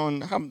doing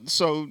on?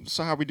 So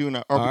how we doing?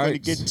 Are we All going to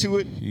right. get to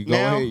it You go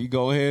now? ahead. You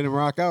go ahead and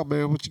rock out,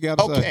 man. What you got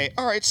to say? Okay.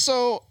 All right.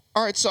 So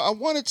I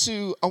wanted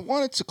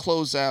to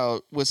close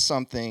out with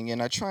something,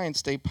 and I try and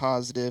stay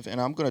positive,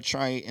 and I'm going to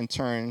try and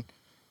turn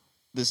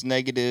this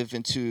negative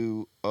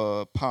into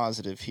a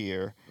positive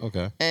here.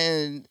 Okay.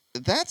 And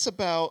that's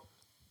about,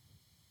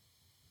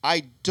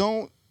 I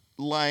don't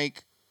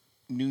like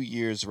New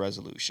Year's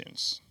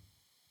resolutions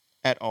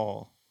at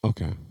all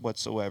Okay.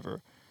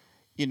 whatsoever.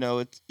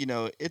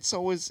 It's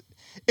always,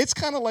 it's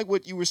kind of like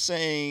what you were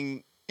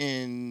saying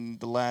in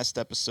the last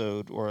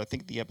episode, or I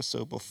think the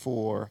episode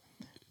before,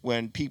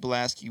 when people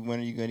ask you, when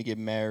are you going to get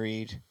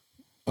married?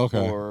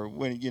 Okay. Or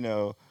when are you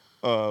going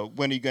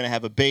to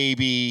have a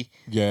baby?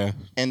 Yeah.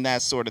 And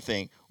that sort of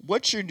thing.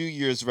 What's your New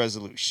Year's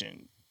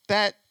resolution?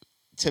 That,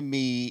 to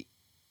me,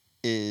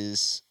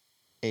 is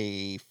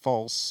a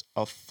false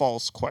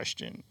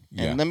question.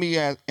 Yeah. And let me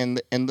and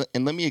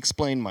let me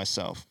explain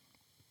myself.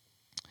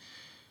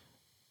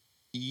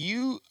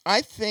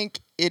 I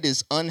think it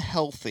is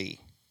unhealthy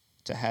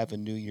to have a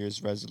New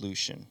Year's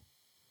resolution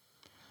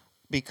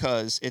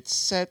because it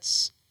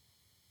sets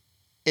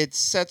it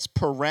sets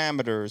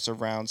parameters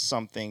around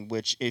something,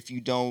 which if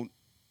you don't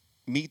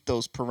meet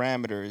those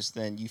parameters,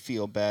 then you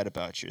feel bad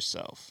about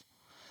yourself.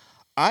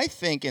 I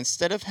think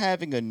instead of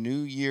having a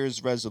New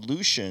Year's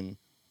resolution,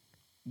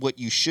 what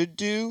you should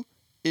do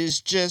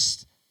is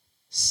just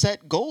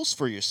set goals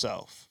for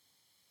yourself.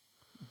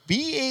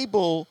 Be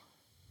able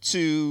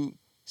to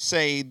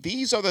say,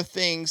 these are the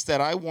things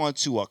that I want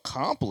to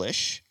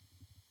accomplish,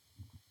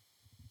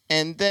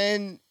 and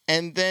then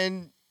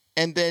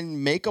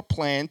make a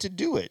plan to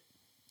do it.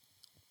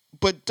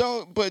 I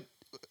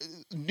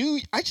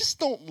just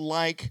don't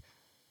like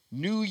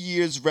New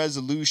Year's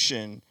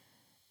resolution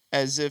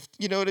as if,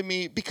 you know what I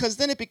mean? Because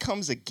then it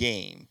becomes a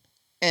game.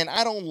 And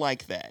I don't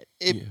like that.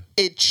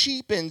 It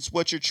cheapens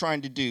what you're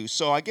trying to do.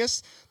 So I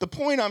guess the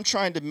point I'm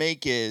trying to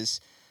make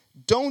is,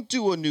 don't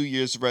do a New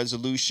Year's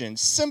resolution.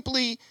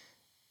 Simply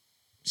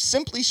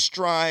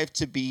strive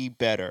to be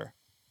better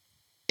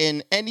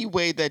in any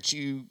way that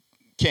you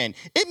can.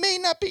 It may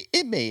not be.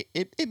 It may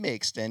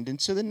extend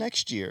into the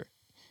next year.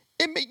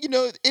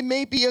 It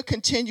may be a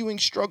continuing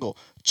struggle.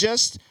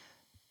 Just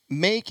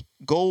make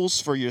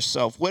goals for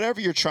yourself, whatever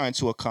you're trying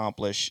to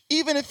accomplish,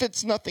 even if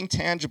it's nothing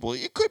tangible.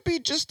 It could be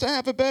just to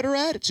have a better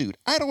attitude.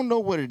 I don't know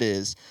what it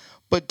is,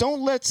 but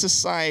don't let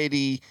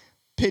society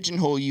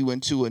pigeonhole you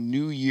into a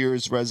New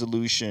Year's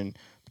resolution.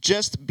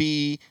 Just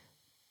be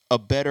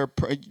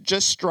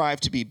just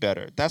strive to be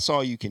better. That's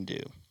all you can do.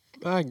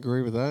 I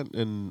agree with that,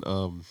 and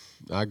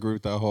I agree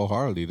with that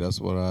wholeheartedly. That's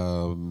what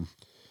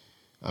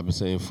I've been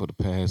saying for the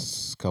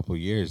past couple of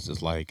years.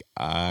 It's like,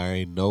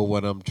 I know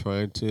what I'm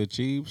trying to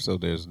achieve, so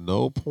there's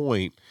no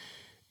point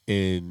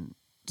in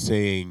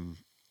saying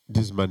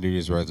this is my New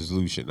Year's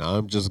resolution.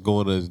 I'm just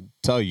going to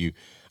tell you,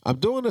 I'm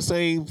doing the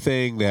same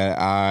thing that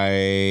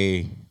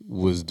I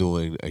was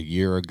doing a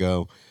year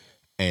ago,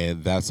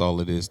 and that's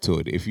all it is to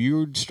it. If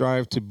you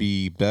strive to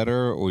be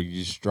better or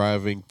you're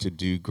striving to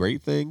do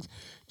great things,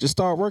 just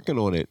start working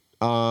on it.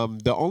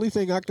 The only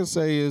thing I can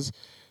say is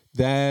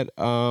that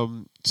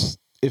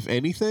if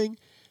anything,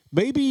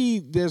 maybe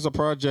there's a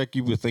project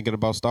you were thinking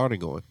about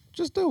starting on.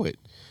 Just do it.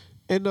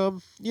 And,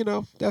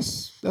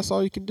 that's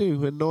all you can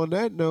do. And on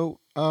that note,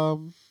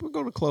 we're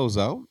going to close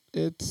out.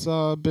 It's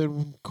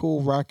been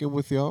cool rocking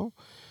with y'all.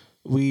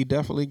 We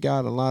definitely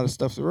got a lot of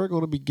stuff that we're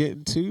going to be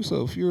getting to.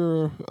 So if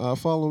you're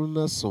following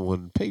us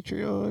on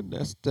Patreon,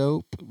 that's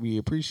dope. We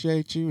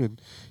appreciate you,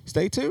 and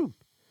stay tuned.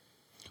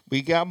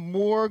 We got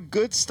more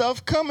good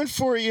stuff coming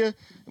for you.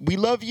 We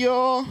love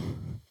y'all.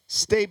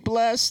 Stay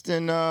blessed,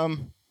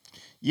 and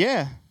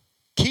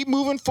keep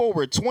moving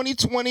forward.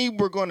 2020,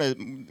 we're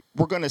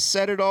gonna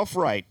set it off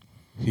right.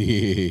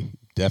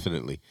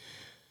 Definitely.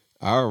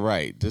 All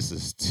right, this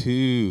is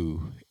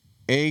Two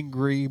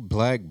Angry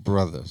Black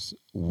Brothers.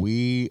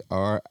 We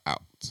are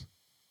out.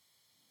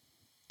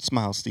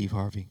 Smile, Steve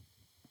Harvey.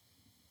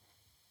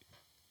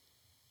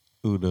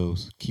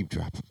 Uno's keep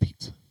dropping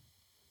pizza.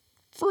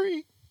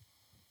 Free.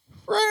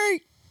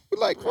 Free. We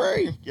like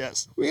free.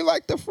 Yes. We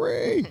like the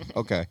free.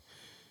 Okay.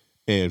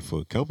 And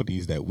for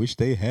companies that wish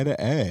they had an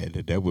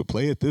ad that would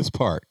play at this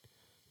part,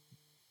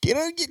 get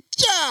on your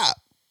job.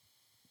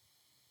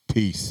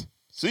 Peace.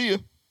 See ya.